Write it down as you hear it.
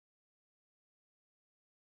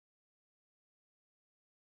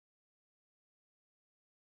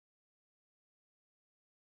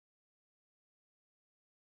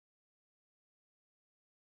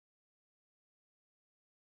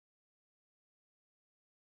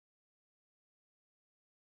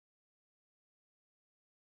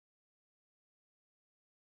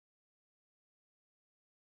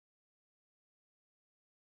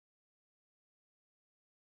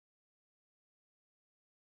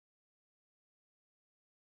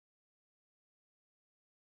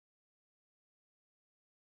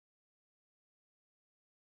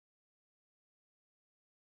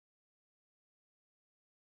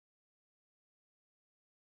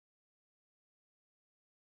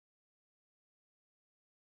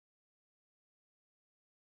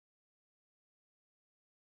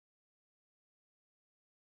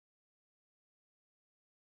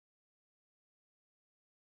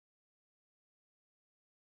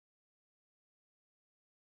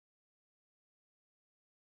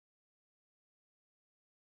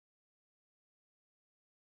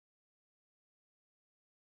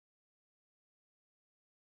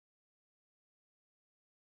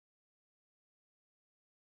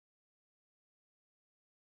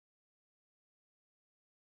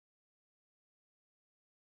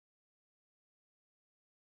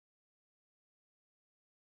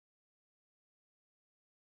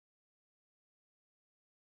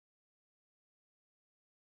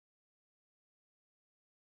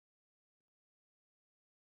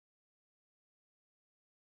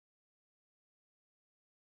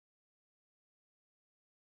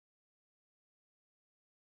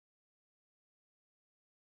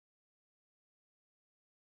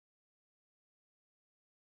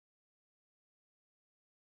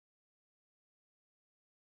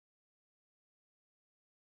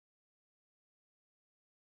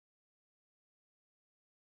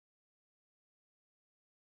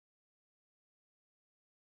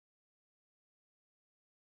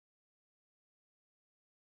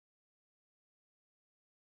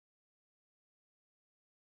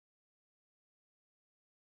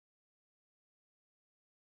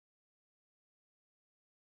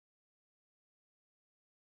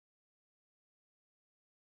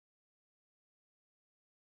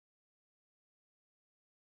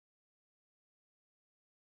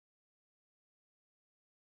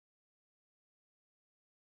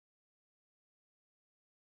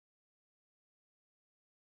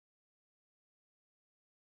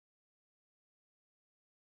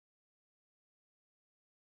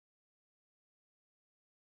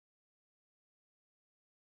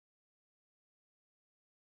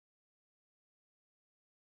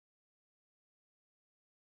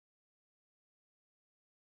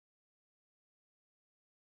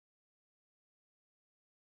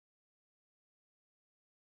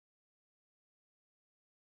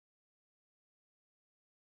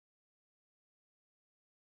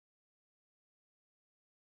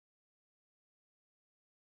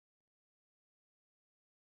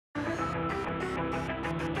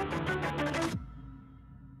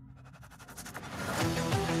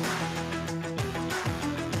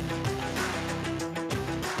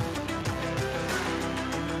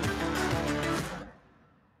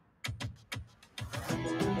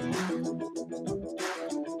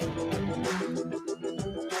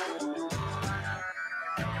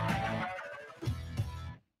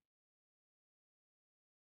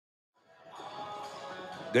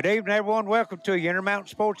Good evening, everyone. Welcome to Intermountain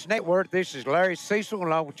Sports Network. This is Larry Cecil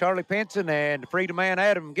along with Charlie Pinson and the Freedom Man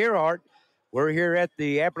Adam Gearheart. We're here at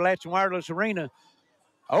the Appalachian Wireless Arena.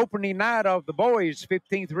 Opening night of the boys'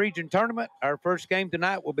 15th Region Tournament. Our first game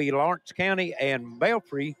tonight will be Lawrence County and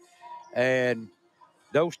Belfry. And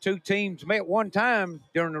those two teams met one time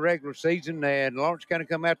during the regular season, and Lawrence County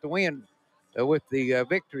come out to win with the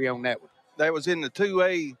victory on that one. That was in the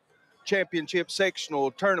 2A championship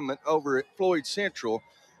sectional tournament over at Floyd Central,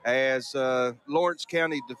 as Lawrence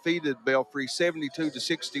County defeated Belfry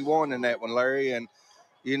 72-61 in that one, Larry. And,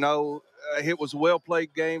 you know, it was a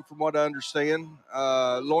well-played game from what I understand.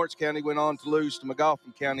 Lawrence County went on to lose to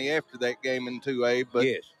McGoffin County after that game in 2A. But,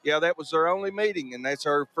 yes, yeah, that was their only meeting, and that's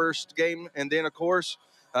our first game. And then, of course,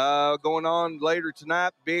 going on later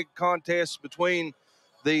tonight, big contest between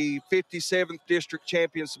the 57th District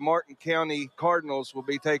champions, Martin County Cardinals, will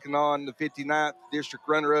be taking on the 59th District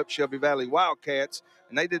runner-up Shelby Valley Wildcats,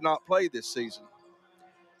 and they did not play this season.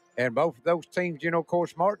 And both of those teams, you know, of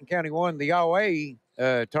course, Martin County won the All-A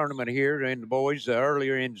tournament here in the boys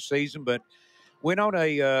earlier in the season, but went on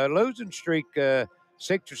a losing streak,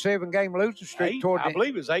 6 or 7 game losing streak. I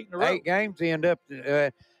believe it was 8 in a row. 8 games. They end up,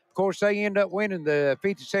 of course, they end up winning the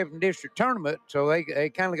 57th District tournament, so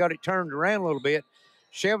they kind of got it turned around a little bit.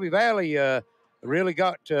 Shelby Valley really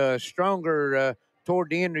got stronger toward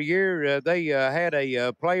the end of the year. They had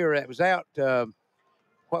a player that was out.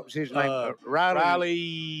 What was his name?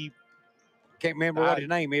 Riley. Can't remember what his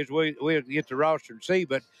name is. We'll get the roster and see.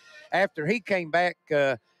 But after he came back,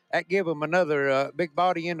 that gave them another big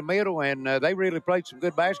body in the middle, and they really played some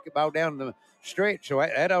good basketball down the stretch. So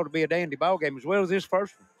that ought to be a dandy ball game as well as this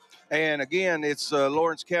first one. And again, it's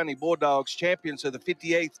Lawrence County Bulldogs, champions of the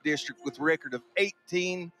 58th District with a record of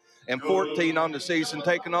 18-14 on the season,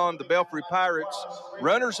 taking on the Belfry Pirates,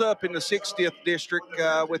 runners-up in the 60th District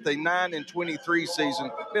with a 9-23 season.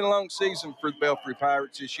 Been a long season for the Belfry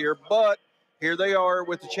Pirates this year, but here they are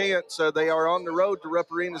with a chance. They are on the road to Rupp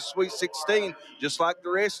Arena's Sweet 16, just like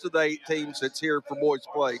the rest of the 8 teams that's here for boys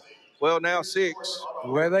play. Well, now 6.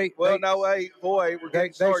 Well, 8. Boy, we're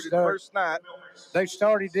getting started first night. They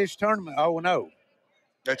started this tournament 0-0.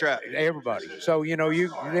 That's right. Everybody. So, you know,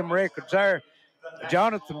 them records there.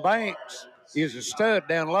 Jonathan Banks is a stud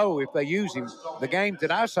down low if they use him. The games that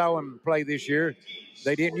I saw him play this year,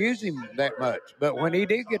 they didn't use him that much. But when he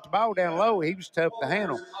did get the ball down low, he was tough to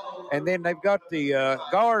handle. And then they've got the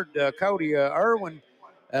guard, Cody Irwin.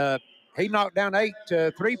 He knocked down 8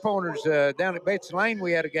 three-pointers down at Betsy Lane.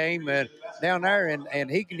 We had a game down there, and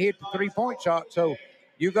he can hit the three-point shot. So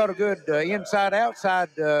you got a good inside-outside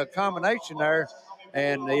combination there.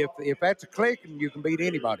 And if that's a click, you can beat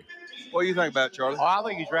anybody. What do you think about it, Charlie? Oh, I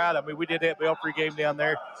think he's right. I mean, we did that Belfry game down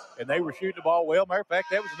there, and they were shooting the ball well. Matter of fact,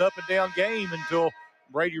 that was an up-and-down game until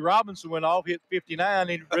Brady Robinson went off, hit 59.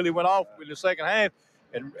 He really went off in the second half,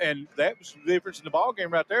 and that was the difference in the ball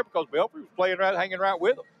game right there because Belfry was playing right, hanging right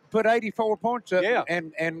with them. Put 84 points up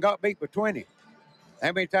and got beat by 20.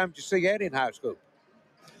 How many times did you see that in high school?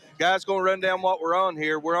 Guys, going to run down what we're on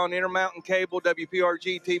here. We're on Intermountain Cable,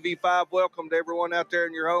 WPRG TV5. Welcome to everyone out there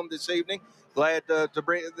in your home this evening. Glad to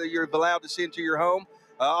bring you're allowed us into your home.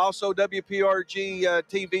 Also, WPRG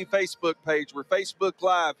TV Facebook page. We're Facebook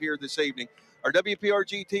Live here this evening. Our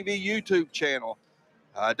WPRG TV YouTube channel,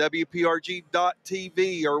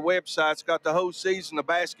 WPRG.TV, our website's got the whole season of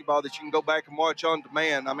basketball that you can go back and watch on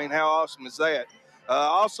demand. I mean, how awesome is that?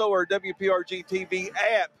 Also, our WPRG TV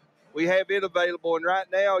app. We have it available, and right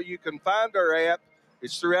now you can find our app.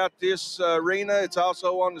 It's throughout this arena. It's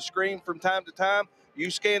also on the screen from time to time. You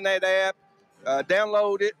scan that app,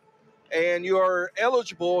 download it, and you are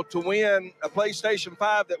eligible to win a PlayStation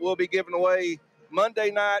 5 that will be given away Monday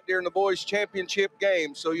night during the boys' championship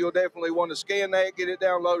game. So you'll definitely want to scan that, get it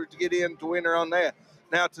downloaded to get in to winner on that.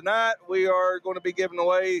 Now, tonight we are going to be giving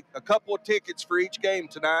away a couple of tickets for each game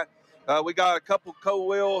tonight. We got a couple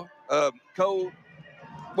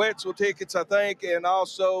Wetzel tickets, I think, and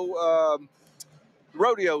also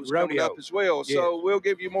rodeos coming up as well. Yeah. So we'll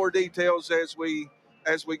give you more details as we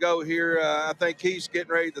go here. I think he's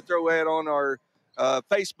getting ready to throw that on our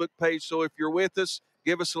Facebook page. So if you're with us,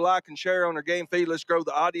 give us a like and share on our game feed. Let's grow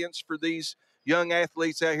the audience for these young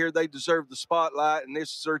athletes out here. They deserve the spotlight, and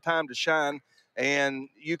this is their time to shine. And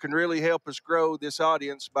you can really help us grow this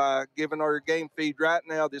audience by giving our game feed right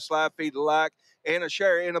now, this live feed, a like and a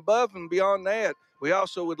share. And above and beyond that, we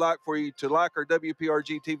also would like for you to like our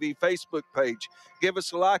WPRG TV Facebook page. Give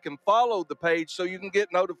us a like and follow the page so you can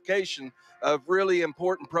get notification of really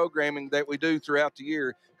important programming that we do throughout the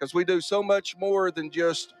year, because we do so much more than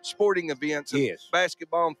just sporting events and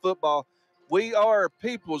basketball and football. We are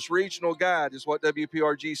people's regional guide is what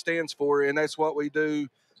WPRG stands for, and that's what we do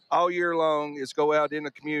all year long, is go out in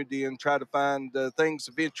the community and try to find things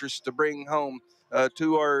of interest to bring home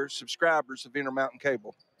to our subscribers of Intermountain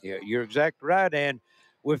Cable. Yeah, you're exactly right. And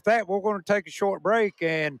with that, we're going to take a short break.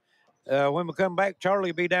 And when we come back,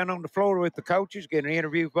 Charlie will be down on the floor with the coaches, getting an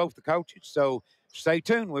interview with both the coaches. So stay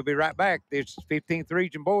tuned. We'll be right back. This 15th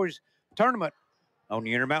Region Boys Tournament on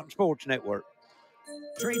the Intermountain Sports Network.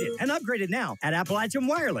 Trade it and upgrade it now at Appalachian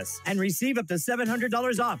Wireless and receive up to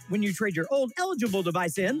 $700 off when you trade your old eligible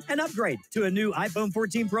device in and upgrade to a new iPhone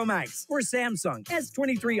 14 Pro Max or Samsung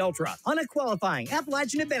S23 Ultra on a qualifying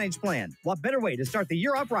Appalachian Advantage plan. What better way to start the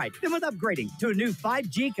year off right than with upgrading to a new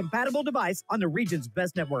 5G compatible device on the region's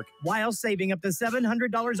best network while saving up to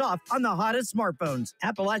 $700 off on the hottest smartphones.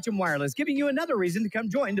 Appalachian Wireless, giving you another reason to come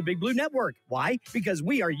join the Big Blue Network. Why? Because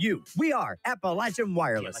we are you. We are Appalachian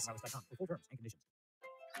Wireless.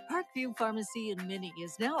 Parkview Pharmacy in Minnie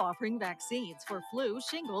is now offering vaccines for flu,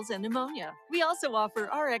 shingles, and pneumonia. We also offer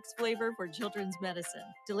RX flavor for children's medicine.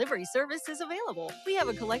 Delivery service is available. We have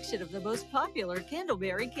a collection of the most popular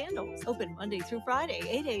Candleberry candles, open Monday through Friday,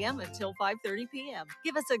 8 a.m. until 5:30 p.m.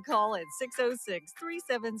 Give us a call at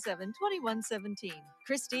 606-377-2117.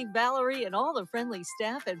 Christy, Valerie, and all the friendly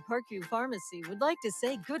staff at Parkview Pharmacy would like to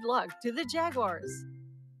say good luck to the Jaguars.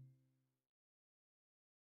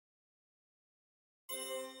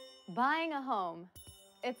 Buying a home.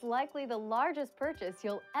 It's likely the largest purchase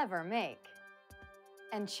you'll ever make.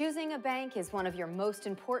 And choosing a bank is one of your most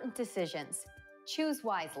important decisions. Choose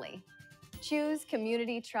wisely. Choose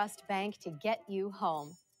Community Trust Bank to get you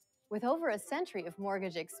home. With over a century of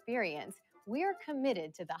mortgage experience, we're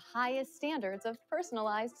committed to the highest standards of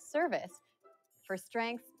personalized service. For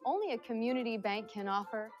strengths only a community bank can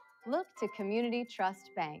offer, look to Community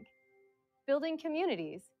Trust Bank. Building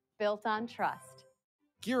communities built on trust.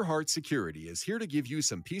 Gearheart Security is here to give you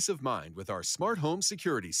some peace of mind with our smart home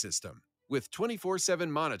security system. With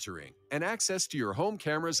 24/7 monitoring and access to your home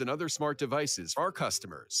cameras and other smart devices for our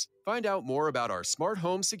customers. Find out more about our smart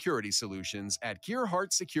home security solutions at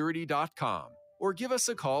gearheartsecurity.com or give us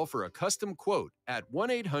a call for a custom quote at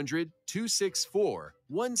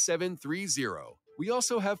 1-800-264-1730. We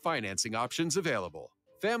also have financing options available.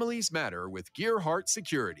 Families matter with Gearheart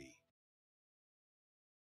Security.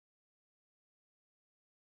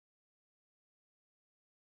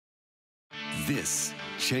 This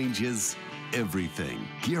changes everything.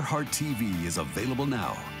 Gearheart TV is available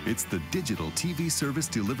now. It's the digital TV service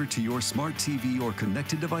delivered to your smart TV or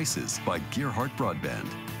connected devices by Gearheart Broadband.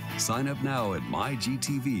 Sign up now at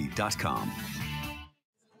mygtv.com.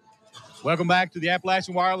 Welcome back to the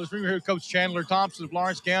Appalachian Wireless Room. We're here with Coach Chandler Thompson of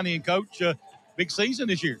Lawrence County. And, Coach, big season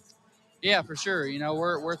this year. Yeah, for sure. You know,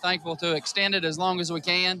 we're thankful to extend it as long as we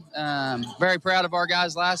can. Very proud of our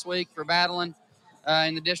guys last week for battling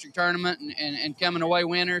in the district tournament and coming away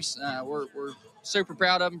winners. We're super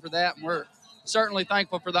proud of them for that, and we're certainly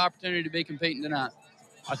thankful for the opportunity to be competing tonight.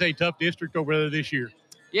 I say tough district over there this year.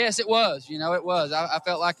 Yes, it was. You know, it was. I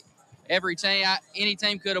felt like every team, any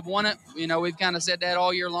team could have won it. You know, we've kind of said that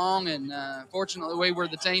all year long, and fortunately we were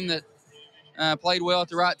the team that played well at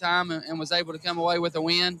the right time and was able to come away with a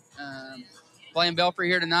win. Playing Belfry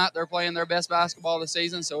here tonight, they're playing their best basketball this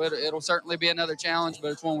season, so it'll certainly be another challenge,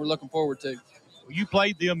 but it's one we're looking forward to. You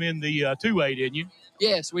played them in the 2A, didn't you?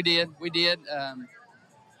 Yes, we did.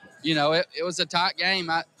 You know, it was a tight game.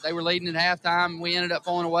 They were leading at halftime. We ended up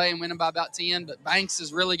pulling away and winning by about 10, but Banks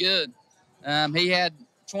is really good. He had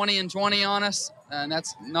 20 and 20 on us, and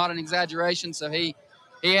that's not an exaggeration, so he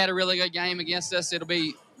had a really good game against us. It'll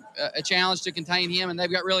be a challenge to contain him, and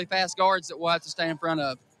they've got really fast guards that we'll have to stay in front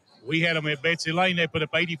of. We had them at Betsy Lane. They put up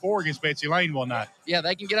 84 against Betsy Lane one night. Yeah,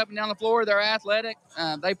 they can get up and down the floor. They're athletic.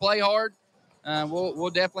 They play hard.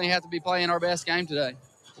 We'll definitely have to be playing our best game today.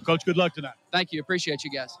 Well, Coach, good luck tonight. Thank you. Appreciate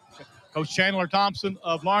you guys. Coach Chandler Thompson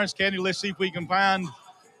of Lawrence County. Let's see if we can find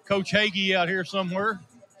Coach Hagee out here somewhere.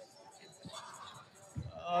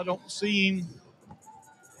 I don't see him.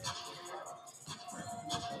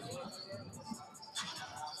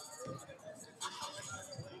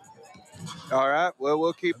 All right. Well,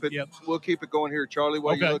 we'll keep it. Yep. We'll keep it going here, Charlie.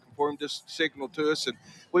 While you're looking for him, just signal to us. And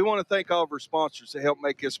we want to thank all of our sponsors that help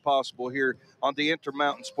make this possible here on the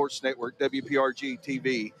Intermountain Sports Network, WPRG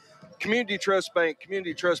TV. Community Trust Bank.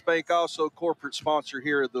 Community Trust Bank also corporate sponsor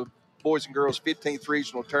here of the Boys and Girls 15th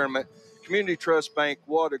Regional Tournament. Community Trust Bank,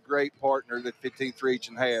 what a great partner that 15th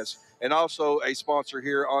Region has. And also a sponsor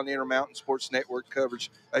here on Intermountain Sports Network coverage.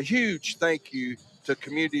 A huge thank you to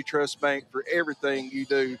Community Trust Bank for everything you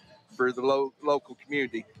do for the local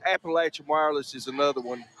community. Appalachian Wireless is another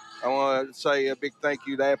one. I want to say a big thank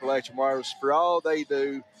you to Appalachian Wireless for all they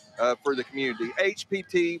do for the community.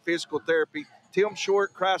 HPT, Physical Therapy, Tim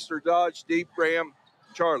Short, Chrysler, Dodge, Deep Ram,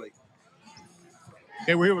 Charlie.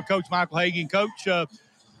 Okay, we're here with Coach Michael Hagee. Coach,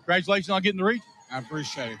 congratulations on getting the region. I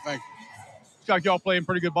appreciate it. Thank you. Looks like y'all playing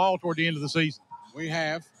pretty good ball toward the end of the season. We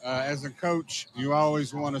have. As a coach, you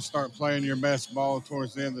always want to start playing your best ball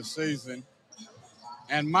towards the end of the season.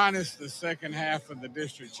 And minus the second half of the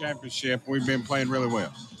district championship, we've been playing really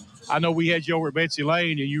well. I know we had you over at Betsy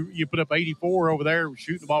Lane, and you put up 84 over there,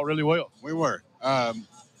 shooting the ball really well. We were.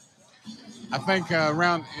 I think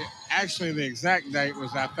around, actually the exact date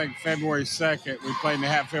was, I think, February 2nd. We played in the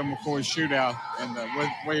Hatfield McCoy shootout in the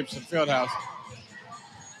Williamson Fieldhouse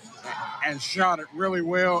and shot it really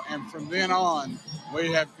well. And from then on,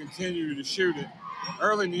 we have continued to shoot it.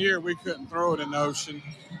 Early in the year, we couldn't throw it in the ocean.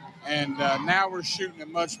 And now we're shooting it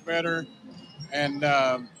much better, and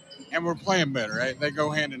we're playing better. Right? They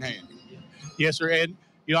go hand in hand. Yes, sir. And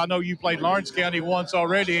I know you played Lawrence County once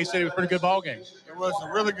already. They said it was a pretty good ball game. It was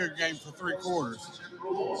a really good game for 3 quarters.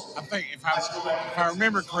 I think if I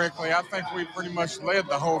remember correctly, I think we pretty much led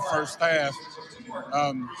the whole first half.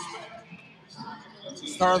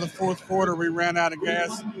 Start of the fourth quarter, we ran out of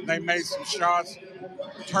gas. They made some shots,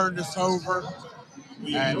 turned us over.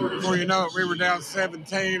 And before you know it, we were down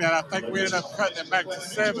 17, and I think we ended up cutting it back to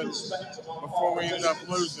 7 before we ended up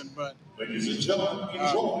losing. But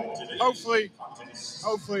hopefully it's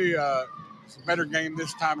a better game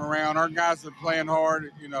this time around. Our guys are playing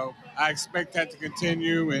hard. I expect that to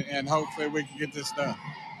continue, and hopefully we can get this done.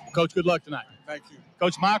 Coach, good luck tonight. Thank you.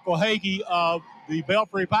 Coach Michael Hagee of the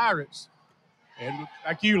Belfry Pirates. And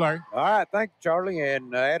back to you, Larry. All right, thank you, Charlie.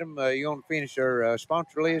 And Adam, you want to finish our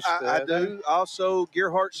sponsor list? I do. Also,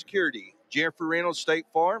 Gearheart Security, Jennifer Reynolds State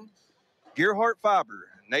Farm, Gearheart Fiber,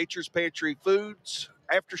 Nature's Pantry Foods,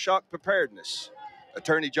 Aftershock Preparedness,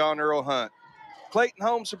 Attorney John Earl Hunt, Clayton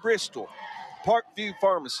Homes of Bristol, Parkview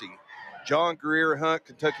Pharmacy, John Greer Hunt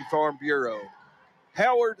Kentucky Farm Bureau,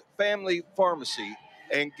 Howard Family Pharmacy,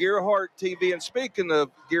 and Gearheart TV. And speaking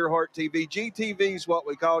of Gearheart TV, GTV is what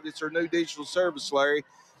we called it. It's our new digital service, Larry.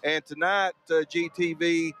 And tonight,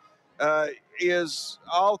 GTV is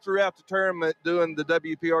all throughout the tournament doing the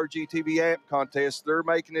WPRG TV app contest. They're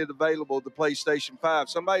making it available to PlayStation 5.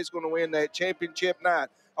 Somebody's going to win that championship night.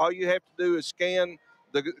 All you have to do is scan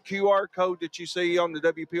the QR code that you see on the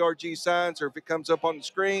WPRG signs, or if it comes up on the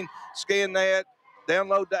screen, scan that,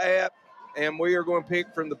 download the app, and we are going to pick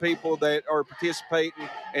from the people that are participating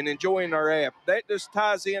and enjoying our app. That just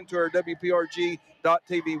ties into our WPRG.TV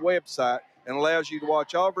website and allows you to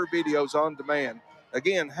watch all of our videos on demand.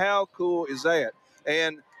 Again, how cool is that?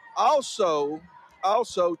 And also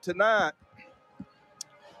tonight,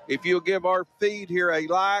 if you'll give our feed here a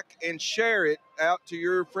like and share it out to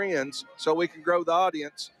your friends so we can grow the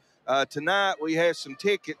audience, tonight we have some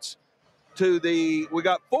tickets we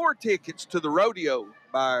got 4 tickets to the rodeo,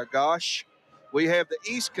 by gosh. We have the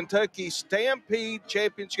East Kentucky Stampede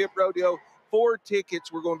Championship Rodeo. 4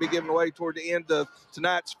 tickets we're going to be giving away toward the end of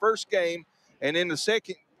tonight's first game. And in the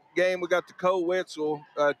second game, we got the Cole Wetzel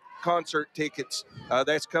concert tickets.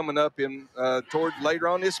 That's coming up toward later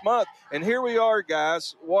on this month. And here we are,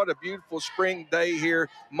 guys. What a beautiful spring day here.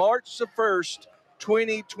 March the 1st,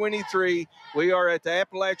 2023. We are at the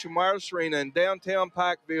Appalachian Wireless Arena in downtown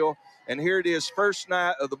Pikeville. And here it is, first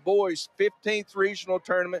night of the boys' 15th regional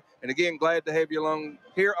tournament. And again, glad to have you along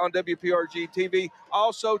here on WPRG TV.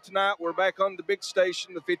 Also tonight, we're back on the big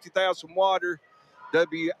station, the 50,000 water,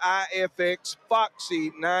 WIFX Foxy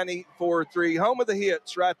 94.3, home of the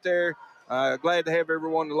hits right there. Glad to have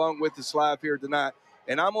everyone along with us live here tonight.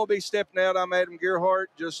 And I'm going to be stepping out. I'm Adam Gearheart,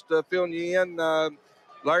 just filling you in.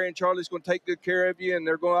 Larry and Charlie's going to take good care of you, and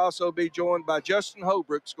they're going to also be joined by Justin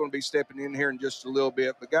Holbrook's going to be stepping in here in just a little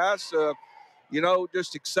bit. But, guys,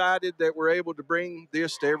 just excited that we're able to bring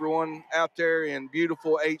this to everyone out there in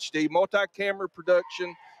beautiful HD, multi-camera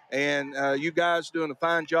production, and you guys doing a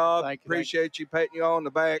fine job. Appreciate you, patting you all on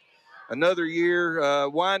the back. Another year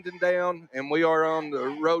winding down, and we are on the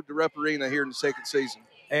road to Rupp Arena here in the second season.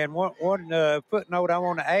 And one footnote I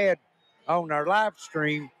want to add on our live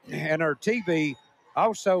stream and our TV.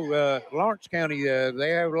 Also, Lawrence County,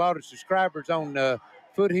 they have a lot of subscribers on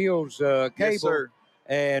Foothills Cable. Yes, sir.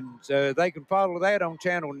 And they can follow that on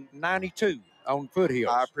channel 92 on Foothills.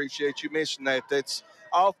 I appreciate you mentioning that.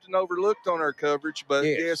 often overlooked on our coverage, but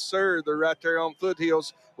yes, sir, they're right there on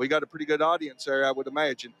Foothills. We got a pretty good audience there, I would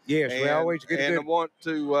imagine. Yes, we always get a good. And I want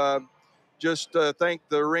to just thank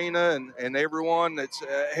the arena and everyone that's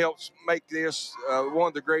helps make this one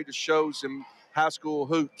of the greatest shows in high school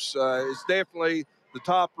hoops. It's definitely the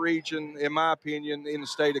top region, in my opinion, in the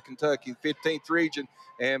state of Kentucky, 15th region,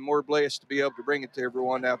 and we're blessed to be able to bring it to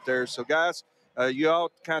everyone out there. So, guys, you all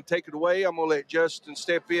kind of take it away. I'm going to let Justin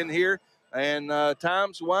step in here, and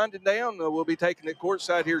time's winding down. We'll be taking it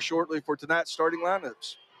courtside here shortly for tonight's starting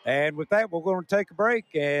lineups. And with that, we're going to take a break,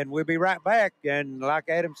 and we'll be right back. And like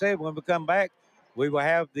Adam said, when we come back, we will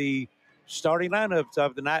have the starting lineups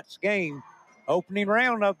of the night's game. Opening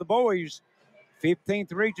round of the boys'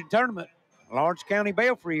 15th region tournament. Lawrence County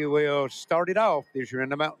Belfry will start it off this year in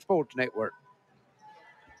the Mountain Sports Network.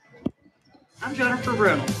 I'm Jennifer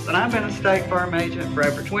Reynolds, and I've been a State Farm agent for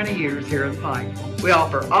over 20 years here in Pikeville. We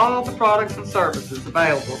offer all the products and services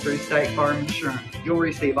available through State Farm Insurance. You'll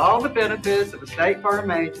receive all the benefits of a State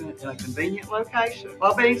Farm agent in a convenient location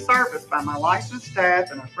while being serviced by my licensed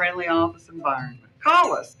staff in a friendly office environment.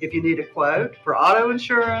 Call us if you need a quote for auto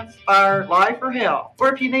insurance, fire, life, or health,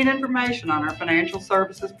 or if you need information on our financial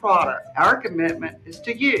services product. Our commitment is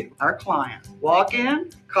to you, our client. Walk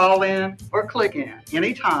in, call in, or click in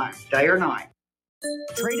anytime, day or night.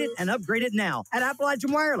 Trade it and upgrade it now at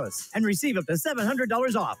Appalachian Wireless and receive up to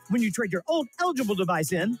 $700 off when you trade your old eligible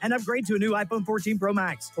device in and upgrade to a new iPhone 14 Pro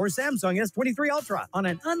Max or Samsung S23 Ultra on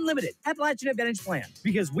an unlimited Appalachian Advantage plan.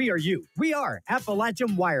 Because we are you. We are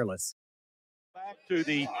Appalachian Wireless. Back to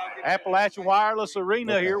the Appalachian Wireless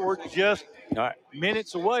Arena here. We're just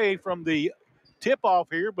minutes away from the tip-off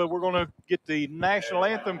here, but we're going to get the national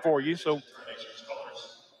anthem for you. So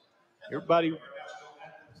everybody...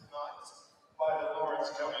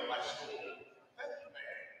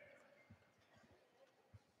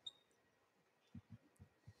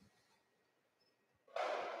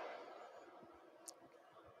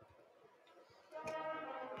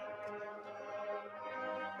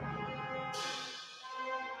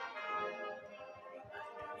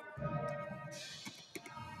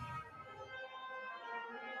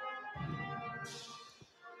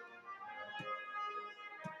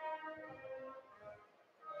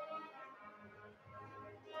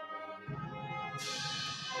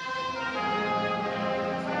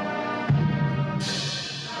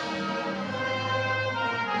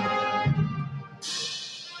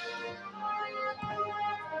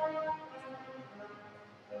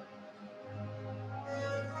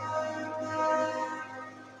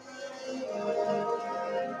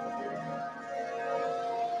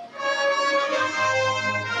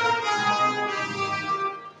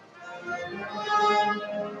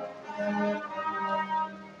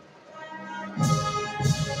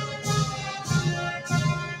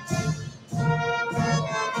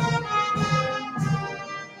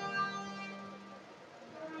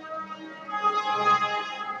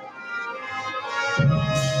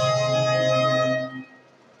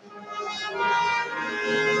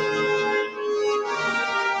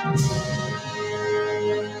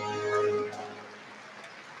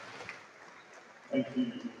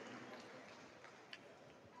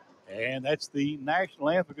 And that's the national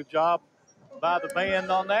anthem. Good job by the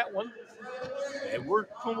band on that one. And we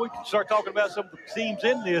can start talking about some of the teams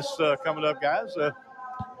in this coming up, guys.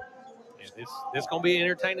 This is going to be an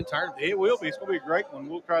entertaining tournament. It will be. It's going to be a great one.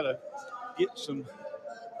 We'll try to get some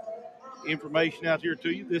information out here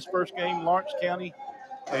to you. This first game, Lawrence County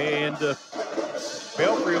and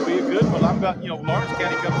Belfry will be a good one. I've got, Lawrence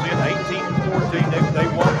County comes in 18-14. They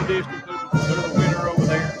won the district. They're the winner over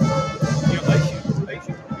there. They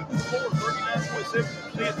shoot the score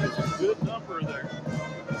 39.7%. That's a good number there.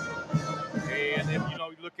 And if you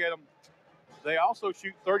look at them, they also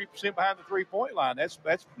shoot 30% behind the three-point line. That's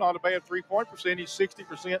not a bad three-point percentage.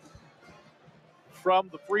 60% from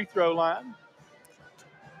the free throw line.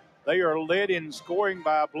 They are led in scoring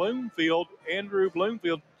by Bloomfield. Andrew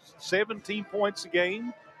Bloomfield, 17 points a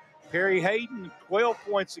game. Perry Hayden, 12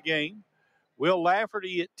 points a game. Will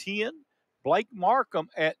Lafferty at 10. Blake Markham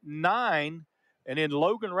at 9. And then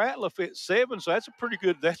Logan Ratliff at 7. So that's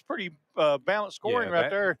pretty balanced scoring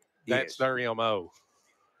there. That's their MO.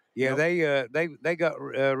 Yeah, they got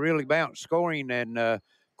really balanced scoring. And, of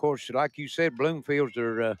course, like you said, Bloomfield's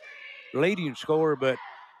their leading scorer. But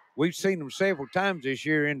we've seen them several times this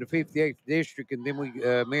year in the 58th district, and then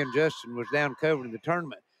me and Justin was down covering the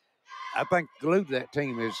tournament. I think the glue to that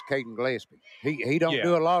team is Caden Gillespie. He don't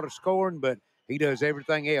do a lot of scoring, but he does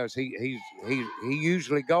everything else. He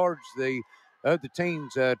usually guards the other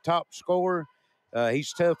team's top scorer,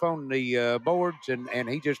 He's tough on the boards, and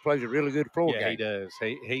he just plays a really good floor game. Yeah, he does.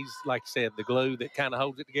 He's, like I said, the glue that kind of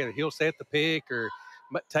holds it together. He'll set the pick or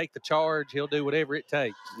take the charge. He'll do whatever it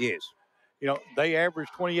takes. Yes. You know, they average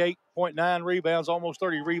 28.9 rebounds, almost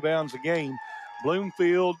 30 rebounds a game.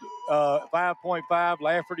 Bloomfield, 5.5,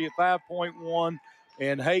 Lafferty at 5.1,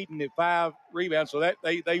 and Hayden at 5 rebounds. So that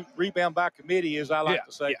they rebound by committee, as I like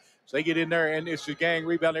to say. Yeah. So they get in there, and it's a gang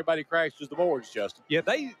rebound. Everybody crashes the boards, Justin. Yeah,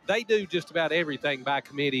 they do just about everything by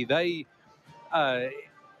committee. They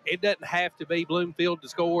it doesn't have to be Bloomfield to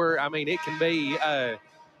score. I mean, it can be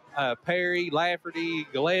Perry, Lafferty,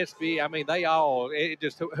 Gillespie. I mean,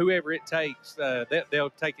 whoever it takes, they'll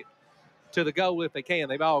take it to the goal if they can.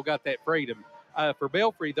 They've all got that freedom. For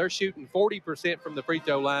Belfry, they're shooting 40% from the free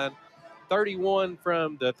throw line, 31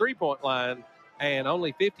 from the three-point line, and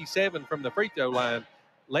only 57 from the free throw line.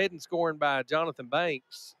 Led in scoring by Jonathan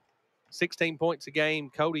Banks, 16 points a game.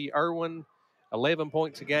 Cody Irwin, 11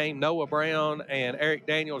 points a game. Noah Brown and Eric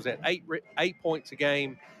Daniels at 8 points a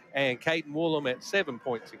game, and Caden Woolham at 7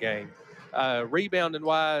 points a game.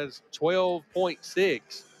 Rebounding-wise,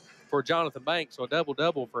 12.6 for Jonathan Banks, so a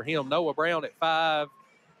double-double for him. Noah Brown at 5,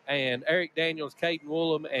 and Eric Daniels, Caden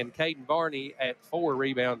Woolham, and Caden Varney at 4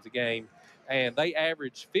 rebounds a game. And they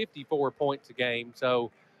average 54 points a game.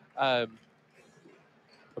 So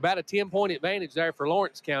about a 10-point advantage there for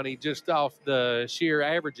Lawrence County just off the sheer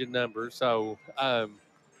averaging numbers. So, I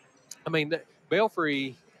mean,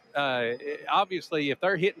 Belfry, obviously, if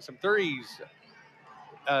they're hitting some threes,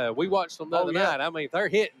 we watched them the other night. I mean, if they're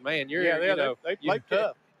hitting, man, they play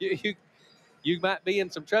tough. You might be in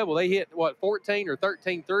some trouble. They hit, 14 or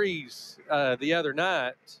 13 threes the other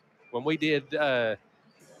night when we did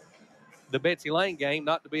the Betsy Lane game,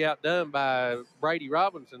 not to be outdone by Brady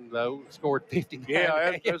Robinson, though, scored 59.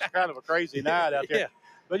 Yeah, it was kind of a crazy night out there. Yeah.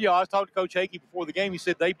 But, I was talking to Coach Hakey before the game. He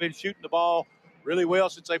said they've been shooting the ball really well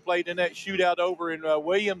since they played in that shootout over in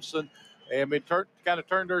Williamson, and been kind of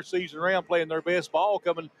turned their season around, playing their best ball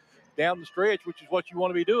coming down the stretch, which is what you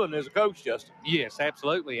want to be doing as a coach, Justin. Yes,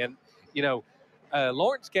 absolutely. And,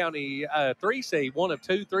 Lawrence County 3 seed, one of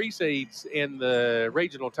 2 3 seeds in the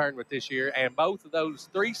regional tournament this year, and both of those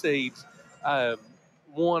 3 seeds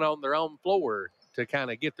won on their own floor to kind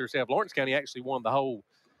of get themselves. Lawrence County actually won the whole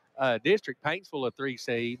district. Paintsville a 3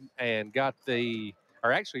 seed and got I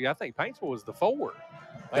think Paintsville was the 4.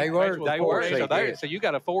 They were. So you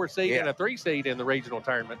got a 4 seed and a 3 seed in the regional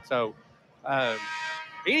tournament. So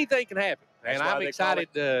anything can happen, and I'm excited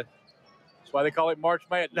to. That's why they call it March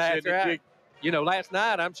Madness. That's right. Last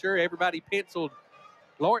night I'm sure everybody penciled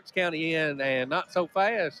Lawrence County in, and not so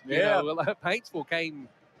fast. Paintsville came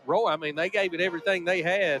roll. I mean, they gave it everything they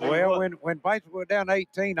had. Well, when Paintsville went down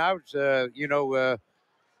 18, I was,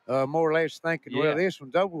 more or less thinking, well, this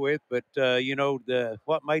one's over with. But,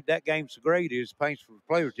 what made that game so great is Paintsville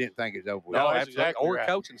players didn't think it was over with. No, absolutely. Exactly or right.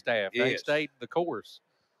 Coaching staff. Yes. They stayed the course.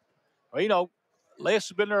 Well, Les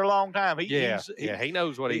has been there a long time. He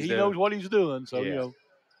knows what he's doing. He knows what he's doing. So,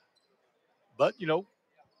 But,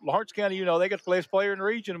 Lawrence County, they got the best player in the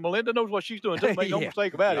region, and Melinda knows what she's doing. Doesn't make no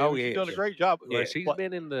mistake about it. She's done a great job. Yeah, she's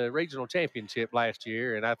been in the regional championship last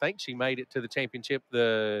year, and I think she made it to the championship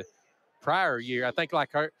the prior year. I think like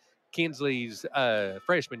Kinsley's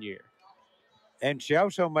freshman year. And she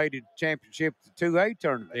also made it championship the 2A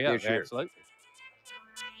tournament this year. Absolutely.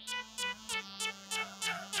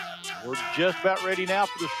 We're just about ready now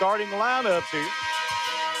for the starting lineups here.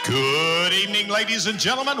 Good evening, ladies and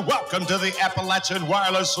gentlemen. Welcome to the Appalachian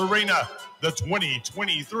Wireless Arena, the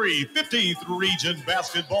 2023 15th Region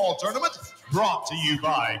Basketball Tournament, brought to you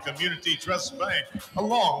by Community Trust Bank,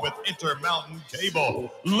 along with Intermountain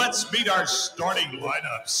Cable. Let's meet our starting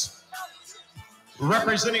lineups.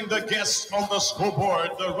 Representing the guests on the scoreboard,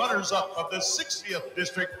 the runners-up of the 60th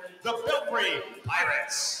District, the Belfry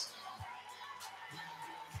Pirates.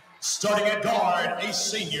 Starting at guard, a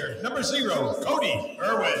senior, number 0, Cody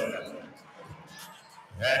Irwin.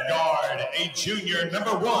 At guard, a junior,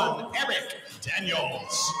 number 1, Eric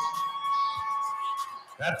Daniels.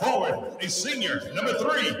 At forward, a senior, number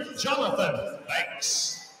 3, Jonathan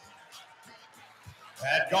Banks.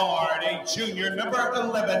 At guard, a junior, number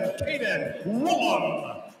 11, Caden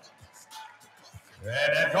Woolham.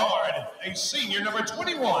 And at guard, a senior, number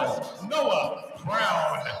 21, Noah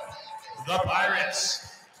Brown. The Pirates.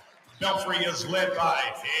 Belfry is led by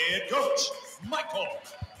head coach Michael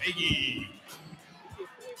Hagee.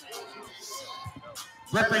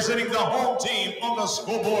 Representing the home team on the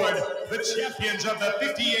scoreboard, the champions of the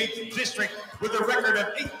 58th District with a record of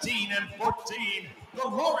 18-14, the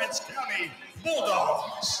Lawrence County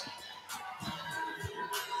Bulldogs.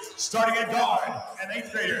 Starting at guard, an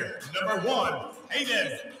 8th grader, number 1,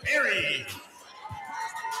 Hayden Perry.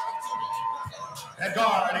 At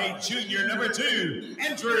guard, a junior number 2,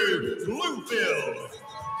 Andrew Bloomfield.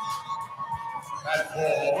 At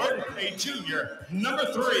forward, a junior number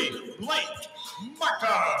 3, Blake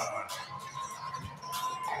Markham.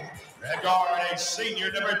 At guard, a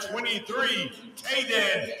senior number 23,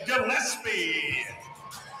 Caden Gillespie.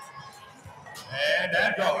 And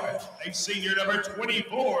at guard, a senior number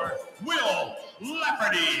 24, Will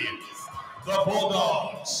Lafferty. The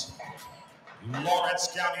Bulldogs. Lawrence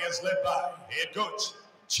County is led by head coach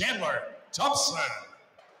Chandler Thompson.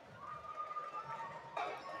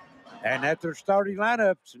 And that's their starting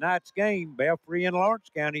lineup tonight's game, Belfry and Lawrence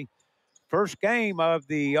County. First game of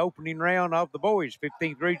the opening round of the boys'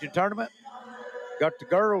 15th region tournament. Got the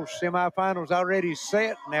girls' semifinals already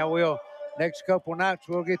set. Now next couple nights,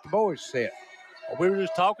 we'll get the boys set. We were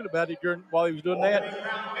just talking about it while he was doing that.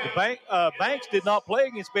 The Banks did not play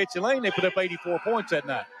against Betsy Lane. They put up 84 points that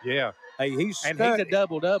night. Yeah. Hey, he's a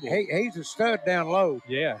double-double. He's a stud down low.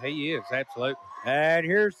 Yeah, he is, absolutely. And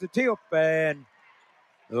here's the tip, and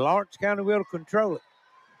Lawrence County will control it.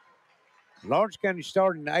 Lawrence County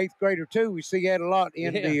starting the 8th grader, too. We see that a lot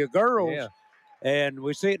in the girls, and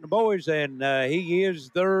we see it in the boys, and he is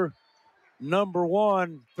their number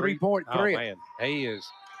 1 3-point threat. Oh, man, he is.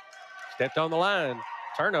 Stepped on the line,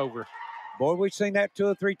 turnover. Boy, we've seen that 2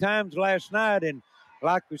 or 3 times last night, and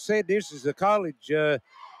like we said, this is a college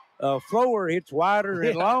floor. It's wider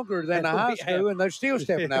and longer than a high school, and they're still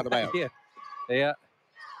stepping out of bounds. Yeah.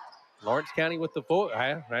 Lawrence County with the foot,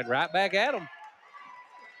 right back at them.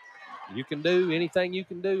 You can do anything you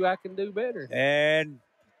can do, I can do better. And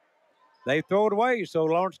they throw it away, so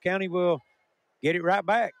Lawrence County will get it right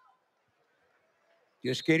back.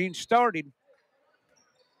 Just getting started.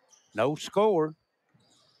 No score.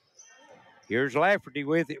 Here's Lafferty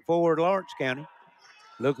with it forward, Lawrence County.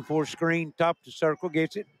 Looking for a screen, top of the circle,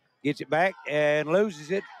 gets it back and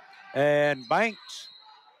loses it. And Banks.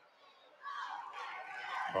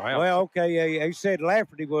 Wow. Well, okay, he said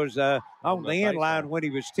Lafferty was on the end line when he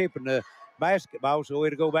was tipping the basketball, so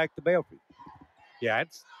it'll go back to Belfry. Yeah,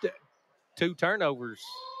 it's 2 turnovers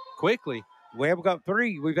quickly. Well, we've got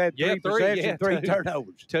 3. We've had 3 possessions, 3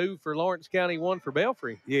 turnovers. 2 for Lawrence County, 1 for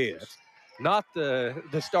Belfry. Yes. That's not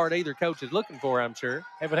the start either coach is looking for, I'm sure.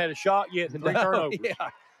 Haven't had a shot yet, 3 turnovers.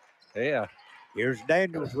 Yeah. Here's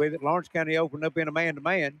Daniels with it. Lawrence County opened up in a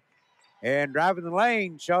man-to-man. And driving the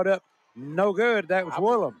lane, shot up, no good. That was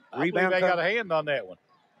Willem. Rebound. They got a hand on that one.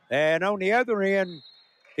 And on the other end,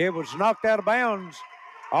 it was knocked out of bounds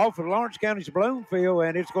off of Lawrence County's Bloomfield,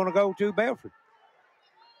 and it's going to go to Belfry.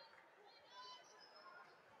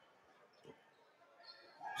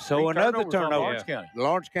 So another turnover.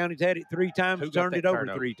 Lawrence County's had it 3 times, turned it over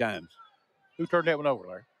 3 times. Who turned that one over,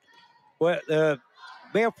 Larry? Well,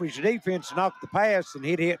 Belfry's defense knocked the pass, and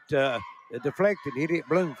it hit deflected, hit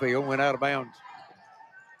Bloomfield, went out of bounds.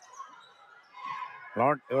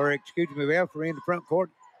 Belfry in the front court.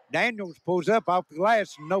 Daniels pulls up off the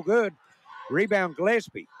glass, no good. Rebound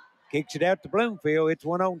Gillespie. Kicks it out to Bloomfield. It's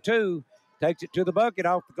 1-on-2. Takes it to the bucket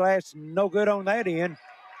off the glass, no good on that end.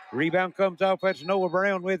 Rebound comes off. That's Noah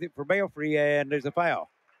Brown with it for Belfry, and there's a foul.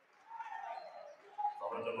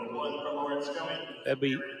 That'd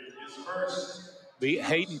be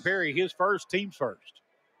Hayden Perry, his first, team's first.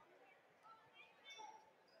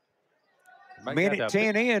 Minute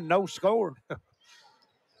 10 in, no score.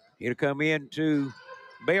 It'll come in to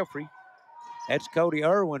Belfry. That's Cody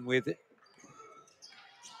Irwin with it.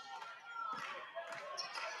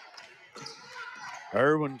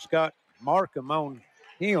 Irwin's got Markham on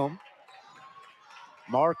him.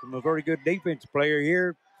 Markham, a very good defensive player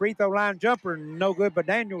here. Free throw line jumper, no good, but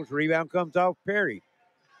Daniels. Rebound comes off Perry.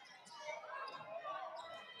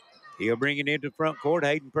 He'll bring it into the front court.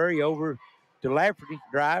 Hayden Perry over to Lafferty.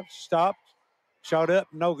 Drives, stops, shot up,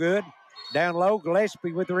 no good. Down low,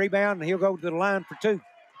 Gillespie with the rebound, and he'll go to the line for 2.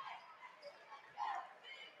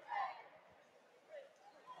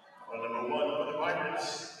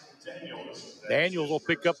 Daniels will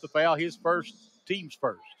pick up the foul, his first, team's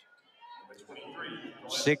first.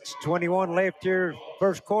 6:21 left here,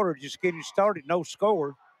 first quarter, just getting started, no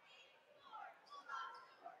score.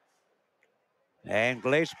 And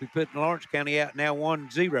Gillespie putting Lawrence County out now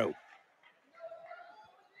 1-0.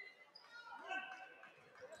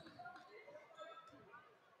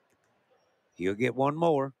 He'll get one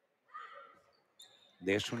more.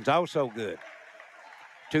 This one's also good.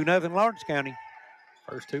 2-0 Lawrence County.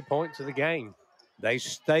 First 2 points of the game. They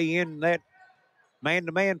stay in that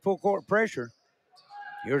man-to-man full court pressure.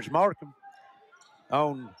 Here's Markham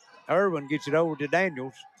on Irwin, gets it over to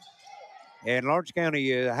Daniels. And Lawrence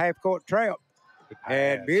County half-court trap.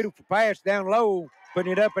 And beautiful pass down low,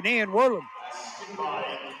 putting it up and in, Willem.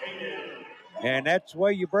 And that's the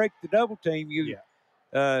way you break the double team. You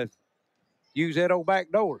use that old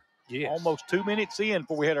back door. Yes. Almost 2 minutes in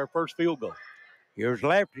before we had our first field goal. Here's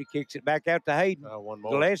Lafferty, kicks it back out to Hayden. One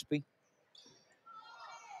more. Gillespie.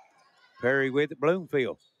 Perry with it,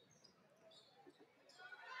 Bloomfield.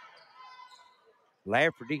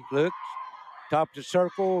 Lafferty looks, top of the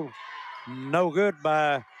circle, no good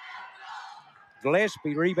by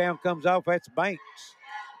Gillespie. Rebound comes off, that's Banks.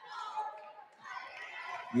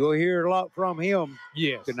 You'll hear a lot from him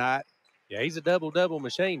tonight. Yeah, he's a double-double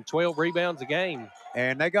machine, 12 rebounds a game.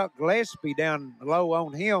 And they got Gillespie down low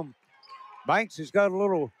on him. Banks has got a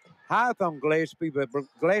little height on Gillespie, but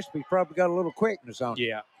Gillespie probably got a little quickness on him.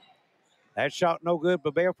 Yeah. That shot no good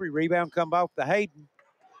by Belfry. Rebound come off to Hayden.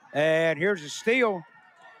 And here's a steal.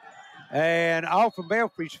 And off of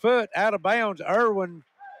Belfry's foot, out of bounds. Irwin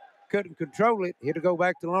couldn't control it. It'll go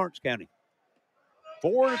back to Lawrence County.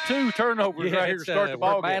 4-2 turnovers right here to start the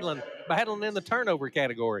ball game. Battling in the turnover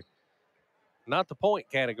category, not the point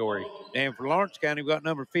category. And for Lawrence County, we've got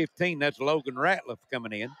number 15. That's Logan Ratliff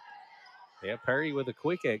coming in. Yeah, Perry with a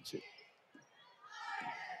quick exit.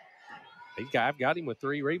 I've got him with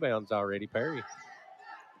 3 rebounds already, Perry.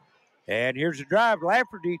 And here's a drive.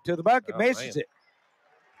 Lafferty to the bucket, misses it.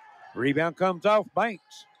 Rebound comes off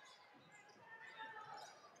Banks.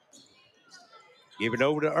 Give it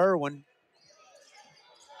over to Irwin.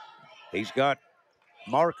 He's got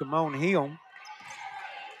Markham on him.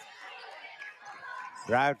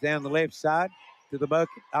 Drives down the left side to the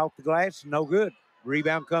bucket, off the glass, no good.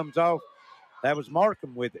 Rebound comes off. That was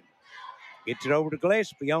Markham with it. Gets it over to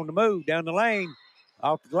Gillespie on the move, down the lane,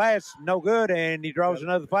 off the glass, no good, and he draws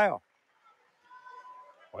another foul.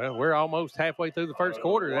 Well, we're almost halfway through the first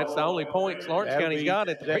quarter. That's the only points Lawrence County's got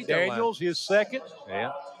at the free throw line. Daniels, his second.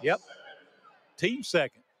 Yeah. Yep. Team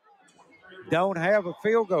second. Don't have a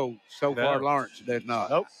field goal so far, Lawrence does not.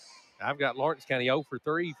 Nope. I've got Lawrence County 0 for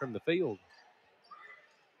 3 from the field.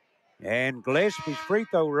 And Gillespie's free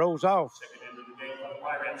throw rolls off.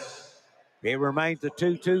 It remains a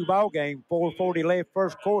 2-2 ball game, 4:40 left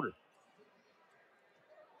first quarter.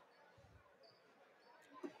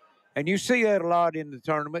 And you see that a lot in the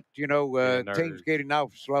tournament, teams getting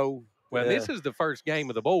off slow. Well, this is the first game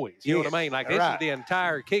of the boys. You know what I mean? Like, this is the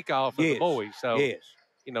entire kickoff of the boys. So,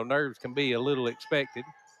 nerves can be a little expected.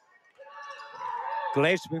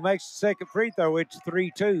 Gillespie makes the second free throw. It's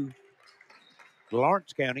 3-2.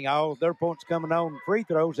 Lawrence County, all of their points coming on free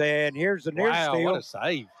throws. And here's the near steal. What a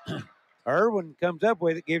save. Irwin comes up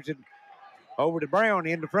with it, gives it over to Brown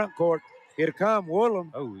in the front court. It'll come.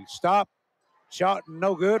 Woolham. Stop. Shot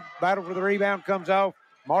no good. Battle for the rebound comes off.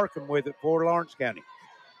 Markham with it for Lawrence County.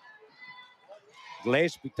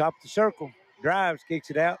 Gillespie top the circle. Drives,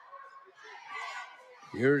 kicks it out.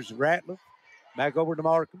 Here's Ratliff. Back over to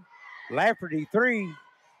Markham. Lafferty, 3.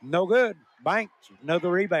 No good. Banks,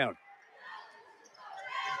 another rebound.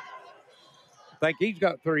 I think he's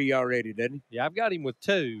got 3 already, doesn't he? Yeah, I've got him with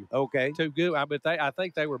 2. Okay. 2 good. I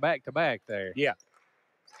think they were back-to-back there. Yeah.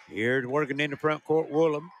 Here's working in the front court,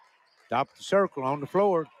 Woolham. Top of the circle on the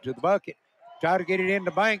floor to the bucket. Try to get it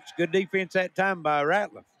into Banks. Good defense that time by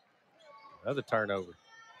Ratliff. Another turnover.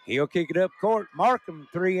 He'll kick it up court. Markham,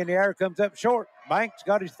 3 in the air, comes up short. Banks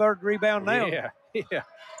got his 3rd rebound now. Yeah.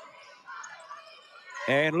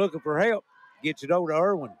 And looking for help. Gets it over to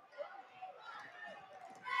Irwin.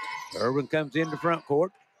 Irwin comes in the front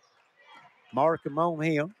court. Markham on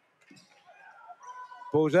him.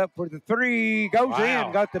 Pulls up for the 3. Goes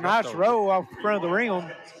in. Got the nice roll off the front of the rim.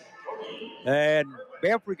 And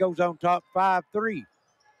Belfry goes on top 5-3.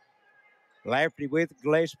 Lafferty with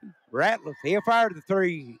Gillespie. Ratliff, he'll fire the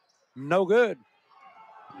 3. No good.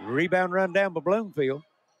 Rebound run down by Bloomfield.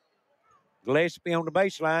 Gillespie on the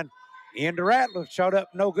baseline. Into Ratliff. Shot up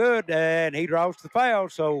no good. And he draws the foul.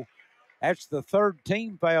 So that's the 3rd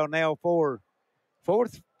team foul now for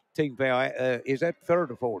 4th team foul. Is that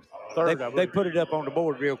 3rd or 4th? 3rd. They put it up on the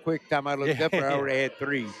board real quick. Time I looked up, I already had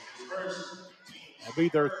 3. That'll be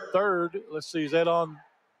their 3rd. Let's see, is that on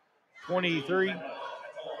 23?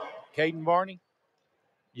 Caden Barney?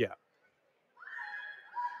 Yeah.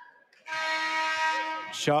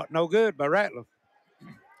 Shot no good by Ratliff.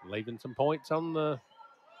 Leaving some points on the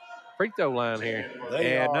free throw line here.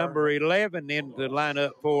 And number 11 in the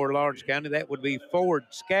lineup for Lawrence County. That would be Ford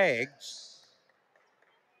Skaggs.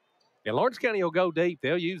 Yeah, Lawrence County will go deep.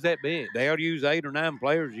 They'll use that bench. They'll use 8 or 9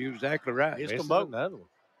 players. You're exactly right. It's another one.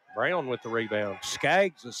 Brown with the rebound.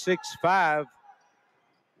 Skaggs, a 6'5"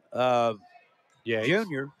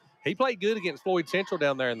 junior. He played good against Floyd Central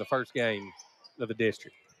down there in the first game of the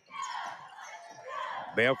district.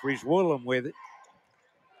 Belfry's Woolham with it.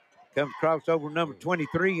 Comes across over number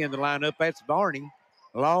 23 in the lineup. That's Barney.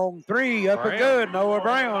 Long three up and good, Noah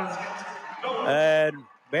Brown. And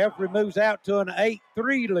Belfry moves out to an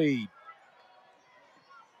 8-3 lead.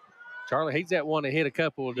 Charlie, he's that one that hit a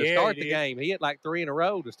couple to start the game. He hit like 3 in a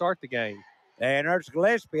row to start the game. And there's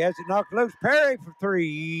Gillespie has it knocked loose. Perry for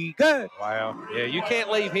 3. Good. Wow. Yeah, you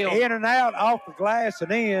can't leave him. In and out, off the glass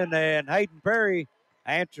and in. And Hayden Perry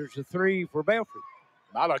answers the 3 for Belfry.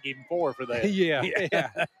 I'd like even 4 for that. Yeah.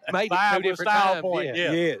 Made 5 it 2 with different style times. point.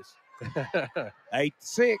 Yeah. Yes.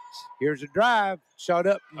 8-6. Here's a drive. Shot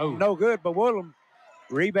up. No good, but Woolham.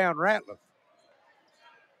 Rebound Ratliff.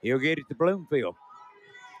 He'll get it to Bloomfield.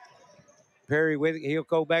 Perry with it. He'll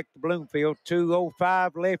go back to Bloomfield.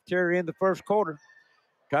 2:05 left here in the first quarter.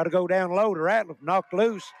 Try to go down low to Ratliff. Knocked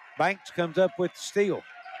loose. Banks comes up with the steal.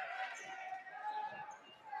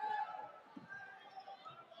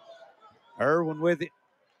 Irwin with it.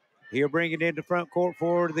 He'll bring it into front court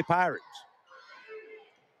for the Pirates.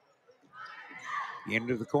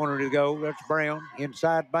 Into the corner to go. That's Brown.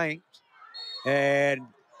 Inside Banks. And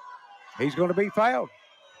he's going to be fouled.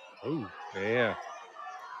 Ooh, yeah.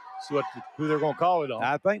 See who they're going to call it on.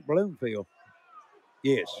 I think Bloomfield.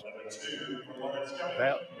 Yes.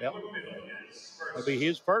 That'll be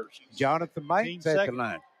his first. Jonathan Banks at the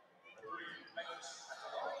line.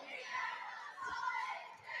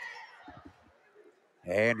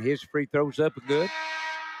 And his free throw's up and good.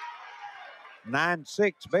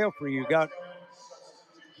 9-6 Belfry. You got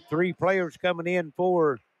 3 players coming in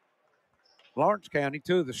for Lawrence County.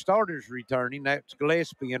 2 of the starters returning. That's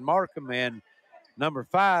Gillespie and Markham, and number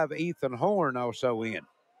 5, Ethan Horn, also in.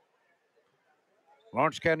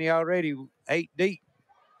 Lawrence County already 8 deep.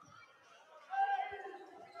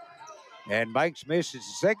 And Banks misses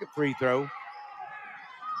the second free throw.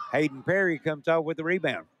 Hayden Perry comes out with the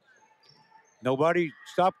rebound. Nobody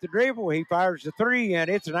stopped the dribble. He fires the 3,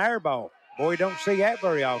 and it's an air ball. Boy, don't see that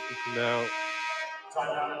very often. No.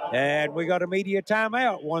 And we got a media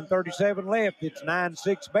timeout. 1:37 left. It's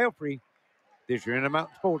 9-6 Belfry. This year in the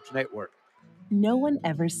Mountain Sports Network. No one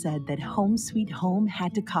ever said that home sweet home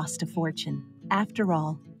had to cost a fortune. After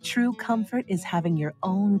all, true comfort is having your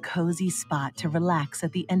own cozy spot to relax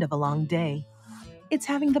at the end of a long day. It's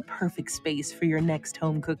having the perfect space for your next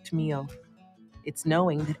home-cooked meal. It's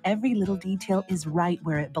knowing that every little detail is right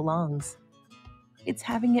where it belongs. It's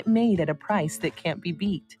having it made at a price that can't be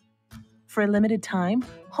beat. For a limited time,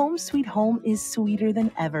 Home Sweet Home is sweeter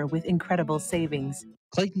than ever with incredible savings.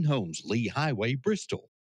 Clayton Homes, Lee Highway, Bristol.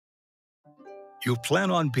 You plan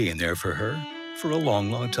on being there for her for a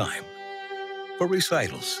long, long time. For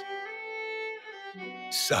recitals,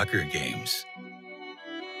 soccer games,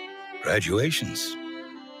 graduations,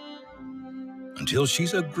 until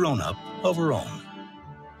she's a grown-up of her own.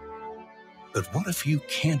 But what if you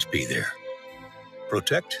can't be there?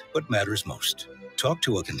 Protect what matters most. Talk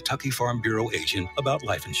to a Kentucky Farm Bureau agent about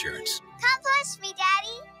life insurance. Come push me,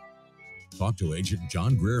 Daddy. Talk to Agent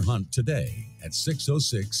John Greer Hunt today at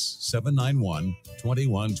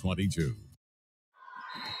 606-791-2122.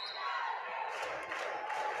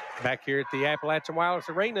 Back here at the Appalachian Wireless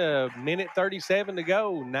Arena, minute 37 to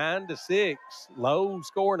go, 9-6. Low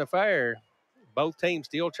scoring affair. Both teams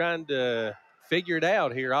still trying to figure it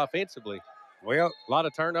out here offensively. Well, a lot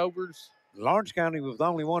of turnovers. Lawrence County with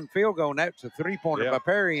only 1 field goal, and that's a 3-pointer by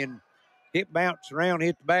Perry, and it bounced around,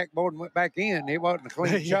 hit the backboard, and went back in. It wasn't a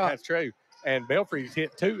clean shot. That's true. And Belfry's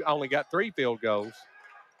hit 2, only got 3 field goals.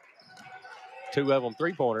 2 of them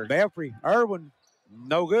 3-pointers. Belfry, Irwin,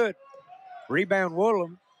 no good. Rebound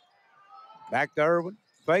Woolham. Back to Irwin.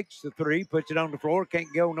 Fakes the 3, puts it on the floor, can't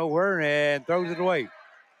go nowhere, and throws it away.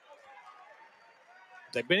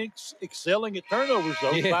 They've been excelling at turnovers,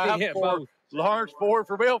 though. Yeah, 5 for both. Lawrence, 4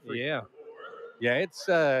 for Belfry. Yeah. Yeah,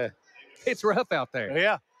 it's rough out there.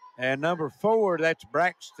 Yeah. And number 4, that's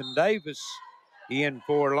Braxton Davis in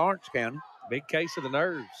for Lawrence County. Big case of the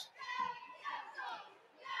nerves.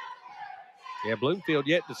 Yeah, Bloomfield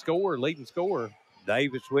yet to score, leading scorer.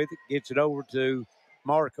 Davis with it, gets it over to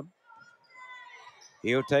Markham.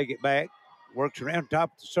 He'll take it back, works around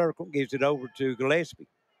top of the circle, gives it over to Gillespie.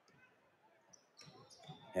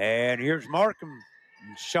 And here's Markham.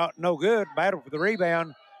 Shot no good. Battle for the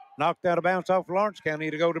rebound. Knocked out of bounds off Lawrence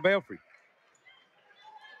County to go to Belfry.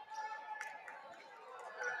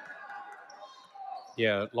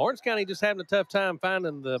 Yeah, Lawrence County just having a tough time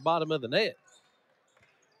finding the bottom of the net.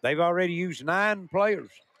 They've already used 9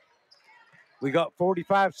 players. We got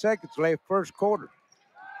 45 seconds left first quarter.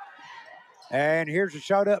 And here's a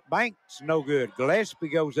shot up. Banks, no good. Gillespie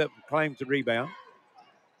goes up and claims the rebound.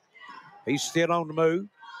 He's still on the move.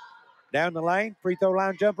 Down the lane, free throw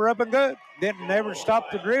line jumper up and good. Didn't never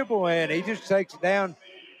stop the dribble, and he just takes it down.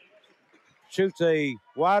 Shoots a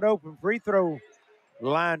wide open free throw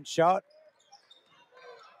line shot.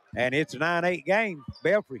 And it's a 9-8 game.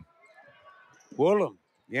 Belfry. Woolham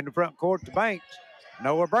in the front court to Banks.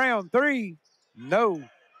 Noah Brown, 3. No.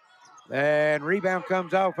 And rebound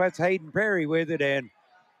comes off. That's Hayden Perry with it. And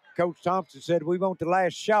Coach Thompson said, we want the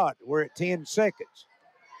last shot. We're at 10 seconds.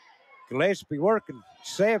 Gillespie working,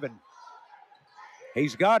 7.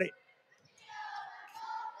 He's got it.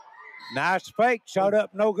 Nice fake. Shot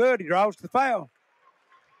up, no good. He draws the foul.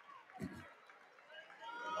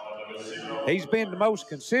 He's been the most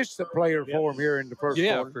consistent player for him here in the first quarter.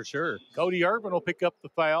 Yeah, for sure. Cody Irvin will pick up the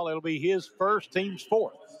foul. It'll be his first, team's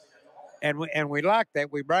 4th. And we like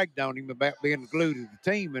that. We bragged on him about being glued to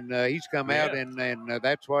the team, and he's come out, and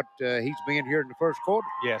that's what he's been here in the first quarter.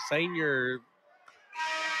 Yeah, senior.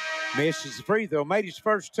 Misses the free throw. Made his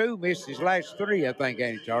first 2, missed his last 3, I think,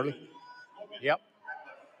 ain't it, Charlie? Yep.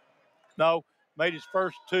 No, made his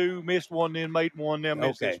first 2, missed 1, then made 1, then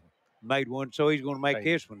missed this one. Made 1, so he's going to make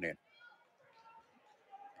this one then.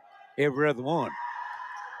 Every other one.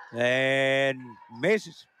 And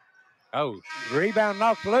misses. Oh. Rebound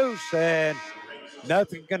knocked loose, and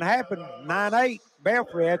nothing can happen. 9-8,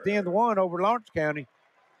 Belfry at the end of 1 over Lawrence County.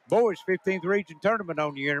 Boys 15th Region Tournament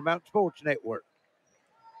on the Intermountain Sports Network.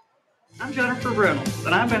 I'm Jennifer Reynolds,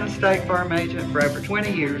 and I've been a State Farm agent for over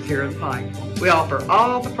 20 years here in Pikeville. We offer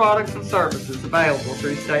all the products and services available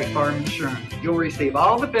through State Farm Insurance. You'll receive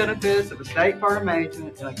all the benefits of a State Farm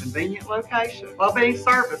agent in a convenient location while being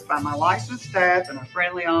serviced by my licensed staff in a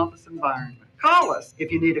friendly office environment. Call us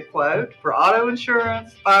if you need a quote for auto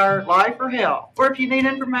insurance, fire, life, or health, or if you need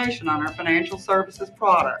information on our financial services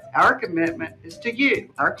product. Our commitment is to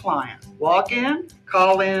you, our clients. Walk in,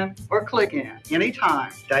 call in, or click in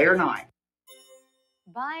anytime, day or night.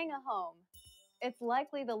 Buying a home. It's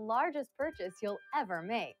likely the largest purchase you'll ever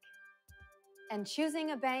make. And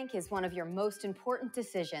choosing a bank is one of your most important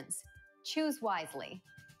decisions. Choose wisely.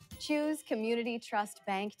 Choose Community Trust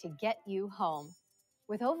Bank to get you home.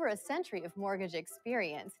 With over a century of mortgage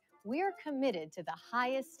experience, we are committed to the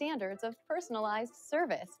highest standards of personalized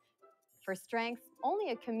service. For strength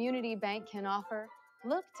only a community bank can offer,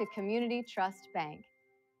 look to Community Trust Bank.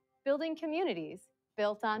 Building communities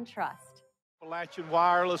built on trust. Appalachian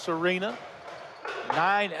Wireless Arena,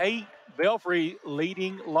 9-8. Belfry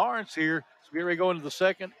leading Lawrence here. So we're ready to go into the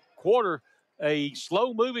second quarter. A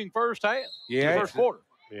slow-moving first half. Yeah, first quarter.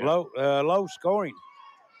 Yeah. Low scoring.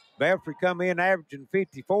 Belfry come in averaging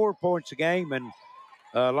 54 points a game, and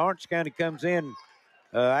Lawrence County comes in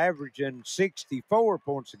averaging 64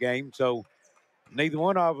 points a game. So neither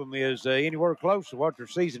one of them is anywhere close to what their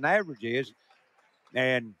season average is.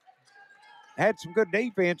 And had some good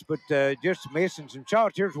defense, but just missing some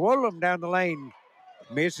shots. Here's Woolham down the lane.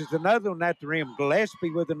 Misses another one at the rim.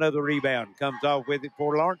 Gillespie with another rebound. Comes off with it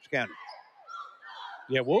for Lawrence County.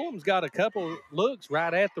 Yeah, Woolham's got a couple looks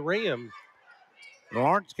right at the rim.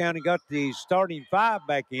 Lawrence County got the starting 5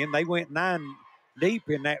 back in. They went 9 deep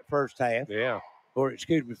in that first half. Yeah. Or,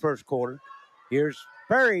 excuse me, first quarter. Here's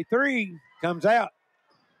Perry, 3, comes out.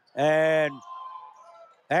 And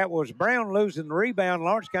that was Brown losing the rebound.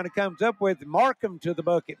 Lawrence County comes up with Markham to the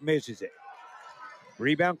bucket, misses it.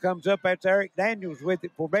 Rebound comes up. That's Eric Daniels with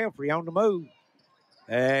it for Belfry on the move.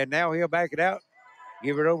 And now he'll back it out.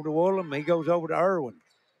 Give it over to Woolham. He goes over to Irwin.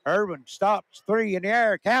 Irwin stops, 3 in the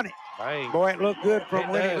air. Count it. Bang. Boy, it looked good from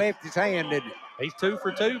when he left his hand, didn't it? He's 2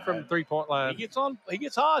 for 2 from the three-point line. He gets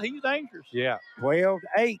hot. He's dangerous. Yeah.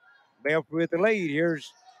 12-8. Belfry with the lead.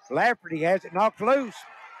 Here's Lafferty. Has it knocked loose.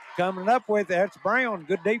 Coming up with it. That's Brown.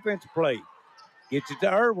 Good defensive play. Gets it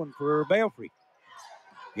to Irwin for Belfry.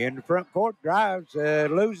 In the front court, drives,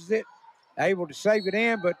 loses it. Able to save it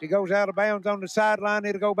in, but it goes out of bounds on the sideline.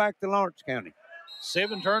 It'll go back to Lawrence County.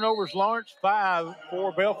 7 turnovers, Lawrence, 5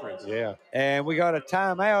 for Belfry. Yeah. And we got a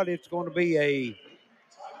timeout. It's going to be a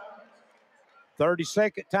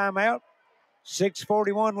 30-second timeout.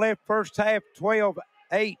 6:41 left first half,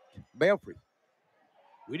 12-8 Belfry.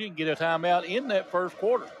 We didn't get a timeout in that first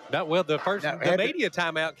quarter. The media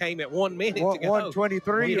timeout came at 1 minute to go.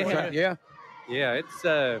 1:23 or something, yeah. Yeah,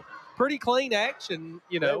 it's pretty clean action,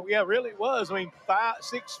 you know. Yeah, really it was. I mean,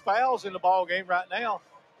 6 fouls in the ball game right now.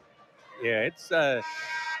 Yeah, it's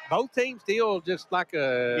both teams still just like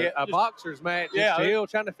a boxer's match. Still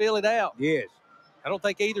trying to feel it out. Yes. I don't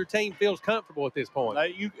think either team feels comfortable at this point.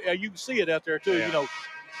 You can see it out there, too. Yeah. You know,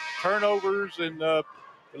 turnovers and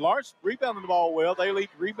Lawrence rebounding the ball well. They lead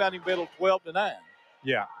the rebounding battle 12-9.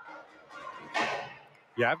 Yeah.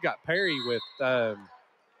 Yeah, I've got Perry with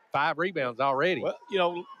 5 rebounds already. Well, you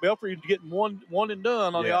know, Belfry getting one and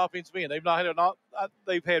done on the offensive end. They've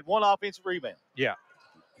had 1 offensive rebound. Yeah.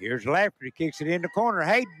 Here's Lafferty, kicks it in the corner.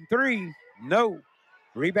 Hayden, 3, no.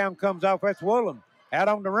 Rebound comes off. That's Woolham. out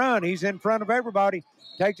on the run. He's in front of everybody.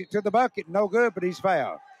 Takes it to the bucket. No good, but he's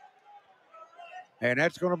fouled. And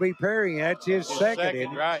that's going to be Perry. That's his second,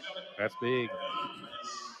 isn't it? Right. That's big.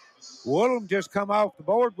 Woolham just come off the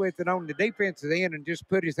board with it on the defensive end and just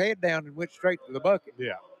put his head down and went straight to the bucket.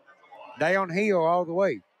 Yeah. Downhill all the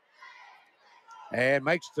way. And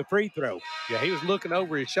makes the free throw. Yeah, he was looking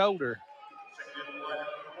over his shoulder.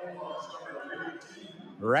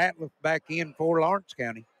 Ratliff back in for Lawrence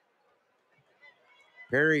County.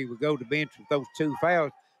 Perry would go to bench with those 2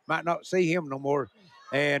 fouls. Might not see him no more.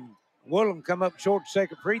 And Woolham come up short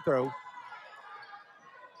second free throw.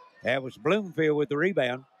 That was Bloomfield with the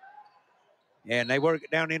rebound. And they work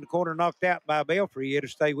it down in the corner, knocked out by Belfry. It'll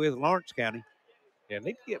stay with Lawrence County. Yeah,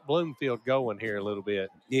 need to get Bloomfield going here a little bit.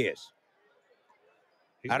 Yes.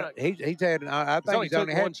 He's had, I think only he's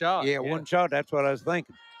only had one shot. Yeah, one shot. That's what I was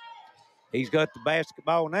thinking. He's got the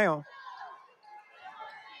basketball now.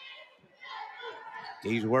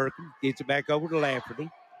 He's working. Gets it back over to Lafferty.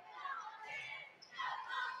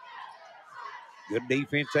 Good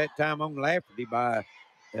defense that time on Lafferty by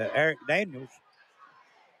Eric Daniels.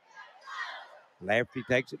 Lafferty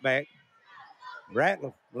takes it back.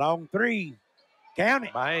 Ratliff, long 3. Count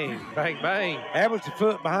it. Bang, bang, bang. That was the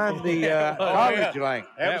foot behind the college lane.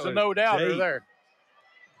 That was a no-doubter there.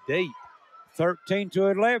 Deep.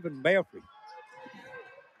 13-11, Belfry.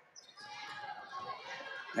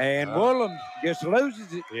 And Woolham just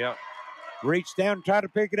loses it. Yeah. Reached down, tried to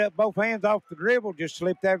pick it up, both hands off the dribble, just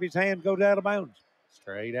slipped out of his hand, goes out of bounds.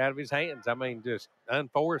 Straight out of his hands. I mean, just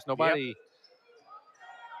unforced. Nobody. Yep.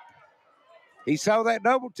 He saw that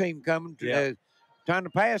double team coming, trying to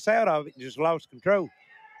pass out of it, and just lost control.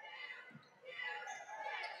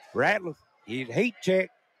 Ratliff, his heat check,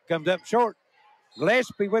 comes up short.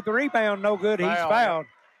 Gillespie with the rebound, no good. He's fouled.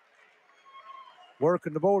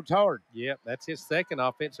 Working the boards hard. Yep, that's his second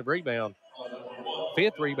offensive rebound.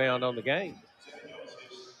 5th rebound on the game.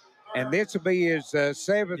 And this will be his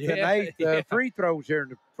 7th and 8th free throws here in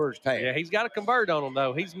the first half. Yeah, he's got to convert on them,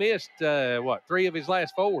 though. He's missed, 3 of his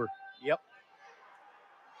last 4. Yep.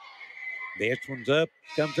 This one's up,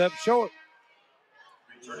 comes up short.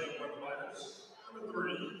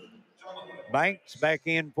 Banks back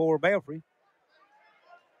in for Belfry.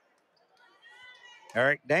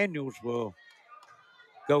 Eric Daniels will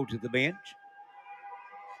go to the bench.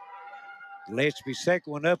 Gillespie's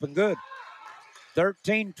second one up and good.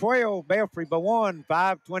 13-12, Belfry by 1,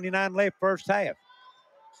 5:29 left first half.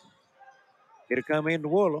 It'll come into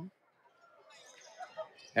Woolham.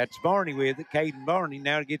 That's Barney with it, Caden Barney.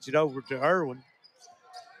 Now it gets it over to Irwin.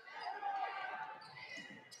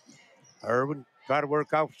 Irwin try to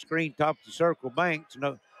work off the screen, top of the circle. Banks,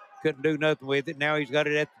 no, couldn't do nothing with it. Now he's got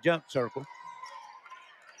it at the jump circle.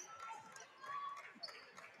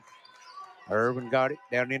 Irwin got it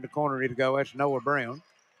down in the corner. It'll go. That's Noah Brown.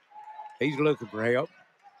 He's looking for help.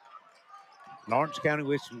 Lawrence County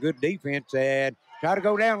with some good defense and try to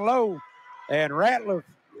go down low. And Ratliff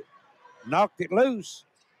knocked it loose.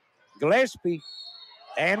 Gillespie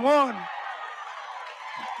and one.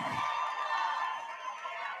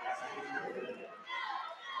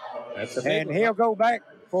 And he'll go back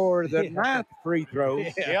for the 9th free throw.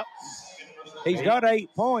 Yep. He's got 8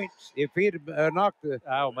 points. If he'd knocked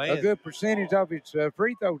a good percentage of his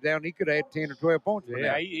free throws down, he could have had 10 or 12 points.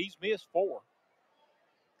 Yeah, he's missed 4.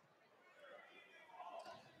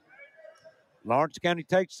 Lawrence County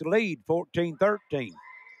takes the lead, 14-13.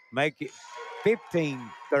 Make it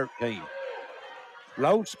 15-13.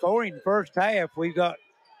 Low scoring first half. We've got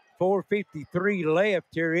 4:53 left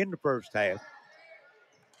here in the first half.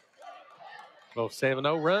 Well,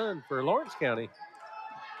 7-0 run for Lawrence County.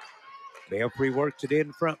 Belfry works it in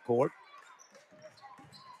the front court.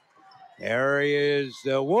 There is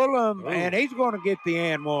Woolham, and he's going to get the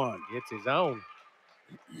and one. Gets his own.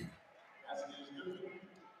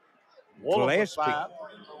 Gillespie.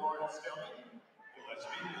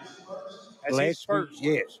 Gillespie,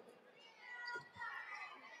 yes.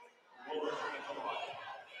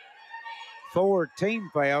 4 team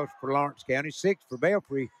fouls for Lawrence County, 6 for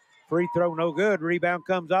Belfry. Free throw no good. Rebound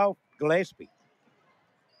comes off Gillespie.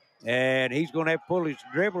 And he's going to have to pull his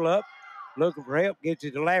dribble up, looking for help, gets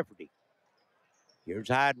it to Lafferty. Here's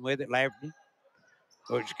hiding with it, Lafferty.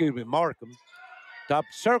 Markham. Top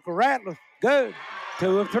circle, Ratliff, good.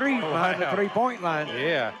 2 of 3 behind the three-point line.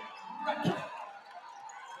 Yeah.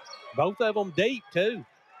 Both of them deep, too.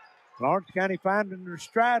 Lawrence County finding their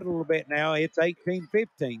stride a little bit now. It's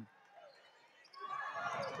 18-15.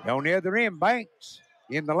 On the other end, Banks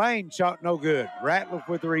in the lane, shot no good. Ratliff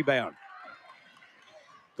with the rebound.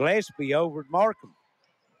 Gillespie over to Markham.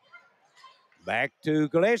 Back to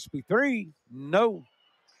Gillespie, 3, no.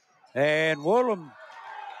 And Woolham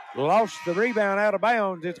lost the rebound out of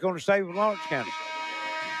bounds. It's going to stay with Lawrence County.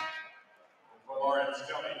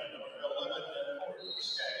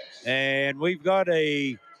 And we've got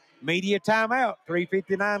a media timeout.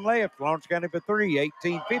 3:59 left. Lawrence County for 3,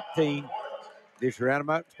 18-15. This Round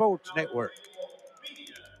Mountain Sports Network.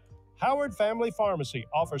 Howard Family Pharmacy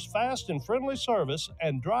offers fast and friendly service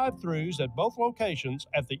and drive-thrus at both locations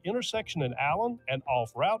at the intersection in Allen and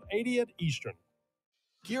off Route 80 at Eastern.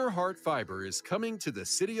 Gearheart Fiber is coming to the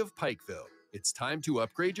city of Pikeville. It's time to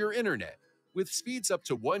upgrade your internet. With speeds up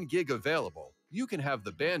to 1 gig available, you can have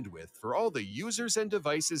the bandwidth for all the users and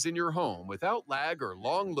devices in your home without lag or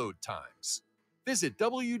long load times. Visit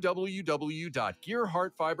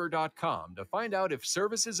www.gearheartfiber.com to find out if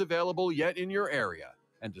service is available yet in your area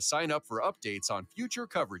and to sign up for updates on future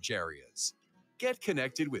coverage areas. Get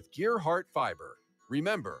connected with Gearheart Fiber.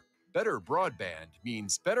 Remember, better broadband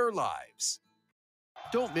means better lives.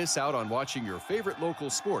 Don't miss out on watching your favorite local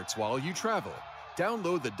sports while you travel.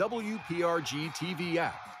 Download the WPRG TV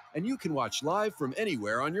app, and you can watch live from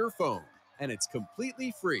anywhere on your phone. And it's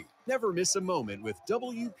completely free. Never miss a moment with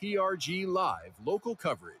WPRG Live local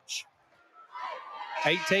coverage.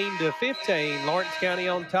 18-15, Lawrence County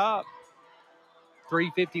on top.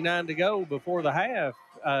 3:59 to go before the half.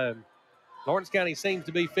 Lawrence County seems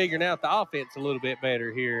to be figuring out the offense a little bit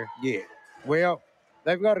better here. Yeah. Well,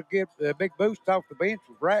 they've got to get a big boost off the bench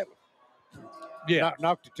with Ratliff. Yeah.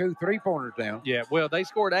 Knocked the 2 3-pointers down. Yeah, well, they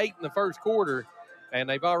scored 8 in the first quarter, and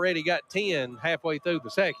they've already got 10 halfway through the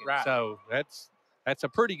second. Right. So that's a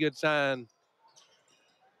pretty good sign.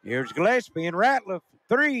 Here's Gillespie and Ratliff.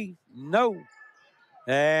 3, no.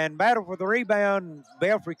 And battle for the rebound.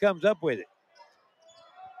 Belfry comes up with it.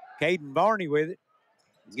 Caden Barney with it.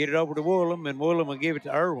 Get it over to Woolham, and Woolham will give it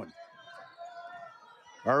to Irwin.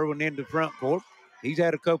 Irwin into the front court. He's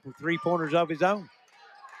had a couple 3-pointers of his own.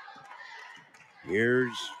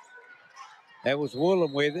 That was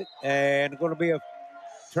Woolham with it, and going to be a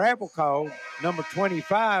travel call. Number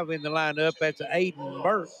 25 in the lineup. That's Aiden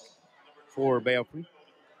Burke for Belfry.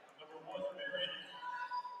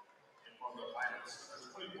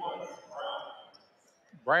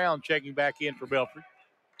 Brown checking back in for Belfry.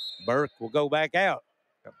 Burke will go back out.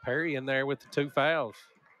 Got Perry in there with the 2 fouls.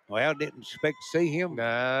 Well, didn't expect to see him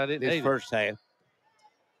this first half.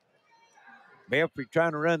 Belfry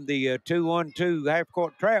trying to run the 2-1-2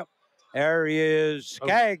 half-court trap. There is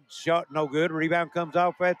Skaggs. Shot no good. Rebound comes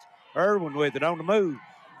off. That's Irwin with it on the move.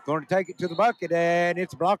 Going to take it to the bucket, and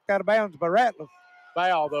it's blocked out of bounds by Ratliff.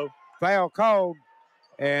 Foul, though. Foul called,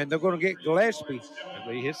 and they're going to get Gillespie.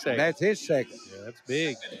 That'll be his second. That's his second. Yeah, that's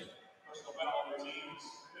big.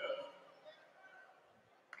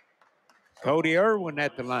 Cody Irwin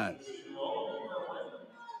at the line.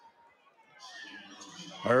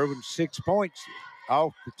 Irwin 6 points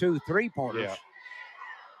off the 2 3-pointers. Yeah.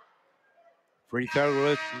 Free throw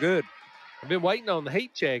looking good. I've been waiting on the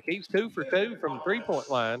heat check. He's 2 for 2 from the 3-point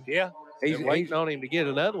line. Yeah. He's waiting on him to get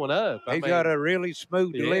another one up. He's got a really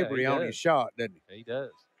smooth delivery on his shot, doesn't he? He does.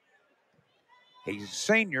 He's a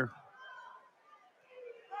senior.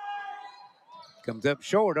 Comes up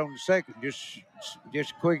short on the second, just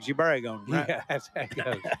quick as you brag on him, right? Yeah, that's how it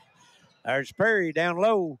goes. There's Perry down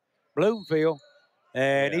low, Bloomfield,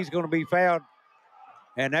 and he's going to be fouled,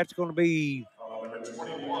 and that's going to be on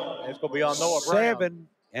Noah Brown. 7,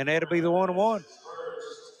 and that'll be the 1-1.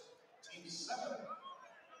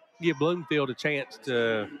 Give Bloomfield a chance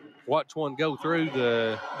to watch one go through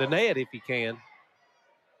the net if he can.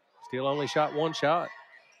 Still only shot 1 shot.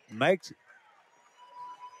 Makes it.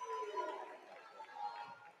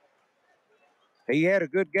 He had a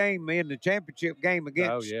good game in the championship game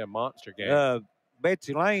against monster game.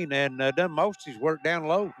 Betsy Lane, and done most of his work down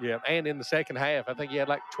low. Yeah, and in the second half. I think he had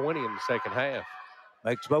like 20 in the second half.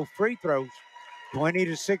 Makes both free throws.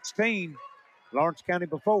 20-16, Lawrence County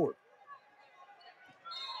before.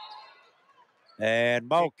 And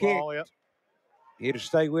ball kicked. Yep. It'll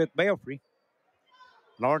stay with Belfry.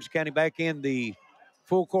 Lawrence County back in the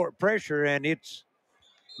full court pressure, and it's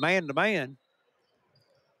man-to-man.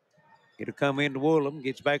 It'll come into Woolham,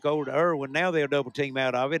 gets back over to Irwin. Now they'll double team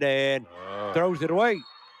out of it and throws it away.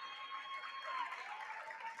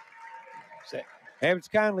 Evans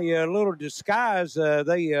kindly a little disguise.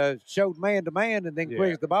 They showed man-to-man, and then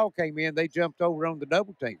quick as the ball came in, they jumped over on the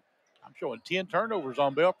double team. I'm showing 10 turnovers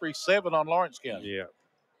on Belfry, 7 on Lawrence County. Yeah.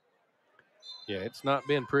 Yeah, it's not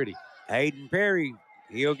been pretty. Hayden Perry,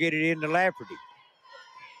 he'll get it into Lafferty.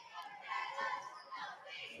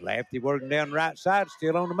 Lafferty working down the right side,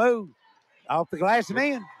 still on the move. Off the glass and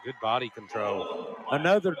in. Good body control.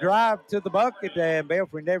 Another drive to the bucket, and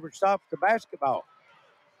Belfry never stops the basketball.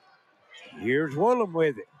 Here's Woolham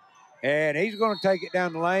with it. And he's going to take it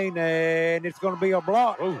down the lane, and it's going to be a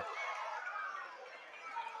block. Ooh.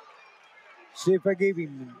 See if I give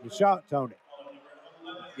him the shots on it.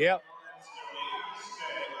 Yep.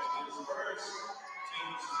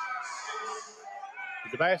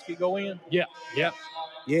 Did the basket go in? Yeah. Yep.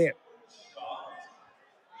 Yeah.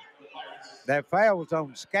 That foul was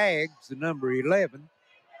on Skaggs, the number 11.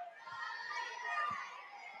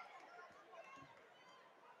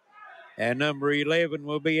 And number 11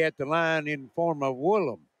 will be at the line in form of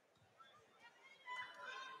Woolham.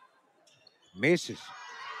 Misses.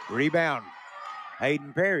 Rebound.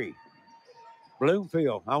 Hayden Perry.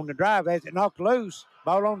 Bloomfield on the drive. Has it knocked loose.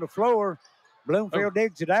 Ball on the floor. Bloomfield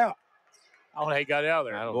digs it out. Oh, they got it out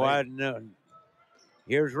of there. Boy, no.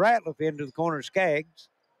 Here's Ratliff into the corner of Skaggs.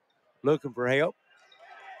 Looking for help.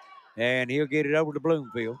 And he'll get it over to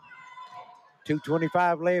Bloomfield.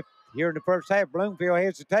 2:25 left here in the first half. Bloomfield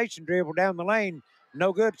hesitation dribble down the lane.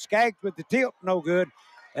 No good. Skaggs with the tip. No good.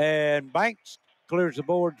 And Banks clears the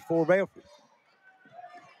board for Belfry.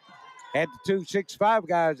 Had the 2-6-5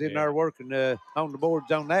 guys in there working on the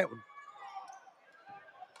boards on that one.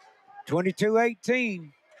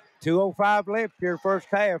 22-18. 2:05 left here first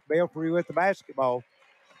half. Belfry with the basketball.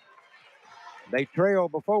 They trail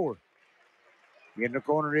before. In the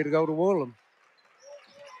corner, it'll go to Woolham.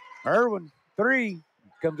 Irwin, 3,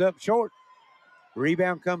 comes up short.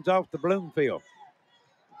 Rebound comes off to Bloomfield.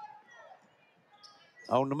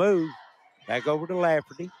 On the move, back over to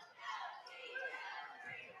Lafferty.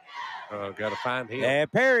 Got to find him.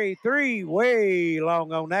 And Perry, 3, way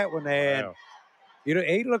long on that one. And Wow. you know,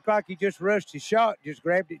 he looked like he just rushed his shot, just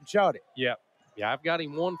grabbed it and shot it. Yeah. Yeah, I've got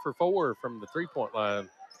him 1 for 4 from the three-point line.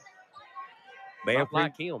 Not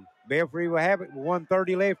like him. Belfry will have it with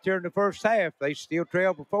 1:30 left here in the first half. They still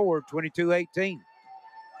trail before 22-18.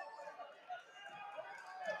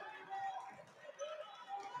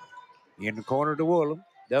 In the corner to Woolham.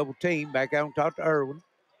 Double team. Back out on top to Irwin.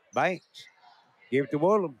 Banks. Give it to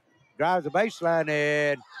Woolham. Drives the baseline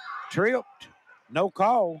and tripped. No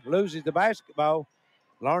call. Loses the basketball.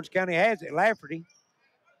 Lawrence County has it. Lafferty.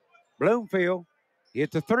 Bloomfield.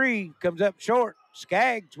 Hits a 3. Comes up short.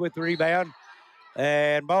 Skaggs with the rebound.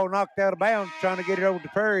 And ball knocked out of bounds. Trying to get it over to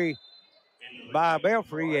Perry by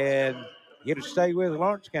Belfry. And get it stay with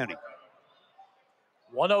Lawrence County.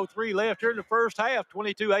 1:03 left here in the first half.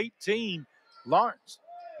 22-18. Lawrence.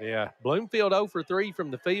 Yeah. Bloomfield 0 for 3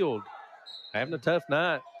 from the field. Having a tough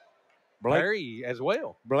night. Perry as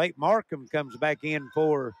well. Blake Markham comes back in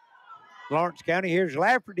for Lawrence County. Here's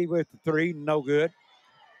Lafferty with the 3. No good.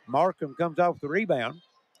 Markham comes off the rebound.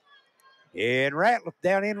 And Ratliff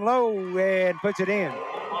down in low and puts it in.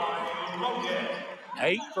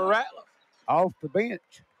 8 for Ratliff. Off the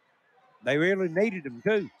bench. They really needed him,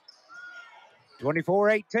 too.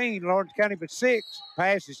 24-18, Lawrence County with 6.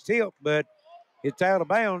 Pass is tipped, but it's out of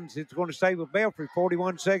bounds. It's going to stay with Belfry.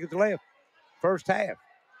 41 seconds left. First half.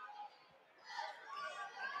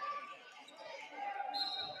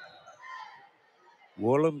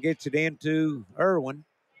 Woolham gets it into Irwin.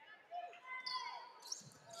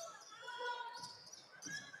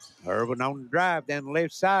 Irwin on the drive down the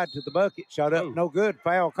left side to the bucket. Shot up, no good.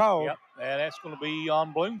 Foul call. Yep, and that's going to be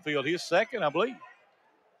on Bloomfield. His second, I believe.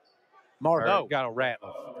 Martin got a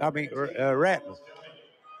Ratliff. I mean, Ratliff.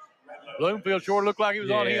 Bloomfield sure looked like he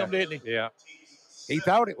was on him, didn't he? Yeah. He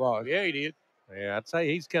thought it was. Yeah, he did. Yeah, I'd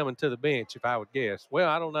say he's coming to the bench if I would guess. Well,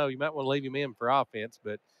 I don't know. You might want to leave him in for offense,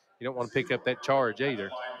 but you don't want to pick up that charge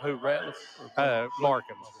either. Who, Ratliff?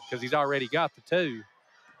 Markham, because he's already got the 2.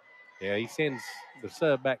 Yeah, he sends the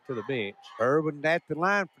sub back to the bench. Irwin at the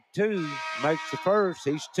line for 2. Makes the first.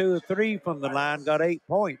 He's 2 of 3 from the line. Got 8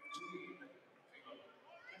 points.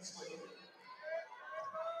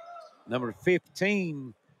 Number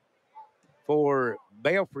 15 for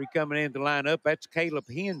Belfry coming in the lineup. That's Caleb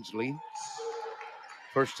Hensley.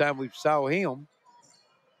 First time we saw him.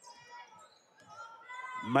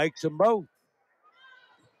 Makes them both.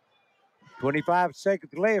 25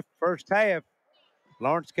 seconds left, first half.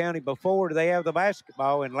 Lawrence County before they have the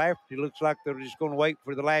basketball, and Lafferty looks like they're just going to wait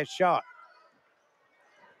for the last shot.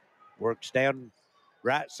 Works down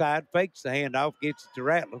right side, fakes the handoff, gets it to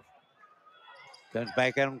Ratliff. Comes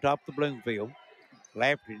back out on top of the Bloomfield.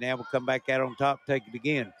 Lafferty now will come back out on top, take it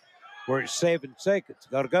again. We're at 7 seconds.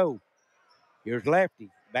 Got to go. Here's Lafferty.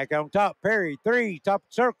 Back on top. Perry, 3, top of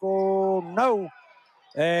the circle. No.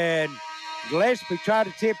 And Gillespie tried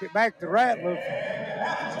to tip it back to Ratliff.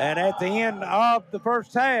 And at the end of the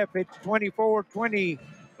first half, it's 24-20.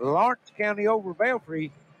 Lawrence County over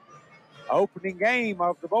Belfry. Opening game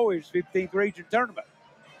of the boys' 15th region tournament.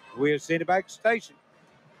 We'll send it back to the station.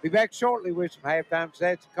 Be back shortly with some halftime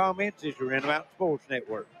stats and comments. This is your Mountain Sports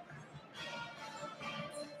Network.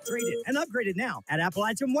 Trade it and upgrade it now at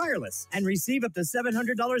Appalachian Wireless and receive up to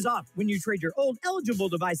 $700 off when you trade your old eligible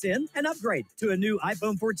device in and upgrade to a new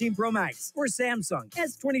iPhone 14 Pro Max or Samsung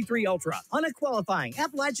S23 Ultra on a qualifying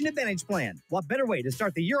Appalachian Advantage plan. What better way to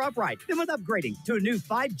start the year off right than with upgrading to a new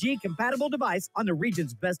 5G compatible device on the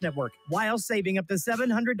region's best network while saving up to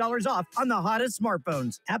 $700 off on the hottest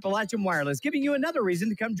smartphones. Appalachian Wireless giving you another reason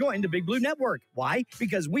to come join the Big Blue Network. Why?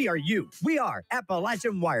 Because we are you. We are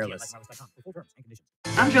Appalachian Wireless.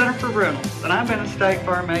 I'm Jennifer Reynolds, and I've been a State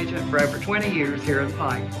Farm agent for over 20 years here in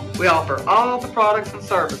Pike. We offer all the products and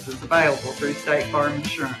services available through State Farm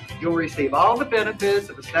Insurance. You'll receive all the benefits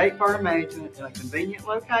of a State Farm agent in a convenient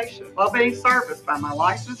location while being serviced by my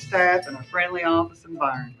licensed staff in a friendly office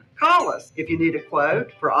environment. Call us if you need a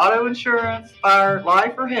quote for auto insurance, fire,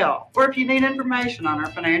 life, or health, or if you need information on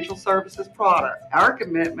our financial services product. Our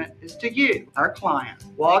commitment is to you, our clients.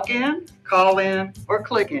 Walk in, call in, or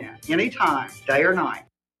click in anytime, day or night.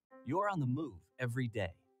 You're on the move every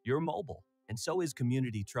day. You're mobile, and so is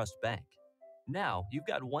Community Trust Bank. Now, you've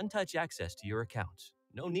got one-touch access to your accounts.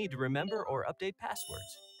 No need to remember or update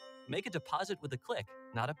passwords. Make a deposit with a click,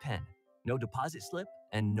 not a pen. No deposit slip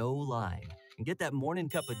and no line. And get that morning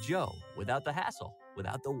cup of joe without the hassle,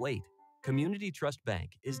 without the wait. Community Trust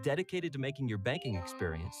Bank is dedicated to making your banking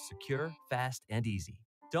experience secure, fast, and easy.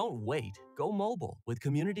 Don't wait. Go mobile with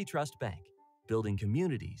Community Trust Bank. Building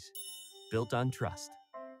communities built on trust.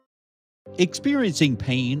 Experiencing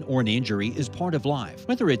pain or an injury is part of life.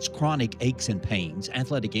 Whether it's chronic aches and pains,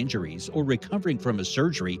 athletic injuries, or recovering from a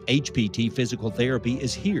surgery, HPT Physical Therapy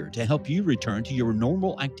is here to help you return to your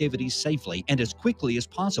normal activities safely and as quickly as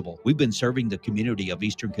possible. We've been serving the community of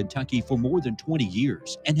Eastern Kentucky for more than 20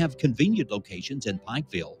 years and have convenient locations in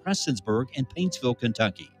Pikeville, Prestonsburg, and Paintsville,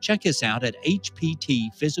 Kentucky. Check us out at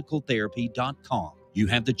hptphysicaltherapy.com. You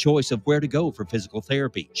have the choice of where to go for physical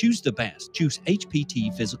therapy. Choose the best. Choose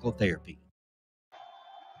HPT Physical Therapy.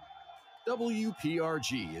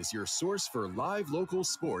 WPRG is your source for live local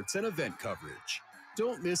sports and event coverage.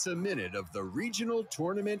 Don't miss a minute of the regional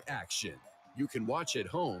tournament action. You can watch at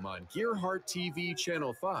home on Gearheart TV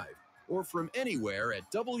Channel 5 or from anywhere at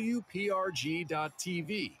WPRG.tv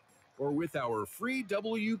or with our free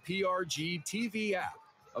WPRG TV app,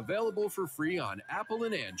 available for free on Apple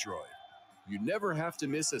and Android. You never have to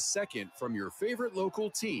miss a second from your favorite local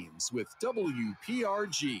teams with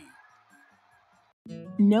WPRG.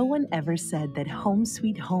 No one ever said that home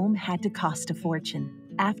sweet home had to cost a fortune.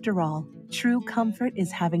 After all, true comfort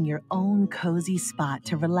is having your own cozy spot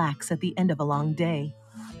to relax at the end of a long day.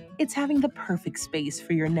 It's having the perfect space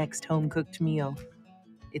for your next home-cooked meal.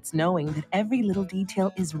 It's knowing that every little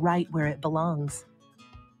detail is right where it belongs.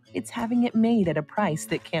 It's having it made at a price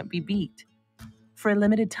that can't be beat. For a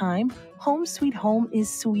limited time, Home Sweet Home is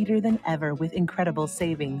sweeter than ever with incredible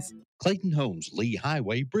savings. Clayton Homes, Lee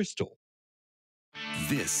Highway, Bristol.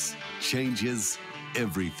 This changes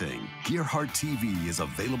everything. Gearheart TV is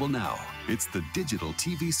available now. It's the digital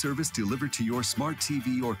TV service delivered to your smart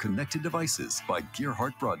TV or connected devices by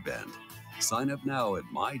Gearheart Broadband. Sign up now at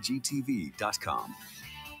mygtv.com.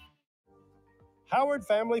 Howard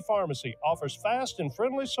Family Pharmacy offers fast and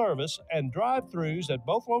friendly service and drive-thrus at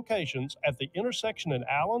both locations at the intersection in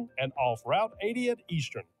Allen and off Route 80 at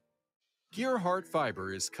Eastern. Gearheart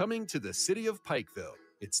Fiber is coming to the city of Pikeville.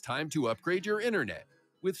 It's time to upgrade your internet.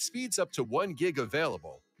 With speeds up to 1 gig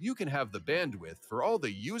available, you can have the bandwidth for all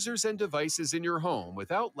the users and devices in your home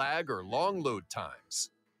without lag or long load times.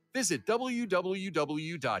 Visit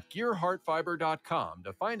www.gearheartfiber.com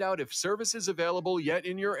to find out if service is available yet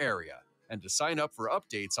in your area and to sign up for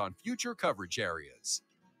updates on future coverage areas.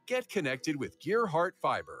 Get connected with Gearheart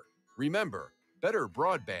Fiber. Remember, better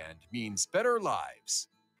broadband means better lives.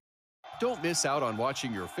 Don't miss out on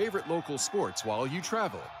watching your favorite local sports while you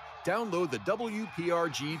travel. Download the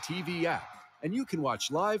WPRG TV app, and you can watch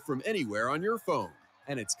live from anywhere on your phone.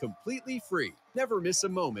 And it's completely free. Never miss a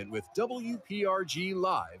moment with WPRG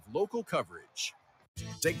Live local coverage.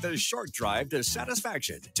 Take the short drive to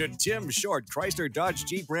satisfaction to Tim Short Chrysler Dodge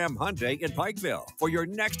Jeep Ram Hyundai in Pikeville for your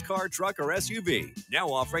next car, truck, or SUV. Now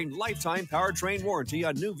offering lifetime powertrain warranty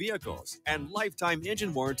on new vehicles and lifetime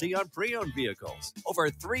engine warranty on pre-owned vehicles. Over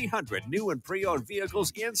 300 new and pre-owned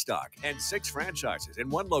vehicles in stock and 6 franchises in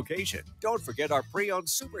one location. Don't forget our pre-owned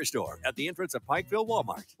superstore at the entrance of Pikeville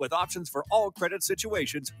Walmart. With options for all credit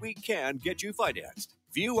situations, we can get you financed.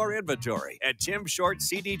 View our inventory at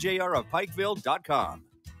timshortcdjrofpikeville.com.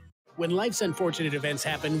 When life's unfortunate events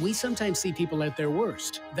happen, we sometimes see people at their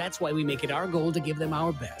worst. That's why we make it our goal to give them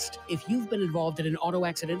our best. If you've been involved in an auto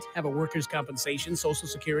accident, have a workers' compensation, Social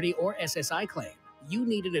Security, or SSI claim, you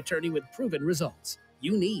need an attorney with proven results.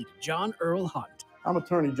 You need John Earl Hunt. I'm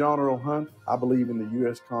Attorney John Earl Hunt. I believe in the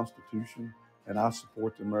U.S. Constitution, and I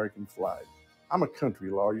support the American flag. I'm a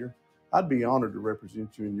country lawyer. I'd be honored to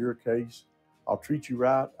represent you in your case. I'll treat you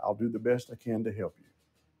right. I'll do the best I can to help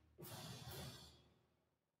you.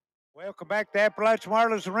 Welcome back to Appalachian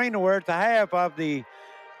Wireless Arena. We're at the half of the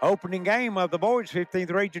opening game of the boys'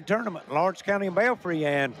 15th region tournament, Lawrence County and Belfry,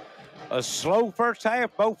 and a slow first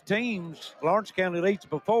half. Both teams, Lawrence County leads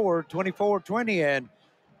before 24-20, and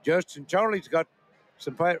Justin Charlie's got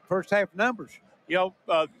some first half numbers. You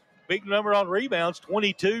know, big number on rebounds,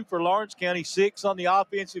 22 for Lawrence County, 6 on the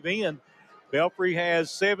offensive end. Belfry has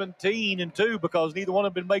 17 and 2 because neither one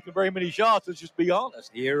of them been making very many shots. Let's just be honest.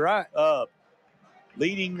 You're right.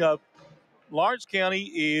 Leading Lawrence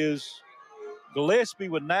County is Gillespie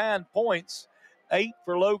with 9 points, 8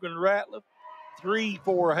 for Logan Ratliff, 3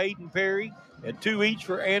 for Hayden Perry, and 2 each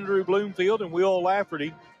for Andrew Bloomfield and Will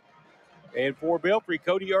Lafferty. And for Belfry,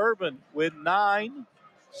 Cody Urban with 9,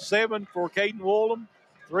 7 for Caden Woolham,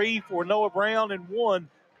 3 for Noah Brown, and 1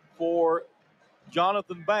 for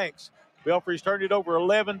Jonathan Banks. Belfry's turned it over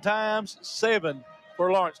 11 times, 7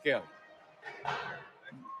 for Lawrence County.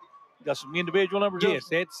 Got some individual numbers? Yes,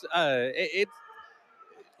 it's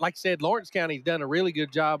like I said, Lawrence County's done a really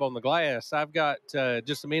good job on the glass. I've got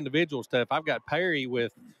just some individual stuff. I've got Perry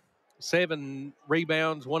with 7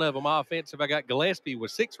 rebounds, 1 of them offensive. I got Gillespie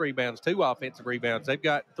with 6 rebounds, 2 offensive rebounds. They've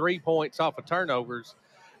got 3 points off of turnovers,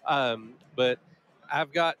 but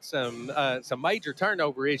I've got some major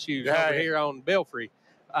turnover issues over here on Belfry.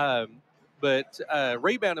 But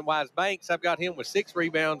rebounding-wise, Banks, I've got him with 6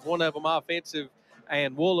 rebounds, 1 of them offensive,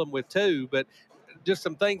 and Woolham with 2. But just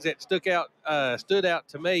some things that stood out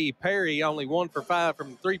to me. Perry only 1 for 5 from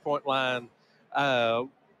the three-point line.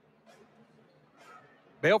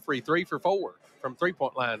 Belfry 3 for 4 from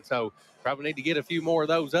three-point line. So probably need to get a few more of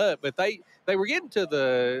those up. But they were getting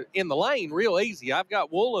in the lane real easy. I've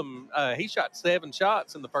got Woolham. He shot 7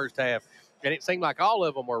 shots in the first half, and it seemed like all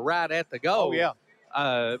of them were right at the goal. Oh, yeah.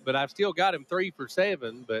 But I've still got him 3 for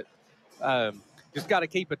 7. But just got to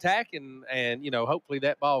keep attacking, and, hopefully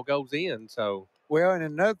that ball goes in. So. Well, and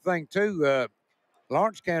another thing, too,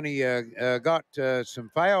 Lawrence County got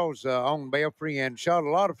some fouls on Belfry and shot a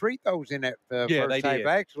lot of free throws in that first half. Did.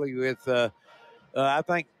 Actually, with I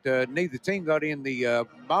think neither team got in the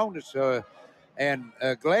bonus. And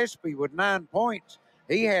Gillespie with 9 points,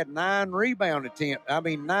 he had 9 free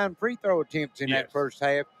throw attempts in that first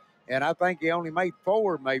half. And I think he only made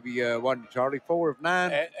 4, maybe, wasn't it, Charlie? 4 of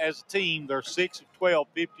 9. As a team, they're 6 of 12,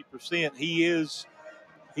 50%. He is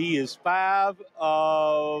 5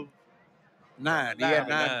 of 9. He had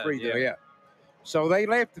 9 free throws, yeah. So they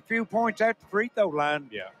left a few points at the free throw line.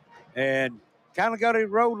 Yeah. And kind of got it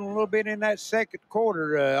rolling a little bit in that second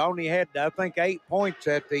quarter. Only had, I think, 8 points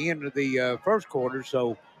at the end of the first quarter.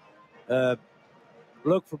 So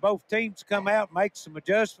look for both teams to come out, make some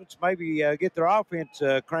adjustments, maybe get their offense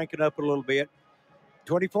cranking up a little bit.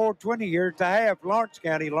 24-20 here at the half. Lawrence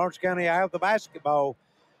County have the basketball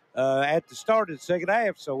at the start of the second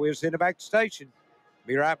half. So we'll send it back to station.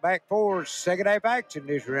 Be right back for second half action.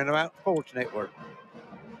 This is Random Out Sports Network.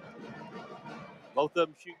 Both of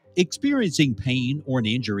them shoot. Experiencing pain or an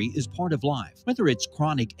injury is part of life. Whether it's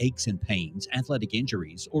chronic aches and pains, athletic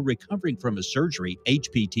injuries, or recovering from a surgery,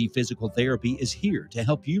 HPT Physical Therapy is here to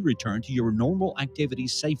help you return to your normal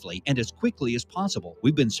activities safely and as quickly as possible.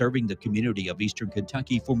 We've been serving the community of Eastern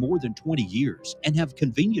Kentucky for more than 20 years and have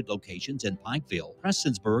convenient locations in Pikeville,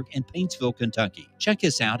 Prestonsburg, and Paintsville, Kentucky. Check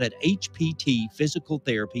us out at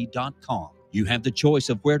hptphysicaltherapy.com. You have the choice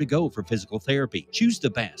of where to go for physical therapy. Choose the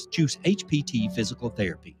best. Choose HPT Physical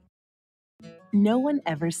Therapy. No one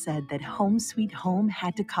ever said that home sweet home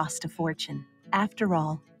had to cost a fortune. After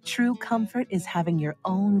all, true comfort is having your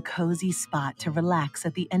own cozy spot to relax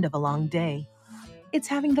at the end of a long day. It's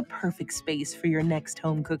having the perfect space for your next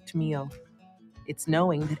home-cooked meal. It's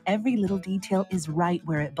knowing that every little detail is right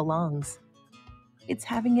where it belongs. It's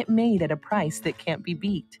having it made at a price that can't be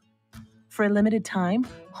beat. For a limited time,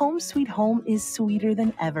 Home Sweet Home is sweeter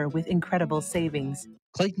than ever with incredible savings.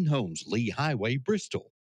 Clayton Homes, Lee Highway,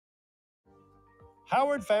 Bristol.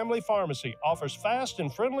 Howard Family Pharmacy offers fast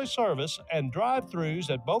and friendly service and drive-thrus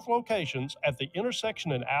at both locations at the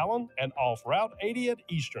intersection in Allen and off Route 80 at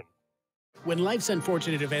Eastern. When life's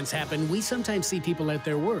unfortunate events happen, we sometimes see people at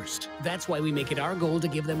their worst. That's why we make it our goal to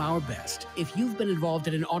give them our best. If you've been involved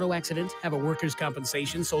in an auto accident, have a workers'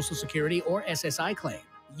 compensation, Social Security, or SSI claim,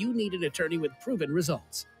 you need an attorney with proven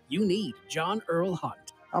results. You need John Earl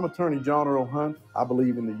Hunt. I'm Attorney John Earl Hunt. I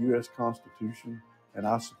believe in the U.S. Constitution, and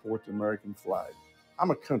I support the American flag. I'm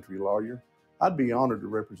a country lawyer. I'd be honored to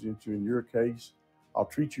represent you in your case. I'll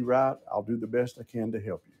treat you right. I'll do the best I can to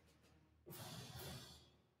help you.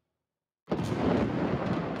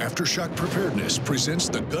 Aftershock Preparedness presents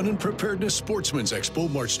the Gun and Preparedness Sportsman's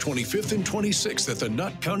Expo March 25th and 26th at the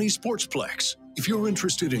Knott County Sportsplex. If you're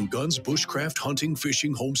interested in guns, bushcraft, hunting,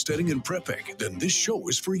 fishing, homesteading, and prepping, then this show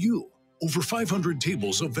is for you. Over 500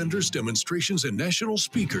 tables of vendors, demonstrations, and national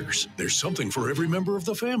speakers. There's something for every member of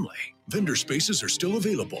the family. Vendor spaces are still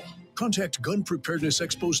available. Contact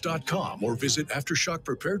gunpreparednessexpos.com or visit Aftershock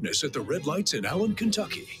Preparedness at the Red Lights in Allen,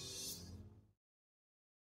 Kentucky.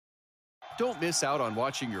 Don't miss out on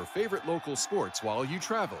watching your favorite local sports while you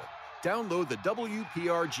travel. Download the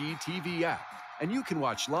WPRG TV app, and you can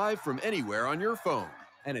watch live from anywhere on your phone.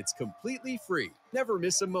 And it's completely free. Never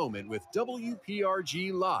miss a moment with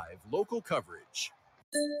WPRG Live local coverage.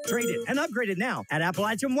 Trade it and upgrade it now at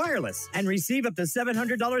Appalachian Wireless and receive up to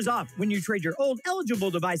 $700 off when you trade your old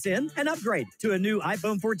eligible device in and upgrade to a new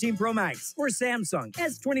iPhone 14 Pro Max or Samsung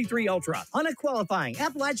S23 Ultra on a qualifying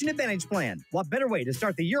Appalachian Advantage plan. What better way to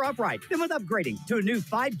start the year off right than with upgrading to a new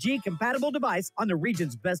 5G compatible device on the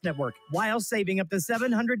region's best network while saving up to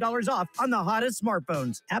 $700 off on the hottest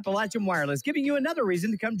smartphones. Appalachian Wireless giving you another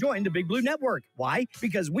reason to come join the Big Blue Network. Why?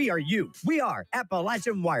 Because we are you. We are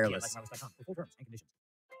Appalachian Wireless. For full terms and conditions.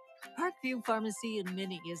 Parkview Pharmacy in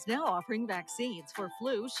Minnie is now offering vaccines for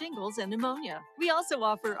flu, shingles, and pneumonia. We also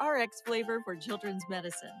offer RX flavor for children's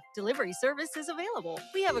medicine. Delivery service is available.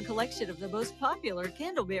 We have a collection of the most popular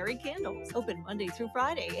Candleberry candles. Open Monday through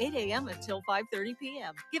Friday, 8 a.m. until 5:30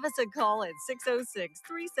 p.m. Give us a call at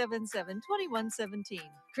 606-377-2117.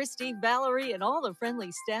 Christy, Valerie, and all the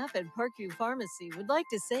friendly staff at Parkview Pharmacy would like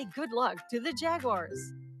to say good luck to the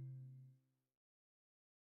Jaguars.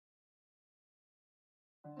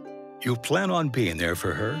 You plan on being there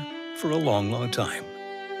for her for a long, long time.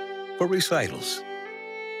 For recitals,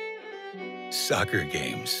 soccer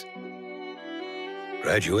games,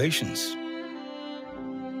 graduations,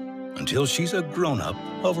 until she's a grown-up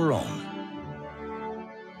of her own.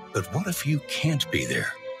 But what if you can't be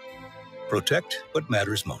there? Protect what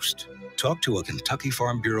matters most. Talk to a Kentucky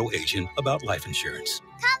Farm Bureau agent about life insurance.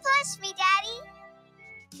 Come push me, Daddy.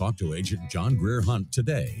 Talk to Agent John Greer Hunt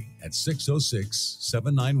today at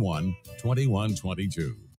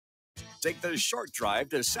 606-791-2122. Take the short drive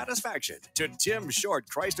to satisfaction to Tim Short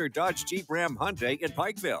Chrysler Dodge Jeep Ram Hyundai in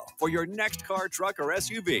Pikeville for your next car, truck, or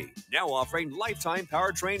SUV. Now offering lifetime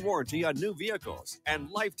powertrain warranty on new vehicles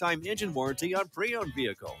and lifetime engine warranty on pre-owned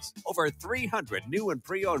vehicles. Over 300 new and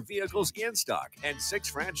pre-owned vehicles in stock and 6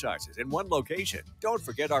 franchises in one location. Don't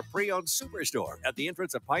forget our pre-owned superstore at the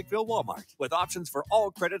entrance of Pikeville Walmart. With options for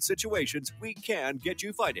all credit situations, we can get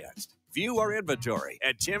you financed. View our inventory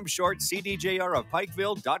at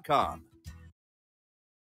timshortcdjrofpikeville.com.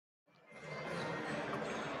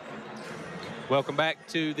 Welcome back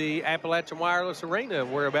to the Appalachian Wireless Arena.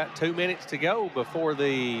 We're about 2 minutes to go before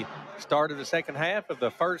the start of the second half of the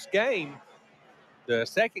first game. The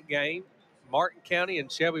second game, Martin County and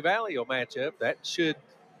Shelby Valley will match up. That should,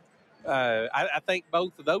 I think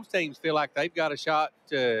both of those teams feel like they've got a shot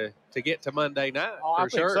to get to Monday night. I for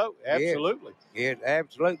sure. think so. Absolutely. Yeah,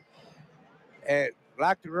 absolutely. I'd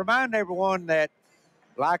like to remind everyone that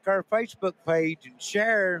like our Facebook page and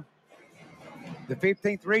share the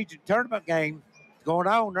 15th Region Tournament game going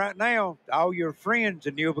on right now. All your friends,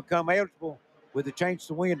 and you'll become eligible with a chance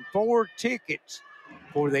to win 4 tickets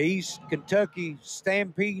for the East Kentucky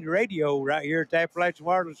Stampede Radio right here at the Appalachian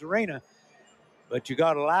Wireless Arena. But you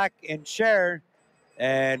got to like and share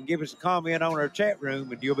and give us a comment on our chat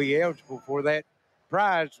room, and you'll be eligible for that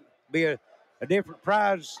prize. Be a different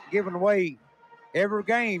prize given away every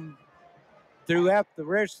game throughout the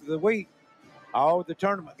rest of the week, all the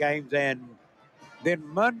tournament games. And then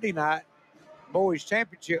Monday night, boys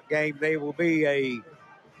championship game, there will be a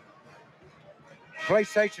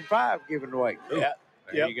PlayStation 5 given away. Yeah.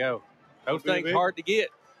 There you go. Those things hard to get.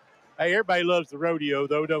 Hey, everybody loves the rodeo,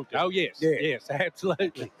 though, don't they? Oh, yes. Yeah. Yes,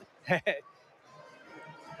 absolutely. Yeah,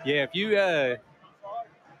 if you,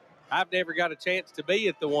 I've never got a chance to be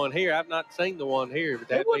at the one here. I've not seen the one here, but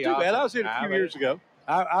that'd be too awesome. bad. I was in a few years ago.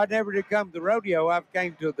 I never did come to the rodeo. I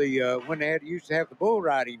came to the when they used to have the bull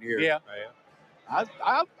riding here. Yeah. I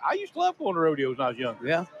used to love going to rodeos when I was younger.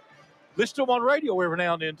 Yeah. Listen to them on the radio every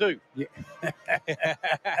now and then, too. Yeah.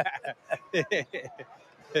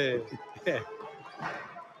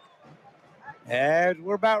 As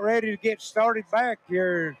we're about ready to get started back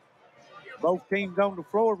here, both teams on the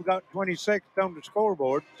floor. We got 26 on the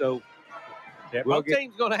scoreboard, so yeah, both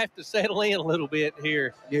teams going to have to settle in a little bit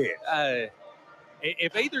here. Yeah.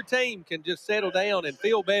 If either team can just settle down and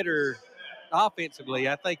feel better offensively,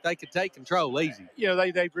 I think they could take control easy. You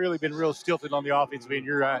know, they've really been real stilted on the offensive end.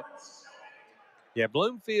 You're right. Yeah,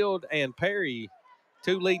 Bloomfield and Perry,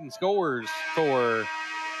 2 leading scorers for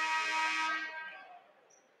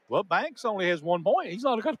Well, Banks only has 1 point. He's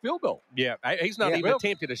not got a field goal. Yeah, he's not even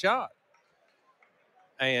attempted a shot.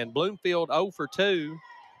 And Bloomfield 0 for 2,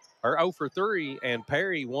 or 0 for 3, and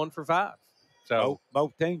Perry 1 for 5. So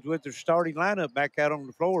both teams with their starting lineup back out on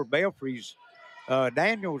the floor. Belfry's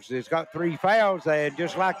Daniels has got 3 fouls, and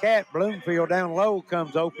just like that, Bloomfield down low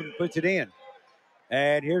comes open, puts it in.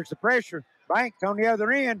 And here's the pressure. Banks on the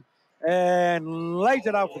other end and lays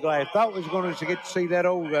it off the glass. Thought was going to get to see that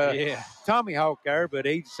old Tommy Hawk there, but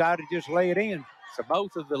he decided to just lay it in. So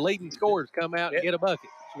both of the leading scorers come out and get a bucket.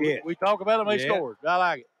 Yeah. We talk about them, they scored. I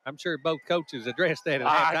like it. I'm sure both coaches addressed that at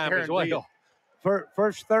halftime as well.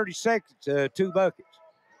 First 30 seconds, 2 buckets.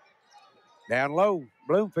 Down low,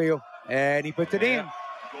 Bloomfield, and he puts it in.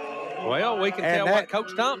 Well, we can tell what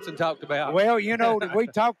Coach Thompson talked about. Well, you know, we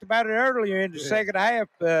talked about it earlier in the second half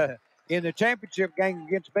in the championship game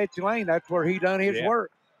against Betsy Lane. That's where he done his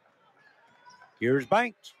work. Here's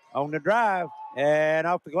Banks on the drive, and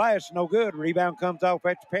off the glass, no good. Rebound comes off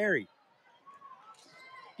at Perry.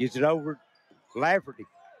 Gets it over Lafferty.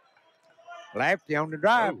 Lafferty on the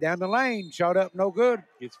drive, down the lane, shot up, no good.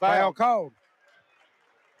 It's foul called.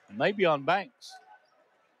 Maybe on Banks.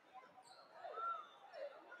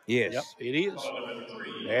 Yes. Yep, it is.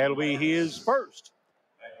 That'll be his first.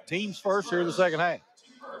 Team's first here in the second half.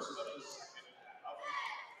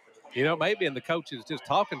 You know, maybe and the coach is just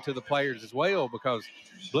talking to the players as well, because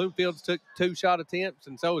Bloomfield's took 2 shot attempts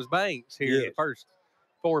and so is Banks here in the first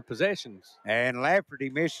 4 possessions. And Lafferty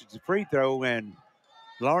misses the free throw, and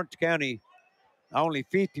Lawrence County only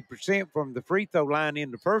 50% from the free throw line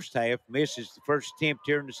in the first half, misses the first attempt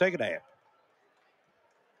here in the second half.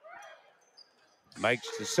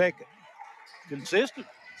 Makes the second. Consistent.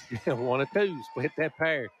 1 of 2, split that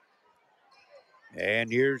pair. And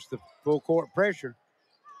here's the full court pressure.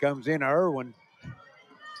 Comes in Irwin.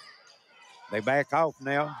 They back off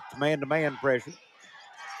now. It's man-to-man pressure.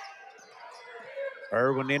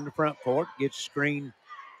 Irwin in the front court. Gets a screen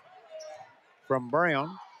from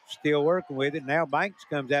Brown. Still working with it. Now Banks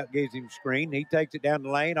comes out, gives him a screen. He takes it down the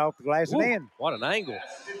lane, off the glass and in. What an angle.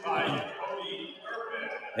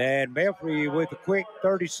 And Belfry with a quick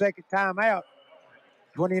 30-second timeout.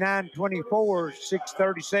 29-24,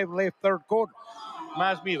 6:37 left, third quarter.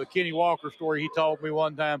 Reminds me of a Kenny Walker story he told me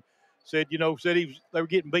one time. Said, you know, they were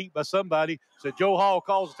getting beat by somebody. Said Joe Hall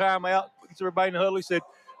calls a timeout. Gets everybody in the huddle. He said,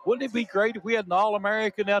 wouldn't it be great if we had an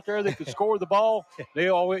All-American out there that could score the ball? They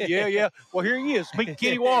all went, yeah. Well, here he is. Meet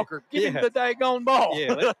Kenny Walker. Give him the daggone ball.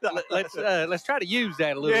 Yeah, let's try to use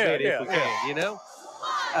that a little bit if we can, you know.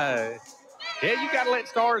 You got to let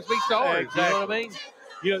stars be stars. Exactly. You know what I mean?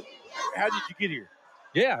 You know, how did you get here?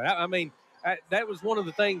 Yeah, I mean, that was one of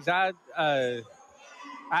the things I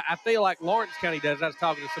feel like Lawrence County does. I was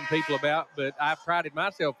talking to some people about, but I prided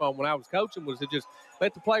myself on when I was coaching was to just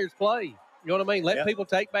let the players play. You know what I mean? Let people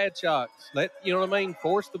take bad shots. You know what I mean?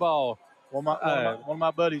 Force the ball. Well, one of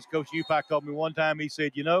my buddies, Coach Upak, told me one time, he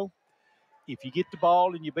said, you know, if you get the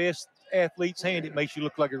ball in your best athlete's hand, it makes you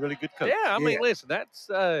look like a really good coach. Yeah, I mean, listen, that's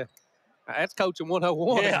coaching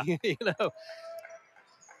 101. Yeah. You know,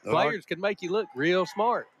 players can make you look real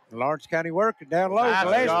smart. Lawrence County working down low. Nice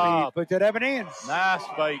Gillespie job. put that up and in. Nice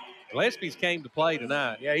fake. Gillespie's came to play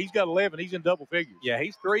tonight. Yeah, he's got 11. He's in double figures. Yeah,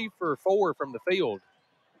 he's 3 for 4 from the field.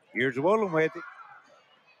 Here's Woolen with it.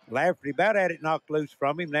 Lafferty about at it, knocked loose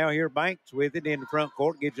from him. Now here Banks with it in the front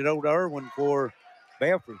court. Gives it over to Irwin for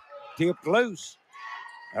Belfry. Tipped loose.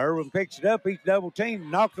 Irwin picks it up. He's double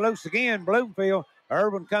teamed. Knocked loose again. Bloomfield.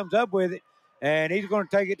 Irwin comes up with it, and he's going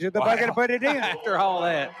to take it to the bucket and put it in. After all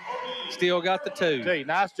that, still got the 2. Hey,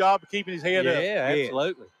 nice job of keeping his head up. Yeah,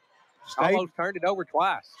 absolutely. Almost turned it over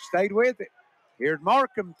twice. Stayed with it. Here's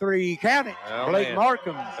Markham, 3. Count it. Blake man.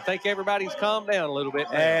 Markham. I think everybody's calmed down a little bit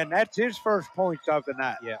now. And that's his first points of the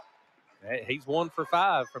night. Yeah. He's 1 for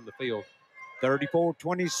 5 from the field.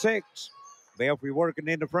 34-26. Belfry working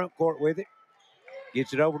in the front court with it.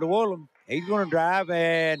 Gets it over to Woolen. He's going to drive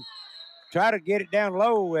and try to get it down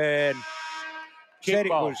low, and said it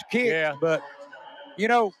was kicked. But, you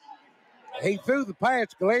know, he threw the pass.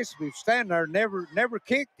 Gillespie was standing there, never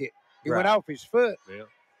kicked it. He went off his foot. Yeah.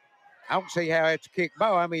 I don't see how it's a kick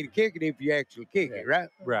ball. I mean, kick it if you actually kick it, right?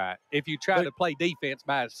 Right. If you try to play defense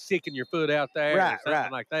by sticking your foot out there or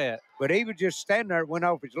something like that. But he was just standing there, went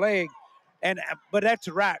off his leg. But that's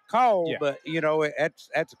the right call. Yeah. But, you know, that's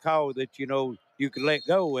a call that, you know, you can let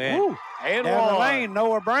go. And and down one. the lane,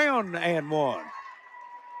 Noah Brown and 1.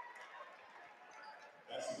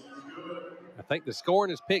 I think the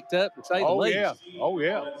scoring is picked up, to say the least. Yeah. Oh,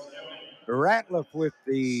 yeah. Ratliff with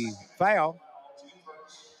the foul.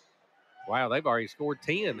 Wow, they've already scored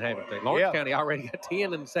 10, haven't they? Lawrence County already got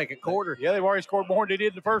 10 in the second quarter. Yeah, they've already scored more than they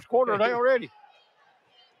did in the first quarter. They already.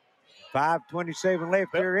 5:27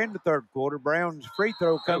 left here in the third quarter. Brown's free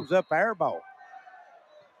throw comes up air ball.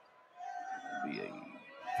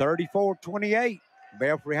 34-28.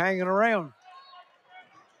 Belfry hanging around.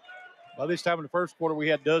 By this time in the first quarter, we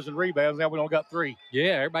had a dozen rebounds. Now we only got 3.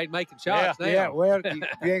 Yeah, everybody making shots now. Yeah, well, if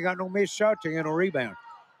you ain't got no missed shots, you ain't no rebound.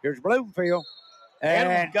 Here's Bloomfield.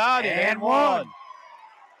 And got it. And one.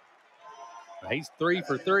 He's 3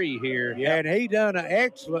 for 3 here. And he done an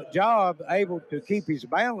excellent job able to keep his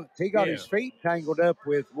balance. He got his feet tangled up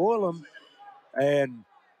with Woolham and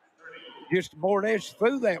just more or less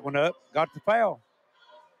threw that one up, got the foul.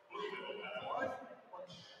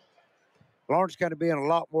 Lawrence County being a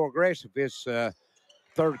lot more aggressive this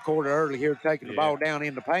third quarter early here, taking the ball down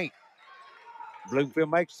in the paint.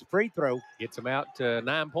 Bloomfield makes the free throw. Gets him out to a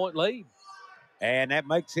 9-point lead. And that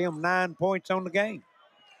makes him 9 points on the game.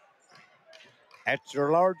 That's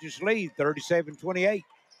their largest lead, 37-28.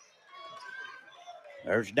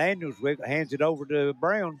 There's Daniels, hands it over to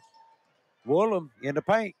Brown. Woolham in the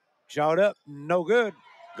paint, shot up, no good.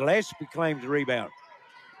 Gillespie claims the rebound.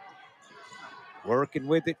 Working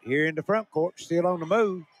with it here in the front court, still on the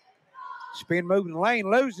move. Spin moving the lane,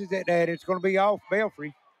 loses it, and it's going to be off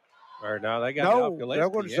Belfry. Or no, they got it off Gillespie. They're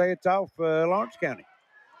going to say it's off Lawrence County.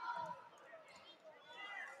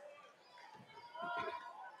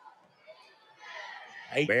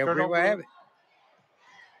 Belfry will have it.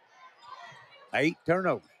 8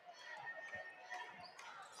 turnovers.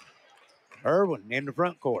 Irwin in the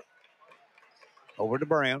front court. Over to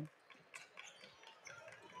Brown.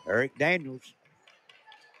 Eric Daniels.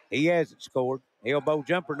 He hasn't scored. Elbow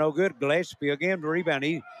jumper, no good. Gillespie again to rebound.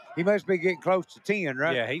 He must be getting close to 10,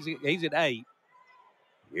 right? Yeah, he's at 8.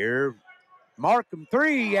 Here, Markham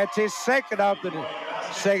 3. That's his second of the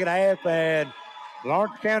second half, and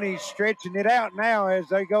Lawrence County stretching it out now as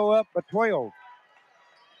they go up by 12.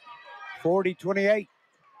 40-28.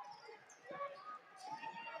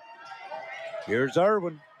 Here's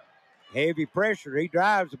Irwin. Heavy pressure. He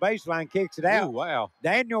drives the baseline, kicks it out. Ooh, wow.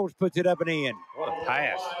 Daniels puts it up and in. What a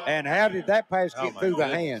pass. And how did that pass get through the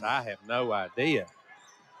hands? I have no idea.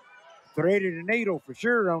 Threaded the needle for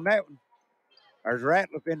sure on that one. There's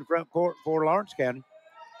Ratliff in the front court for Lawrence County.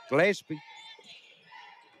 Gillespie.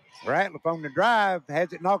 Ratliff on the drive,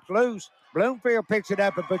 has it knocked loose. Bloomfield picks it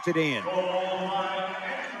up and puts it in.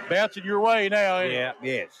 Bouncing your way now. Yeah,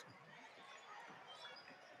 yes.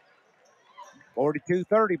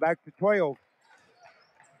 42-30, back to 12.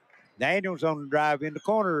 Daniels on the drive in the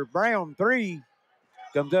corner. Brown, 3.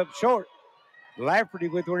 Comes up short. Lafferty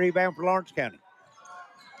with the rebound for Lawrence County.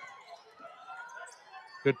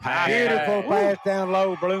 Good pass. Beautiful pass down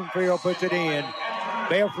low. Bloomfield puts it in.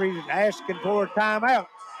 Belfry's asking for a timeout.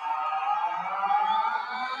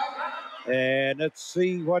 And let's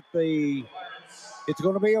see what it's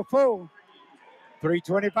going to be a full.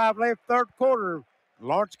 3:25 left, third quarter.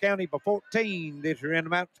 Lawrence County by 14. This is in the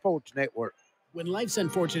Mountain Sports Network. When life's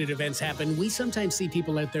unfortunate events happen, we sometimes see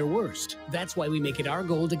people at their worst. That's why we make it our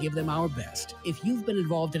goal to give them our best. If you've been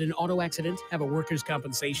involved in an auto accident, have a workers'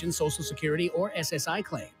 compensation, Social Security, or SSI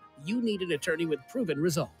claim, you need an attorney with proven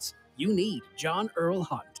results. You need John Earl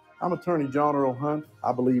Hunt. I'm attorney John Earl Hunt.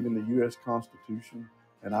 I believe in the U.S. Constitution,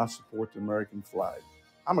 and I support the American flag.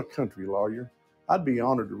 I'm a country lawyer. I'd be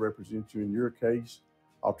honored to represent you in your case.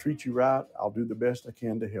 I'll treat you right. I'll do the best I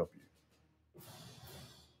can to help you.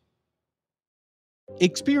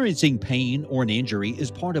 Experiencing pain or an injury is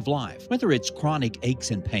part of life. Whether it's chronic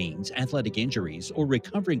aches and pains, athletic injuries, or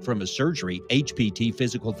recovering from a surgery, HPT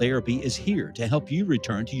Physical Therapy is here to help you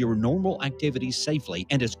return to your normal activities safely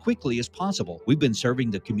and as quickly as possible. We've been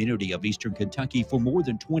serving the community of Eastern Kentucky for more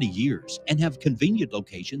than 20 years and have convenient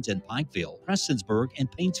locations in Pikeville, Prestonsburg, and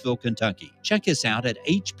Paintsville, Kentucky. Check us out at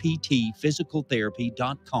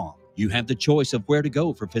hptphysicaltherapy.com. You have the choice of where to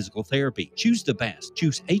go for physical therapy. Choose the best.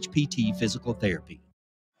 Choose HPT Physical Therapy.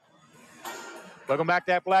 Welcome back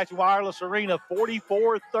to Appalachian Wireless Arena.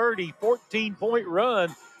 44-30, 14-point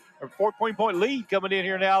run, or 14-point lead coming in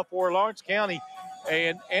here now for Lawrence County.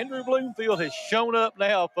 And Andrew Bloomfield has shown up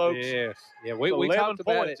now, folks. Yes. Yeah, we talked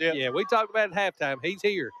about it. Yeah, we talked about it at halftime. He's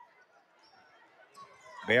here.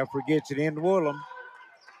 Belfry gets it into Woolham.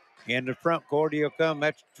 In the front court, he'll come.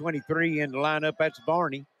 That's 23 in the lineup. That's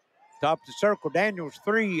Barney. Top of the circle, Daniels,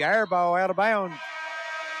 3, air ball out of bounds.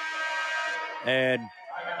 And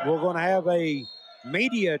we're going to have a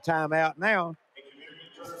media timeout now.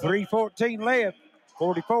 3:14 left,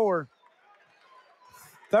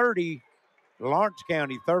 44-30. Lawrence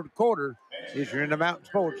County third quarter is you're in the Mountain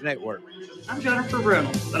Sports Network. I'm Jennifer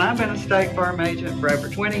Reynolds, and I've been a State Farm agent for over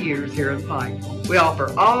 20 years here in Pike. We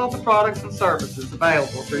offer all the products and services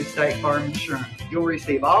available through State Farm Insurance. You'll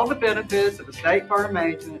receive all the benefits of a State Farm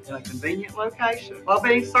agent in a convenient location while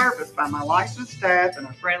being serviced by my licensed staff in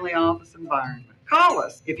a friendly office environment. Call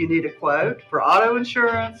us if you need a quote for auto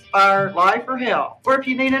insurance, fire, life, or health, or if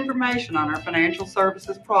you need information on our financial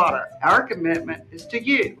services product. Our commitment is to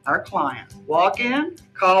you, our clients. Walk in,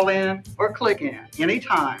 call in, or click in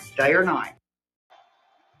anytime, day or night.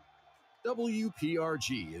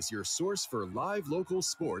 WPRG is your source for live local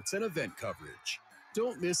sports and event coverage.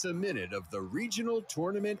 Don't miss a minute of the regional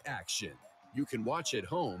tournament action. You can watch at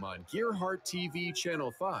home on Gearheart TV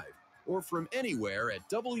Channel 5 or from anywhere at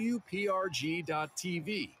WPRG.tv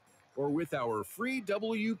or with our free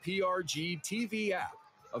WPRG TV app,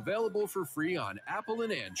 available for free on Apple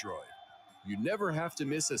and Android. You never have to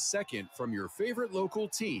miss a second from your favorite local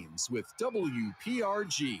teams with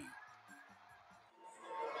WPRG.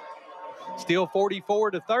 Still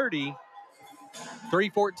 44-30.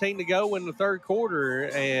 3:14 to go in the third quarter,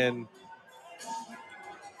 and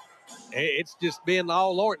it's just been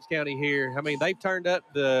all Lawrence County here. I mean, they've turned up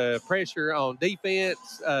the pressure on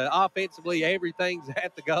defense. Offensively, everything's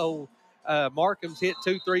at the goal. Markham's hit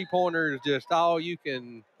 2 3-pointers, just all you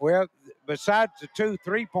can. Well, besides the 2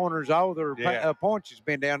 3-pointers, all their points has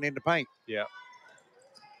been down in the paint. Yeah.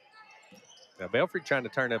 Now, Belfry trying to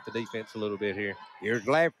turn up the defense a little bit here. Here's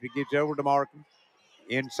Lafferty, gets over to Markham.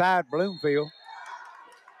 Inside Bloomfield.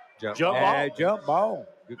 Jump ball. Jump ball.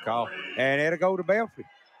 Good call. And it'll go to Belfry.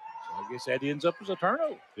 So I guess that ends up as a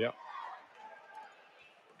turnover. Yep.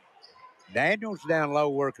 Daniels down low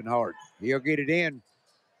working hard. He'll get it in.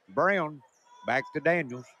 Brown back to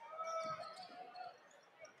Daniels.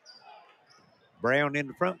 Brown in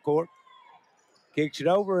the front court. Kicks it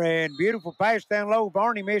over, and beautiful pass down low.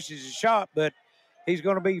 Varney misses his shot, but he's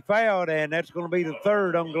going to be fouled, and that's going to be the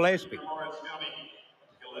third on Gillespie.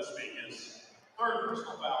 Gillespie is third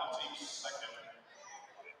personal foul, team's second.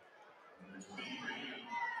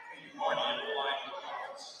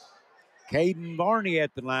 Caden Varney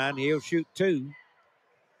at the line. He'll shoot 2.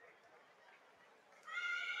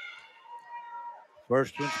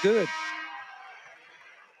 First one's good.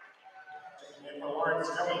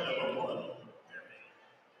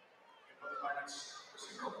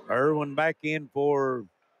 Irwin back in for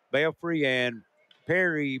Belfry and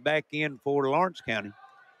Perry back in for Lawrence County.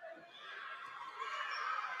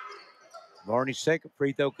 Varney's second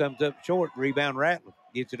free throw comes up short. Rebound Rattler.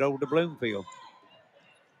 Gets it over to Bloomfield.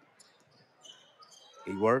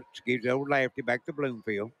 He works, gives it over to Lafferty, back to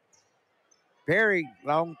Bloomfield. Perry,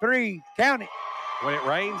 long 3, count it. When it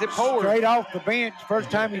rains, it pours. Straight off the bench.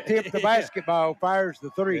 First time he tipped the basketball, fires the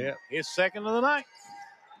 3. Yeah. His second of the night.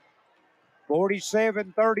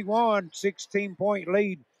 47-31, 16-point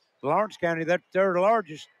lead. Lawrence County, that's third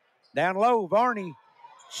largest. Down low, Varney,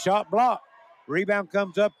 shot block. Rebound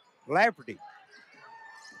comes up, Lafferty.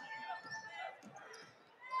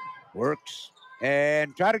 Works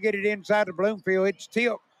and try to get it inside of Bloomfield. It's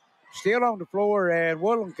tipped, still on the floor, and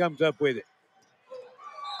Woodland comes up with it.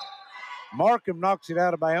 Markham knocks it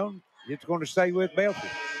out of bounds. It's going to stay with Belfry.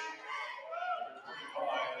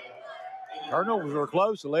 Turnovers were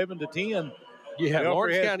close, 11-10. Yeah,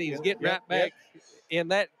 Lawrence County is getting right back in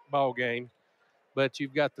that ball game, but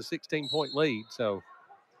you've got the 16-point lead. So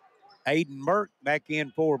Aiden Burke back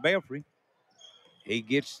in for Belfry. He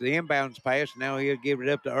gets the inbounds pass. Now he'll give it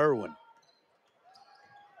up to Irwin.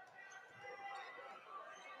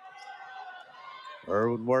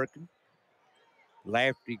 Irwin working.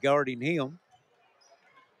 Lafferty guarding him.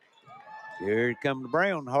 Here comes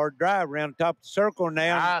Brown. Hard drive around the top of the circle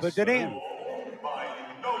now. Puts it in.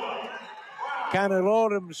 Kind of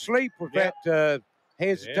lulled him to sleep with that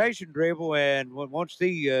hesitation dribble, and once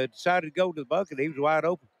he decided to go to the bucket, he was wide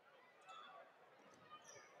open.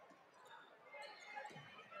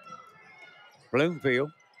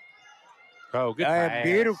 Bloomfield. Oh, good pass.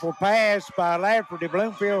 Beautiful pass by Lafferty.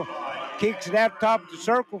 Bloomfield kicks it out top of the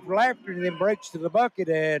circle for Lafferty and then breaks to the bucket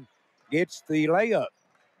and gets the layup.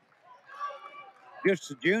 Just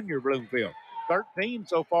a junior, Bloomfield. 13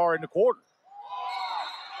 so far in the quarter.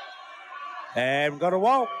 And we're going to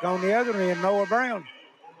walk on the other end, Noah Brown.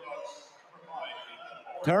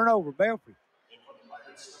 Turnover, Belfry.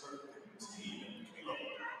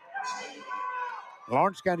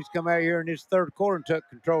 Lawrence County's come out here in this third quarter and took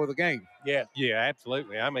control of the game. Yeah,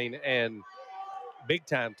 absolutely. I mean, and big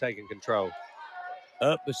time taking control.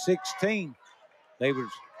 Up to 16. They was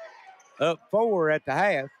up 4 at the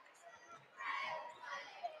half.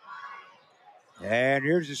 And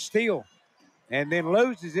here's a steal. And then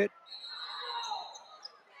loses it.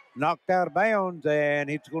 knocked out of bounds, and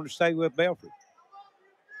it's going to stay with Belfry.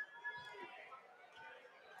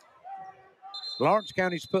 Lawrence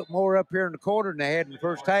County's put more up here in the quarter than they had in the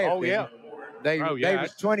first half. Oh, yeah. They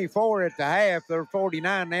was 24 at the half. They're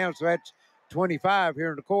 49 now, so that's 25 here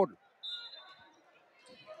in the quarter.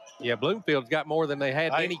 Yeah, Bloomfield's got more than they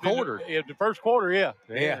had any quarter. Yeah, the first quarter, yeah.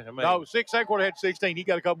 Yeah. I mean, No, second quarter had 16. He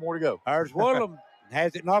got a couple more to go. There's Woolham.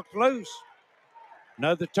 Has it knocked loose.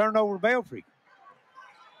 Another turnover, Belfry.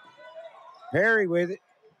 Perry with it.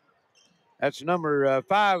 That's number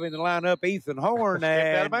 5 in the lineup, Ethan Horn.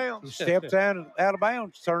 Stepped out of bounds. Stepped out of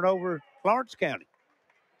bounds. Turnover, Lawrence County.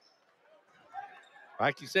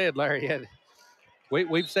 Like you said, Larry,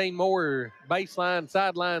 we've seen more baseline,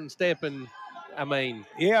 sideline stepping. I mean.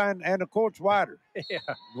 Yeah, and the court's wider. Yeah.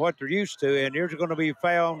 What they're used to. And there's going to be a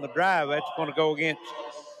foul on the drive. That's going to go against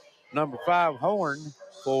number 5, Horn,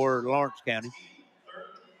 for Lawrence County.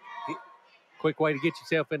 Quick way to get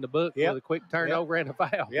yourself in the book with a quick turnover and a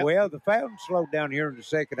foul. Yep. Well, the foul slowed down here in the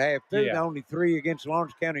second half, too. Yeah. Only 3 against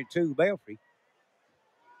Lawrence County, 2 Belfry.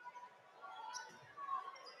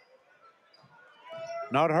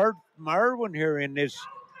 Not heard from Irwin here in this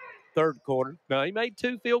third quarter. No, he made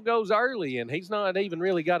 2 field goals early, and he's not even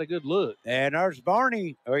really got a good look. And there's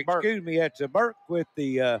Barney, that's Burke with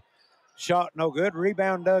the shot, no good.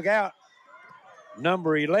 Rebound dug out.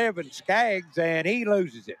 Number 11, Skaggs, and he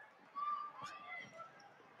loses it.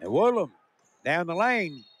 And Woolham down the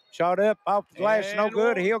lane, shot up off the glass, no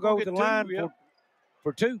good. He'll go to the line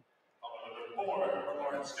for 2.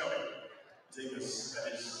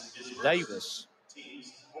 Davis.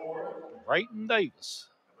 Brayton Davis.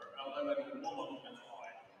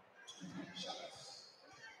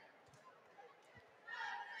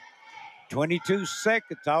 22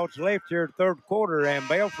 seconds, all that's left here in the third quarter, and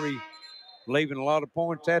Belfry leaving a lot of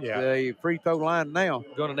points at the free throw line now.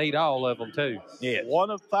 Going to need all of them, too. Yeah. 1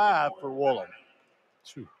 of 5 for Woolham.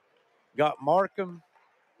 Got Markham,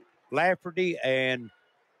 Lafferty, and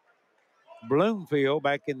Bloomfield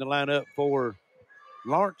back in the lineup for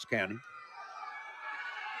Lawrence County.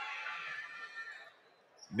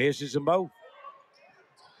 Misses them both.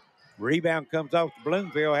 Rebound comes off to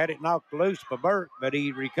Bloomfield. Had it knocked loose by Burke, but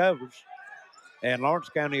he recovers. And Lawrence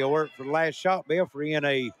County will work for the last shot. Belfry in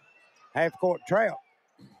a half-court trap.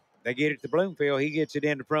 They get it to Bloomfield. He gets it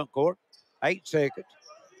in the front court. 8 seconds.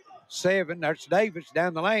 7. There's Davis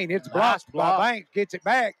down the lane. It's blocked by Banks. Gets it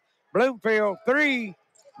back. Bloomfield, 3.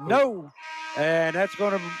 No. And that's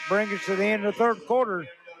going to bring us to the end of the third quarter.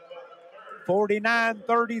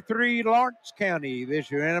 49-33 Lawrence County this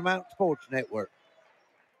year, Intermountain Sports Network.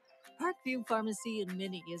 Parkview Pharmacy in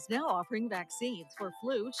Minnie is now offering vaccines for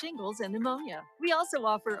flu, shingles, and pneumonia. We also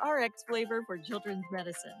offer RX flavor for children's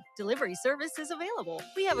medicine. Delivery service is available.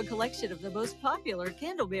 We have a collection of the most popular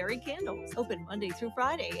Candleberry candles. Open Monday through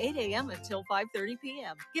Friday, 8 a.m. until 5:30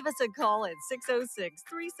 p.m. Give us a call at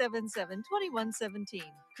 606-377-2117.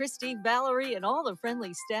 Christy, Valerie, and all the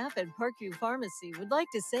friendly staff at Parkview Pharmacy would like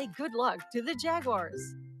to say good luck to the Jaguars.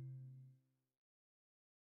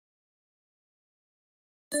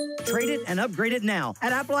 Trade it and upgrade it now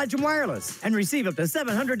at Appalachian Wireless and receive up to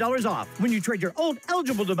 $700 off when you trade your old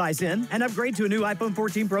eligible device in and upgrade to a new iPhone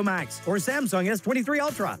 14 Pro Max or Samsung S23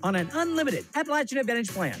 Ultra on an unlimited Appalachian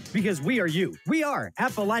Advantage plan. Because we are you. We are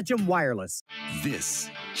Appalachian Wireless. This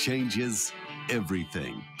changes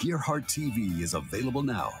everything. Gearheart TV is available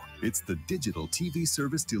now. It's the digital TV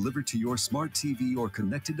service delivered to your smart TV or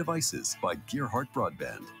connected devices by Gearheart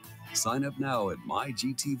Broadband. Sign up now at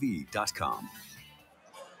mygtv.com.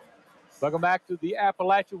 Welcome back to the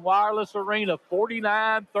Appalachian Wireless Arena,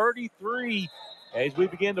 49-33 as we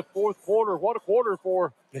begin the fourth quarter. What a quarter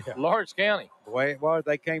for Lawrence County. The way it was,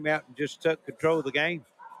 they came out and just took control of the game.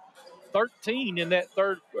 13 in that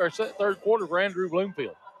third quarter for Andrew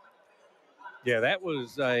Bloomfield. Yeah, that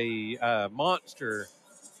was a monster.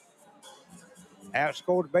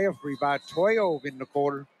 Outscored Belfry by 12 in the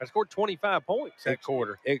quarter. I scored 25 points that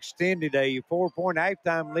quarter. Extended a 4-point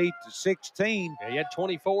halftime lead to 16. Yeah, you had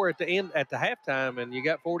 24 at the end at the halftime, and you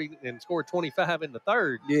got 40 and scored 25 in the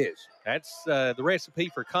third. Yes. That's the recipe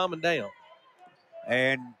for calming down.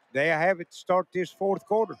 And they have it to start this fourth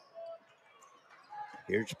quarter.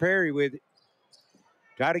 Here's Perry with it.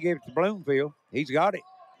 Try to give it to Bloomfield. He's got it.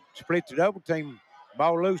 Split the double team.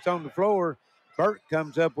 Ball loose on the floor. Burke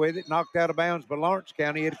comes up with it, knocked out of bounds by Lawrence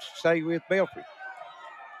County. It'll stay with Belfry.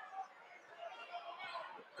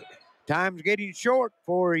 Time's getting short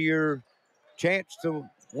for your chance to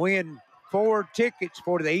win 4 tickets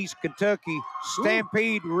for the East Kentucky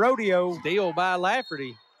Stampede Rodeo. Steal by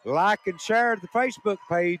Lafferty. Like and share the Facebook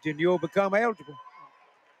page and you'll become eligible.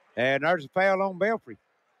 And there's a foul on Belfry.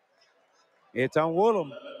 It's on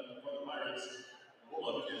Woolham.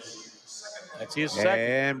 That's his second.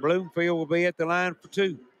 And Bloomfield will be at the line for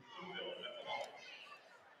 2.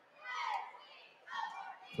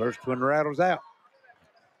 First one rattles out.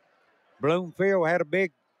 Bloomfield had a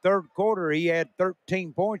big third quarter. He had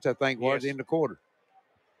 13 points, I think, was in the quarter.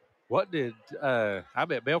 What did I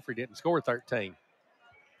bet Belfry didn't score 13.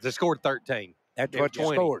 They scored 13. That's what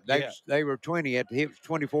you scored. They were 20 at the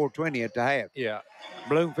 24-20 at the half. Yeah.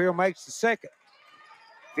 Bloomfield makes the second.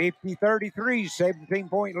 50-33,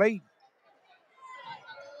 17-point lead.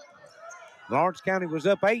 Lawrence County was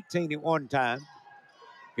up 18 at one time.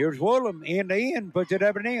 Here's Woolham end to end, puts it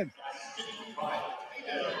up and in.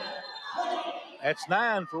 That's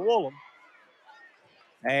 9 for Woolham.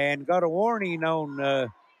 And got a warning on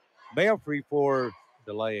Belfry for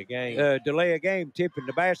delay a game. Tipping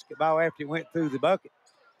the basketball after it went through the bucket.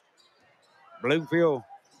 Bloomfield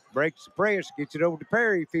breaks the press, gets it over to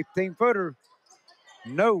Perry, 15-footer.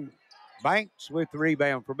 No. Banks with the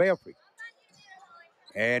rebound for Belfry.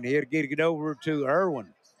 And he'll get it over to Irwin.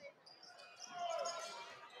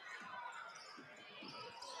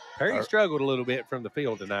 Perry struggled a little bit from the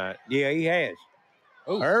field tonight. Yeah, he has.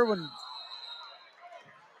 Ooh. Irwin.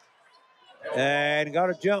 And got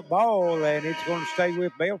a jump ball, and it's going to stay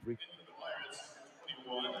with Belfry.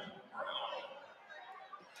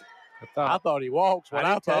 I thought he walks. What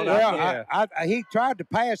I thought. Well, he tried to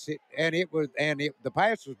pass it, and the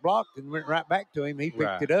pass was blocked and went right back to him. He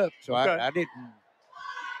picked it up, so I didn't.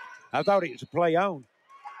 I thought it was a play on.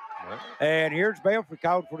 Right. And here's Belfry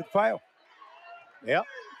called for the foul. Yep.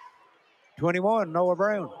 21, Noah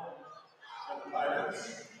Brown.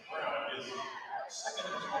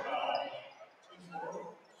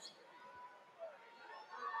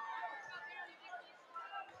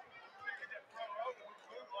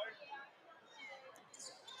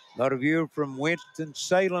 A lot of you from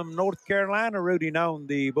Winston-Salem, North Carolina, rooting on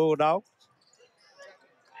the Bulldogs.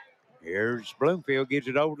 Here's Bloomfield, gives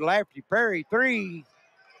it over to Lafferty. Perry, 3.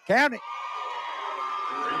 Count it.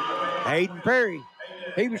 Hayden Perry.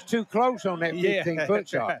 He was too close on that 15-foot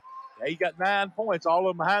shot. Yeah, he got 9 points, all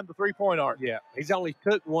of them behind the three-point arc. Yeah, he's only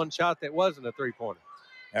took one shot that wasn't a three-pointer.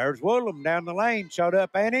 There's Woolham down the lane, shot up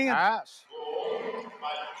and in. Nice.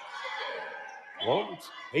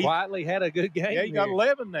 Quietly had a good game. Yeah, he got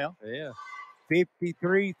 11 now. Yeah.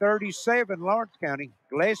 53-37, Lawrence County.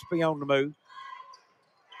 Gillespie on the move.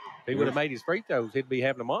 If he would have made his free throws, he'd be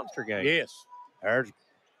having a monster game. Yes. There's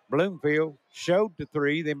Bloomfield, showed the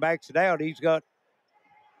 3, then backs it out. He's got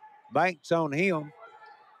Banks on him.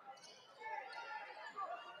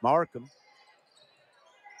 Markham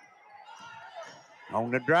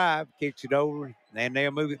on the drive, kicks it over, and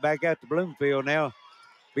they'll move it back out to Bloomfield now.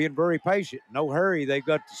 Being very patient, no hurry. They've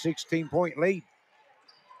got the 16-point lead.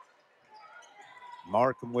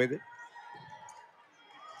 Markham with it.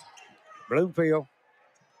 Bloomfield,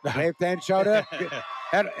 left-hand shot up,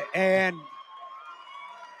 and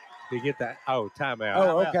did you get that? Oh, timeout.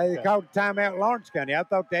 Oh, okay. They called timeout Lawrence County. I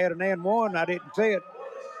thought they had an and one. I didn't see it.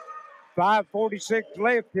 5:46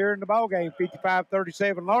 left here in the ballgame.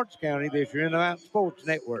 55-37 Lawrence County this year in the Mountain Sports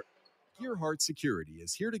Network. Gearheart Security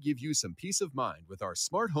is here to give you some peace of mind with our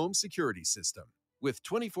smart home security system. With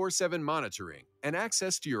 24/7 monitoring and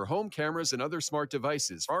access to your home cameras and other smart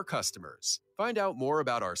devices for our customers. Find out more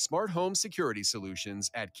about our smart home security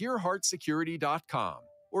solutions at gearheartsecurity.com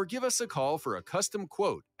or give us a call for a custom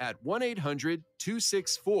quote at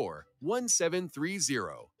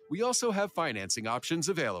 1-800-264-1730. We also have financing options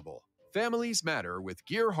available. Families matter with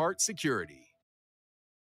Gearheart Security.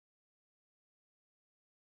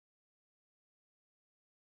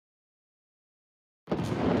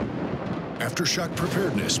 Aftershock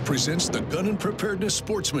Preparedness presents the Gun and Preparedness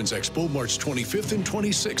Sportsman's Expo March 25th and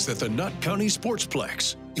 26th at the Knott County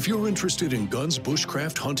Sportsplex. If you're interested in guns,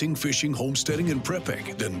 bushcraft, hunting, fishing, homesteading, and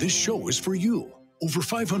prepping, then this show is for you. Over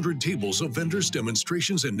 500 tables of vendors,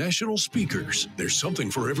 demonstrations, and national speakers. There's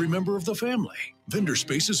something for every member of the family. Vendor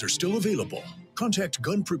spaces are still available. Contact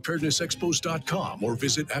gunpreparednessexpos.com or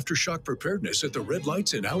visit Aftershock Preparedness at the Red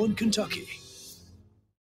Lights in Allen, Kentucky.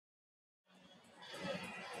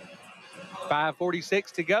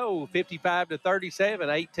 5:46 to go, 55-37,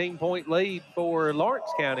 18-point lead for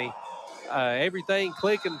Lawrence County. Everything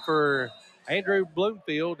clicking for Andrew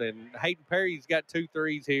Bloomfield, and Hayden Perry's got 2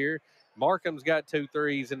 threes here. Markham's got 2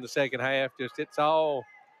 threes in the second half. Just it's all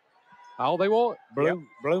they want.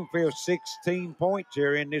 Bloomfield 16 points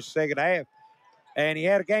here in this second half. And he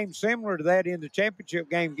had a game similar to that in the championship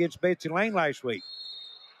game against Betsy Lane last week.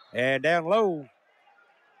 And down low,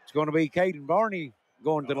 it's going to be Caden Barney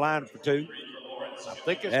going to the line for 2. I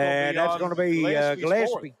think it's that's going to be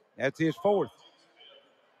Gillespie. That's his 4th.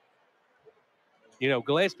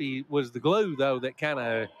 Gillespie was the glue, though, that kind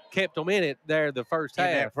of kept them in it there the first half.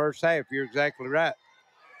 In that first half, you're exactly right.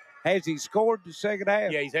 Has he scored the second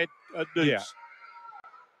half? Yeah, he's had a deuce. Yeah.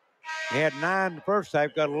 He had 9 the first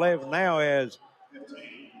half, got 11 now as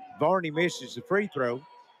Varney misses the free throw.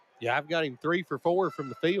 Yeah, I've got him 3 for 4 from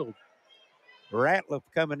the field. Ratliff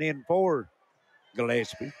coming in for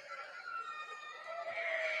Gillespie.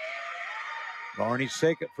 Varney's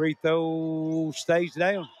second free throw stays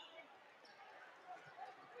down.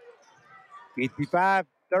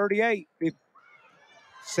 55-38,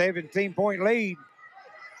 17-point lead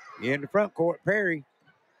in the front court. Perry.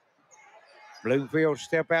 Bloomfield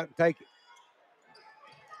step out and take it.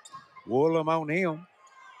 Woolham on him.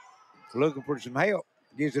 Looking for some help.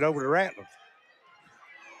 Gives it over to Ratliff.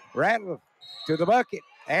 Ratliff to the bucket.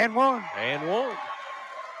 And one. And one.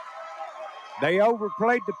 They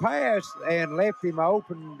overplayed the pass and left him an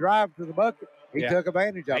open drive to the bucket. He took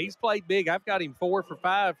advantage of it. He's played big. I've got him 4 for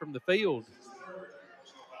 5 from the field.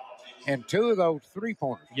 And 2 of those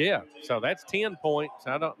 3-pointers. Yeah, so that's 10 points.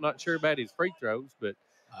 Not sure about his free throws, but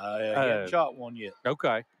he hasn't shot one yet.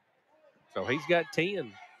 Okay, so he's got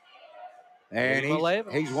 10. And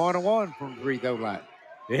he's 1-1 from the free throw line.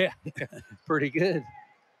 Yeah, pretty good.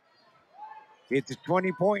 It's a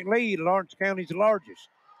 20-point lead. Lawrence County's the largest.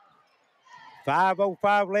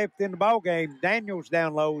 5:05 left in the ball game. Daniels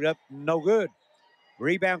down low, up no good.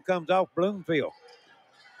 Rebound comes off Bloomfield.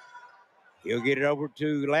 He'll get it over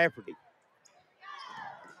to Lafferty.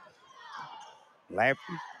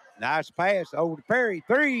 Lafferty, nice pass over to Perry.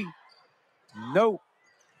 3, nope.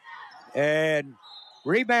 And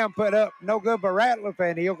rebound put up, no good by Ratliff,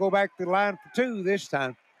 and he'll go back to the line for 2 this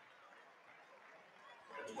time.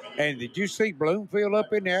 And did you see Bloomfield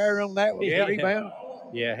up in the air on that with the rebound?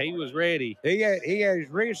 Yeah, he was ready. He had his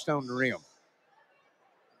wrist on the rim.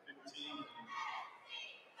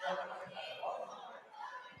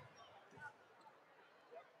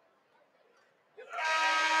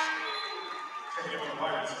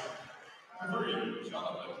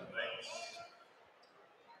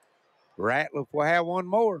 Ratliff will have one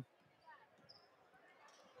more.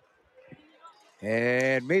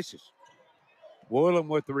 And misses. Woolham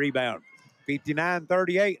with the rebound.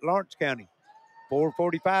 59-38, Lawrence County.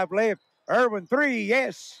 4:45 left. Irwin, 3,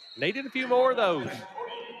 yes. Needed a few more of those.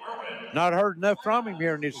 Not heard enough from him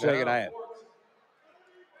here in this second half.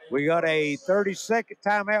 We got a 30-second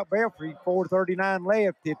timeout, Belfry. 4:39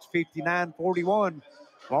 left. It's 59-41,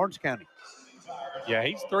 Lawrence County. Yeah,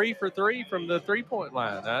 he's 3 for 3 from the three-point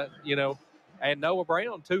line. And Noah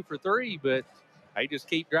Brown 2 for 3, but they just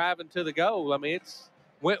keep driving to the goal. I mean, it's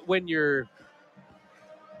when you're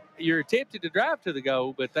tempted to drive to the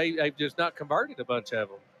goal, but they've just not converted a bunch of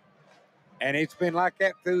them. And it's been like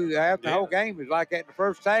that throughout the whole game. It was like that in the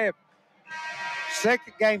first half.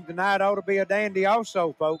 Second game tonight ought to be a dandy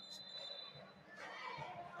also, folks.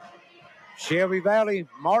 Shelby Valley,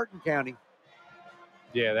 Martin County.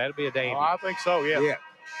 Yeah, that'll be a dandy. Oh, I think so, yeah.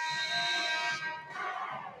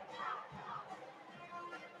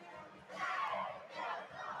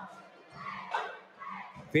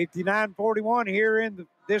 59-41 here in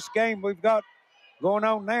this game we've got going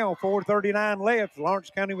on now. 4:39 left. Lawrence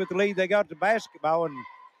County with the lead. They got the basketball, and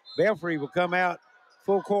Belfry will come out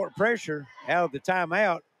full court pressure out of the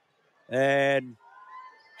timeout and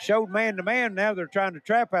showed man-to-man. Now they're trying to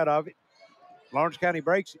trap out of it. Lawrence County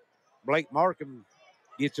breaks it. Blake Markham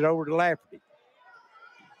gets it over to Lafferty.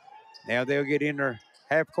 Now they'll get in their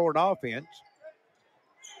half-court offense.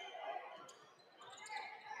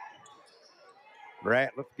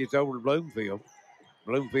 Ratliff gets over to Bloomfield.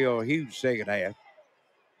 Bloomfield, a huge second half.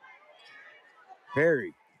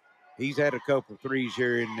 Perry, he's had a couple threes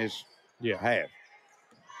here in this half.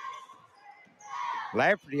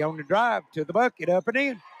 Lafferty on the drive to the bucket, up and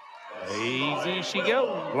in. Easy she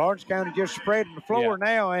goes. Lawrence County just spreading the floor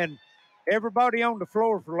now, and everybody on the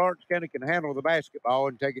floor for Lawrence County can handle the basketball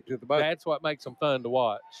and take it to the bucket. That's what makes them fun to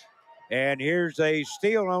watch. And here's a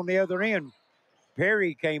steal on the other end.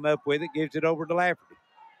 Perry came up with it, gives it over to Lafferty.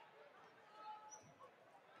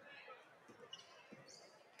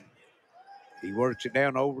 He works it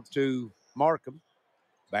down over to Markham.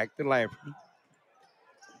 Back to Lafferty.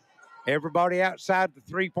 Everybody outside the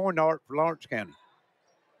three-point arc for Lawrence County.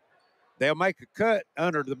 They'll make a cut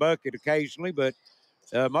under the bucket occasionally, but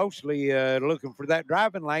mostly looking for that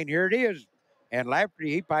driving lane. Here it is. And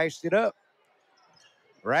Lafferty, he passed it up.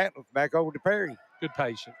 Ratliff back over to Perry. Good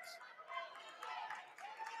patience.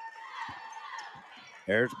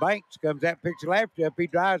 There's Banks, comes out, picks Lafferty up. He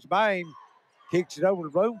drives by him, kicks it over to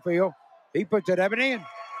Bloomfield. He puts it up and in.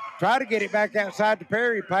 Try to get it back outside to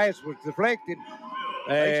Perry. Pass was deflected.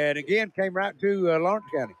 And again, came right to Lawrence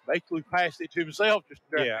County. Basically passed it to himself. Just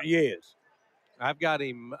Yeah. Yes. I've got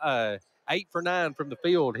him 8 for 9 from the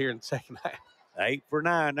field here in the second half. 8 for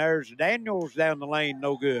 9. There's Daniels down the lane,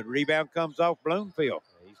 no good. Rebound comes off Bloomfield.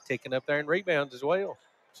 He's ticking up there in rebounds as well.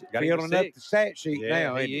 Got him Filling up the stat sheet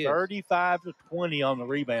now. he is. 35 to 20 on the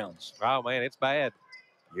rebounds. Oh, man, it's bad.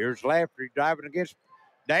 Here's Lafferty driving against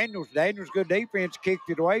Daniels. Daniels, good defense, kicked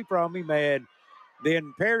it away from him, and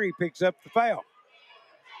then Perry picks up the foul.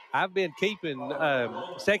 I've been keeping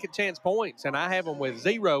second chance points, and I have them with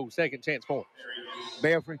 0 second chance points.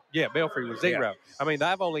 Belfry? Yeah, Belfry was 0. Yeah. I mean,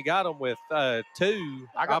 I've only got them with 2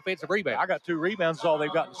 offensive rebounds. I got 2 rebounds. That's all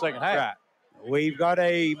they've got in the second half. Right. We've got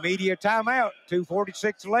a media timeout,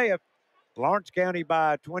 2:46 left. Lawrence County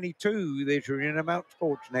by 22. This is your Intermount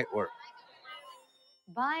Sports Network.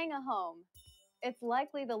 Buying a home. It's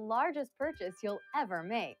likely the largest purchase you'll ever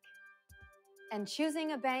make. And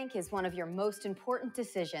choosing a bank is one of your most important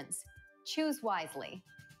decisions. Choose wisely.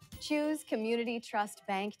 Choose Community Trust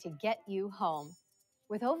Bank to get you home.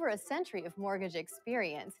 With over a century of mortgage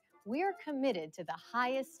experience, we're committed to the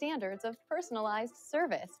highest standards of personalized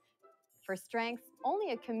service. For strength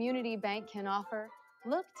only a community bank can offer,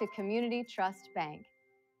 look to Community Trust Bank.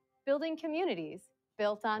 Building communities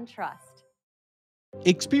built on trust.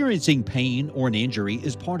 Experiencing pain or an injury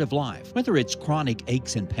is part of life. Whether it's chronic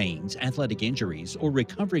aches and pains, athletic injuries, or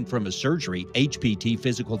recovering from a surgery, HPT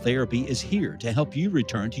Physical Therapy is here to help you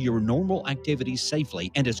return to your normal activities safely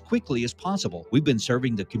and as quickly as possible. We've been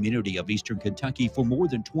serving the community of Eastern Kentucky for more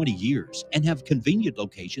than 20 years and have convenient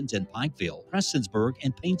locations in Pikeville, Prestonsburg,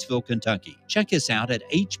 and Paintsville, Kentucky. Check us out at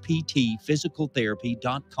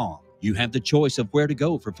hptphysicaltherapy.com. You have the choice of where to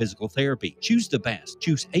go for physical therapy. Choose the best.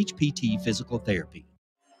 Choose HPT Physical Therapy.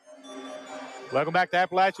 Welcome back to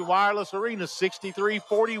Appalachian Wireless Arena,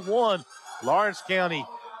 63-41. Lawrence County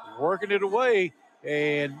working it away.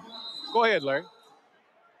 And go ahead, Larry.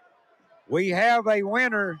 We have a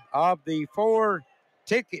winner of the 4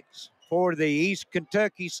 tickets for the East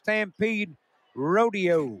Kentucky Stampede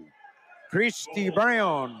Rodeo. Christy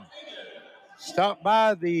Brown. Stop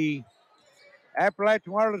by the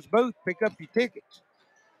Appalachian Wireless booth, pick up your tickets.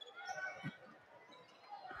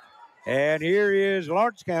 And here is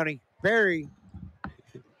Lawrence County. Perry.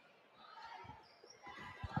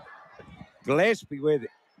 Gillespie with it.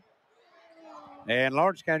 And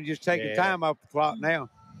Lawrence County just taking time off the clock now.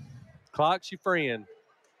 Clock's your friend.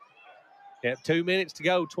 Got 2 minutes to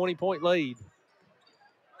go, 20-point lead.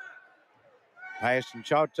 Passing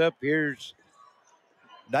shots up. Here's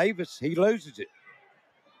Davis. He loses it.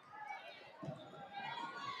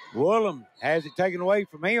 Woolham has it taken away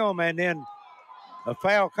from him, and then a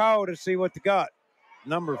foul call to see what they got.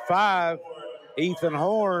 Number 5, Ethan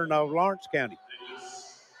Horn of Lawrence County.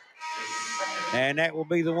 And that will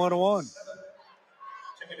be the 1-on-1.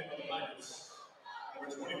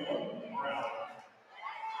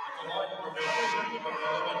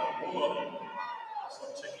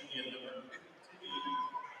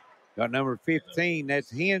 Got number 15,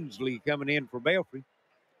 that's Hensley coming in for Belfry.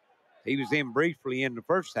 He was in briefly in the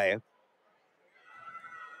first half.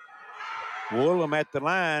 Woolham at the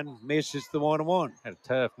line, misses the 1-on-1. Had a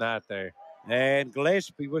tough night there. And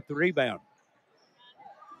Gillespie with the rebound.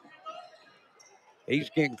 He's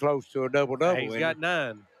getting close to a double-double. He's got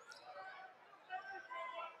 9.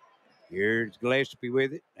 Here's Gillespie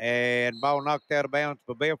with it. And ball knocked out of bounds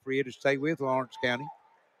for Belfry. It'll stay with Lawrence County.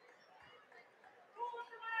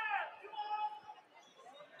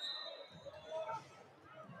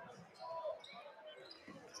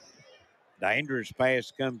 Dangerous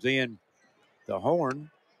pass comes in the Horn.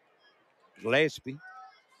 Gillespie.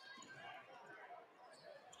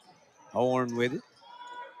 Horn with it.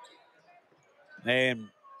 And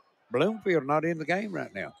Bloomfield not in the game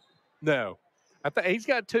right now. No. I think he's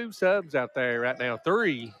got 2 subs out there right now.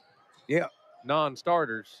 3. Yeah.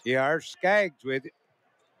 Non-starters. Yeah, our Skaggs with it.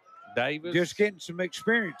 Davis. Just getting some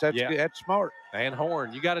experience. That's good. That's smart. And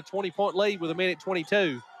Horn. You got a 20-point lead with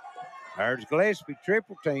 1:22. There's Gillespie,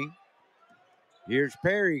 triple team. Here's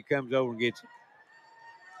Perry, comes over and gets it.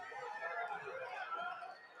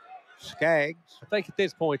 Skaggs. I think at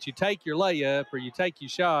this point you take your layup or you take your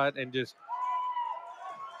shot and just.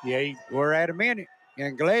 Yeah, we're at a minute.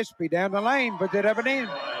 And Gillespie down the lane, puts it up and in.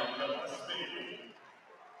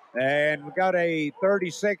 And we got a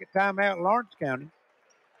 30-second timeout in Lawrence County.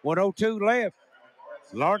 1:02 left.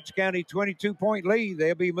 Lawrence County 22-point lead.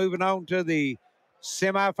 They'll be moving on to the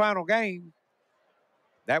semifinal game.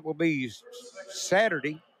 That will be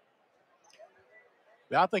Saturday.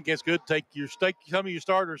 I think it's good to take some of your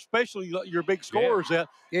starters, especially your big scorers, that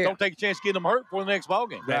don't take a chance to get them hurt for the next ball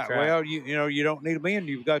game. Right. Well, you don't need them in.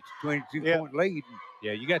 You've got the 22-point lead.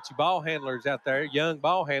 Yeah, you got your ball handlers out there, young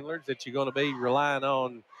ball handlers that you're going to be relying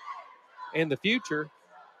on in the future.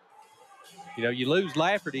 You lose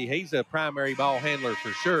Lafferty. He's a primary ball handler for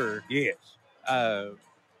sure. Yes. But,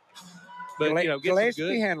 get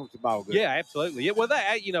Gillespie handles the ball good. Yeah, absolutely. Yeah, well,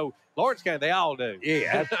 Lawrence County, they all do.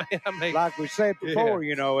 Yeah. I mean, like we said before,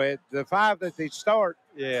 the 5 that they start,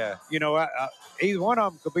 either one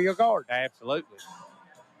of them could be a guard. Absolutely.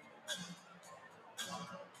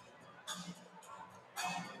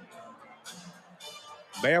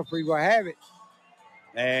 Belfry will have it.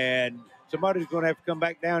 And somebody's going to have to come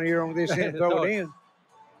back down here on this end and throw it in.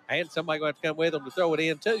 And somebody's going to have to come with them to throw it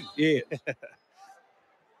in, too. Yes.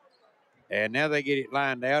 And now they get it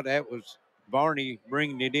lined out. That was Barney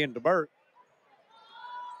bringing it into Burke.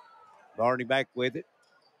 Barney back with it.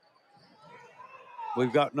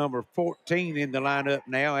 We've got number 14 in the lineup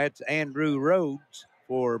now. That's Andrew Rhodes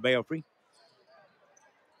for Belfry.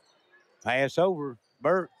 Pass over.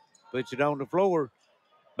 Burke puts it on the floor.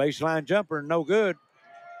 Baseline jumper, no good.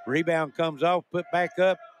 Rebound comes off, put back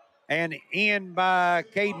up, and in by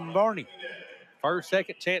Caden Barney. First,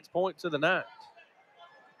 second chance points of the night.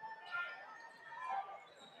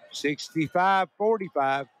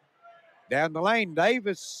 65-45. Down the lane,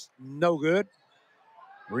 Davis, no good.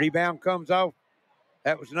 Rebound comes off.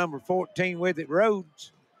 That was number 14 with it,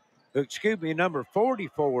 Rhodes. Excuse me, number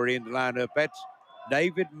 44 in the lineup. That's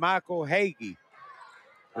David Michael Hagee.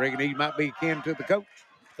 I reckon he might be kin to the coach.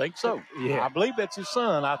 Think so. Yeah. I believe that's his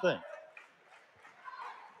son, I think.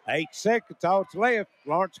 8 seconds, all that's left.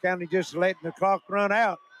 Lawrence County just letting the clock run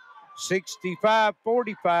out.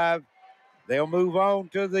 65-45. They'll move on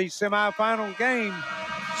to the semifinal game.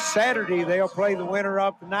 Saturday, they'll play the winner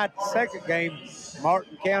of the night's second game,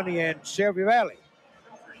 Martin County and Shelby Valley.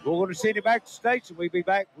 We're going to send it back to the station. We'll be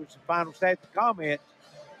back with some final stats and comments.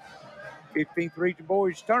 15th Region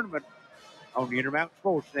Boys Tournament on the Intermountain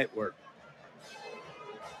Sports Network.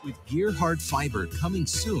 With Gearheart Fiber coming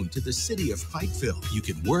soon to the city of Pikeville, you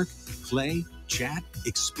can work, play, chat,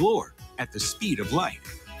 explore at the speed of light.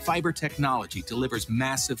 Fiber technology delivers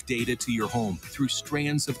massive data to your home through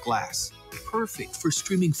strands of glass. Perfect for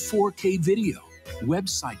streaming 4K video.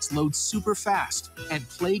 Websites load super fast and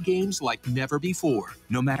play games like never before,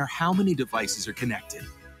 no matter how many devices are connected.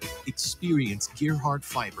 Experience Gearheart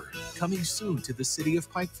Fiber, coming soon to the city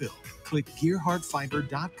of Pikeville. Click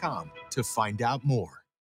gearheartfiber.com to find out more.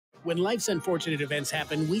 When life's unfortunate events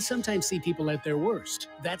happen, we sometimes see people at their worst.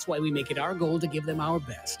 That's why we make it our goal to give them our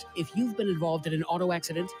best. If you've been involved in an auto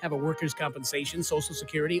accident, have a workers' compensation, Social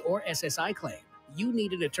Security, or SSI claim, you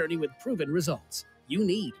need an attorney with proven results. You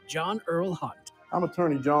need John Earl Hunt. I'm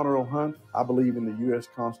attorney John Earl Hunt. I believe in the U.S.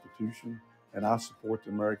 Constitution, and I support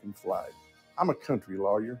the American flag. I'm a country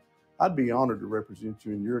lawyer. I'd be honored to represent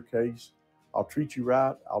you in your case. I'll treat you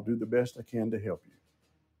right. I'll do the best I can to help you.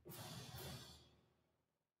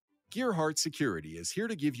 Gearheart Security is here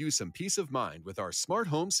to give you some peace of mind with our smart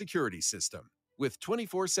home security system. With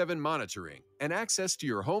 24/7 monitoring and access to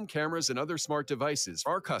your home cameras and other smart devices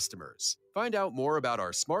for our customers. Find out more about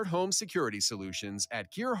our smart home security solutions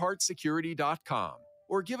at gearheartsecurity.com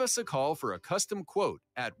or give us a call for a custom quote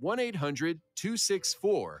at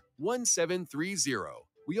 1-800-264-1730.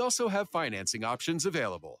 We also have financing options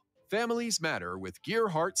available. Families matter with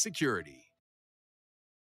Gearheart Security.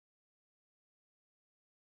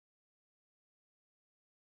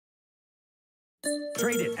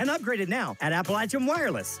 Trade it and upgrade it now at Appalachian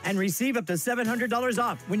Wireless and receive up to $700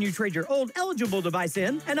 off when you trade your old eligible device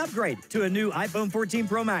in and upgrade to a new iPhone 14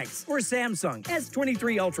 Pro Max or Samsung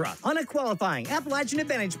S23 Ultra on a qualifying Appalachian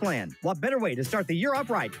Advantage plan. What better way to start the year off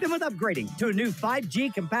right than with upgrading to a new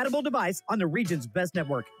 5G compatible device on the region's best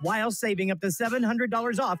network while saving up to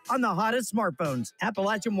 $700 off on the hottest smartphones.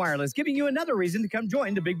 Appalachian Wireless giving you another reason to come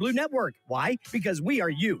join the Big Blue Network. Why? Because we are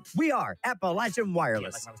you. We are Appalachian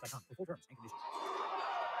Wireless.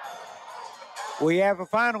 We have a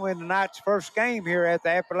final in tonight's first game here at the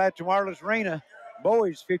Appalachian Wireless Arena.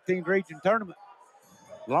 Boys 15th Region Tournament.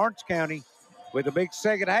 Lawrence County with a big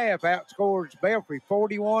second half outscores Belfry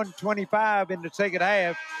 41-25 in the second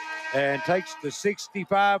half and takes the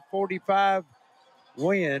 65-45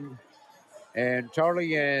 win. And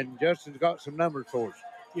Charlie and Justin's got some numbers for us.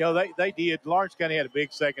 They did. Lawrence County had a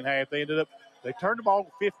big second half. They turned the ball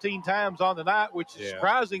 15 times on the night, which is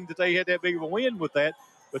surprising that they had that big of a win with that.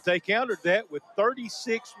 But they countered that with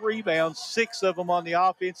 36 rebounds, 6 of them on the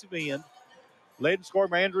offensive end. Led and scored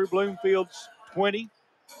by Andrew Bloomfield's 20,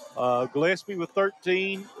 Gillespie with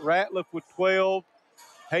 13, Ratliff with 12,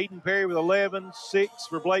 Hayden Perry with 11, 6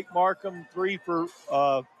 for Blake Markham, 3 for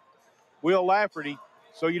Will Lafferty.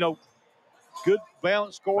 So, good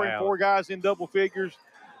balanced scoring, 4 guys in double figures.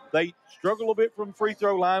 They struggle a little bit from the free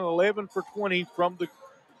throw line, 11 for 20 from the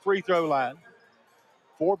free throw line.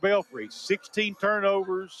 For Belfry, 16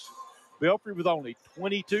 turnovers. Belfry with only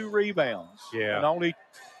 22 rebounds and only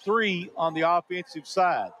 3 on the offensive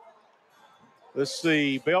side. Let's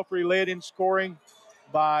see. Belfry led in scoring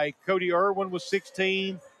by Cody Irwin with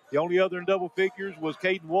 16. The only other in double figures was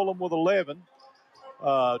Caden Woolham with 11.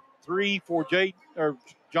 3 for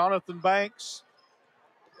Jonathan Banks.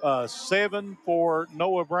 7 for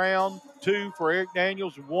Noah Brown. 2 for Eric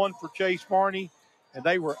Daniels. 1 for Chase Barney. And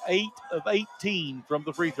they were 8 of 18 from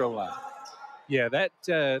the free throw line. Yeah, that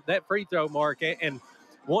free throw mark, and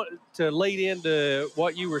want to lead into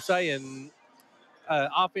what you were saying,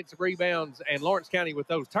 offensive rebounds and Lawrence County with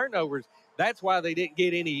those turnovers. That's why they didn't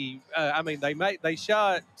get any. They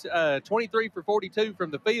shot 23 for 42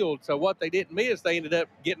 from the field. So what they didn't miss, they ended up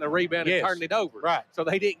getting a rebound and turning it over. Right. So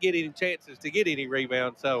they didn't get any chances to get any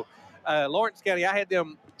rebounds. So Lawrence County, I had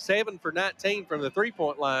them 7 for 19 from the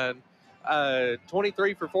 3-point line,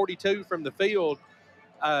 23 for 42 from the field.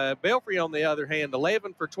 Belfry, on the other hand,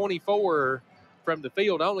 11 for 24 from the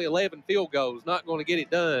field, only 11 field goals, not going to get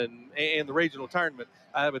it done in the regional tournament.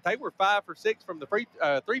 But they were 5 for 6 from the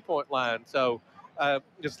 3-point line. So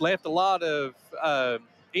just left a lot of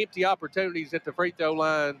empty opportunities at the free throw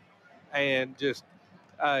line and just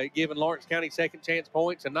giving Lawrence County second chance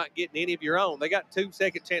points and not getting any of your own. They got 2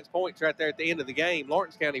 second chance points right there at the end of the game.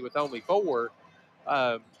 Lawrence County with only 4.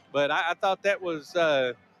 But I thought that was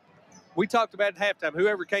we talked about at halftime,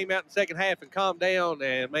 whoever came out in the second half and calmed down,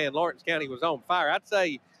 and, man, Lawrence County was on fire. I'd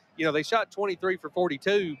say, they shot 23 for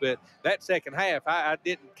 42, but that second half, I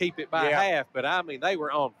didn't keep it by half, but, they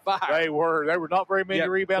were on fire. They were not very many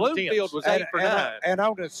rebound attempts. Bloomfield was 8 for 9. And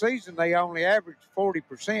on the season, they only averaged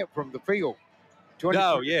 40% from the field.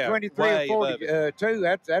 23 or 42,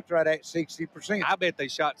 that's right at 60%. I bet they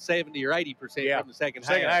shot 70 or 80% from the second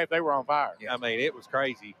half. Second half, they were on fire. It was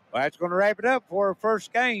crazy. Well, that's going to wrap it up for our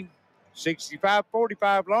first game.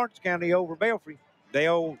 65-45 Lawrence County over Belfry.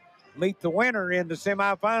 They'll meet the winner in the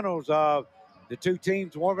semifinals. The 2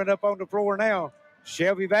 teams warming up on the floor now,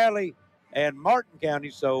 Shelby Valley and Martin County.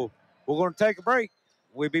 So we're going to take a break.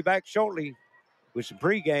 We'll be back shortly with some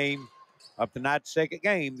pregame of tonight's second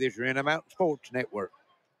game this year in the Mountain Sports Network.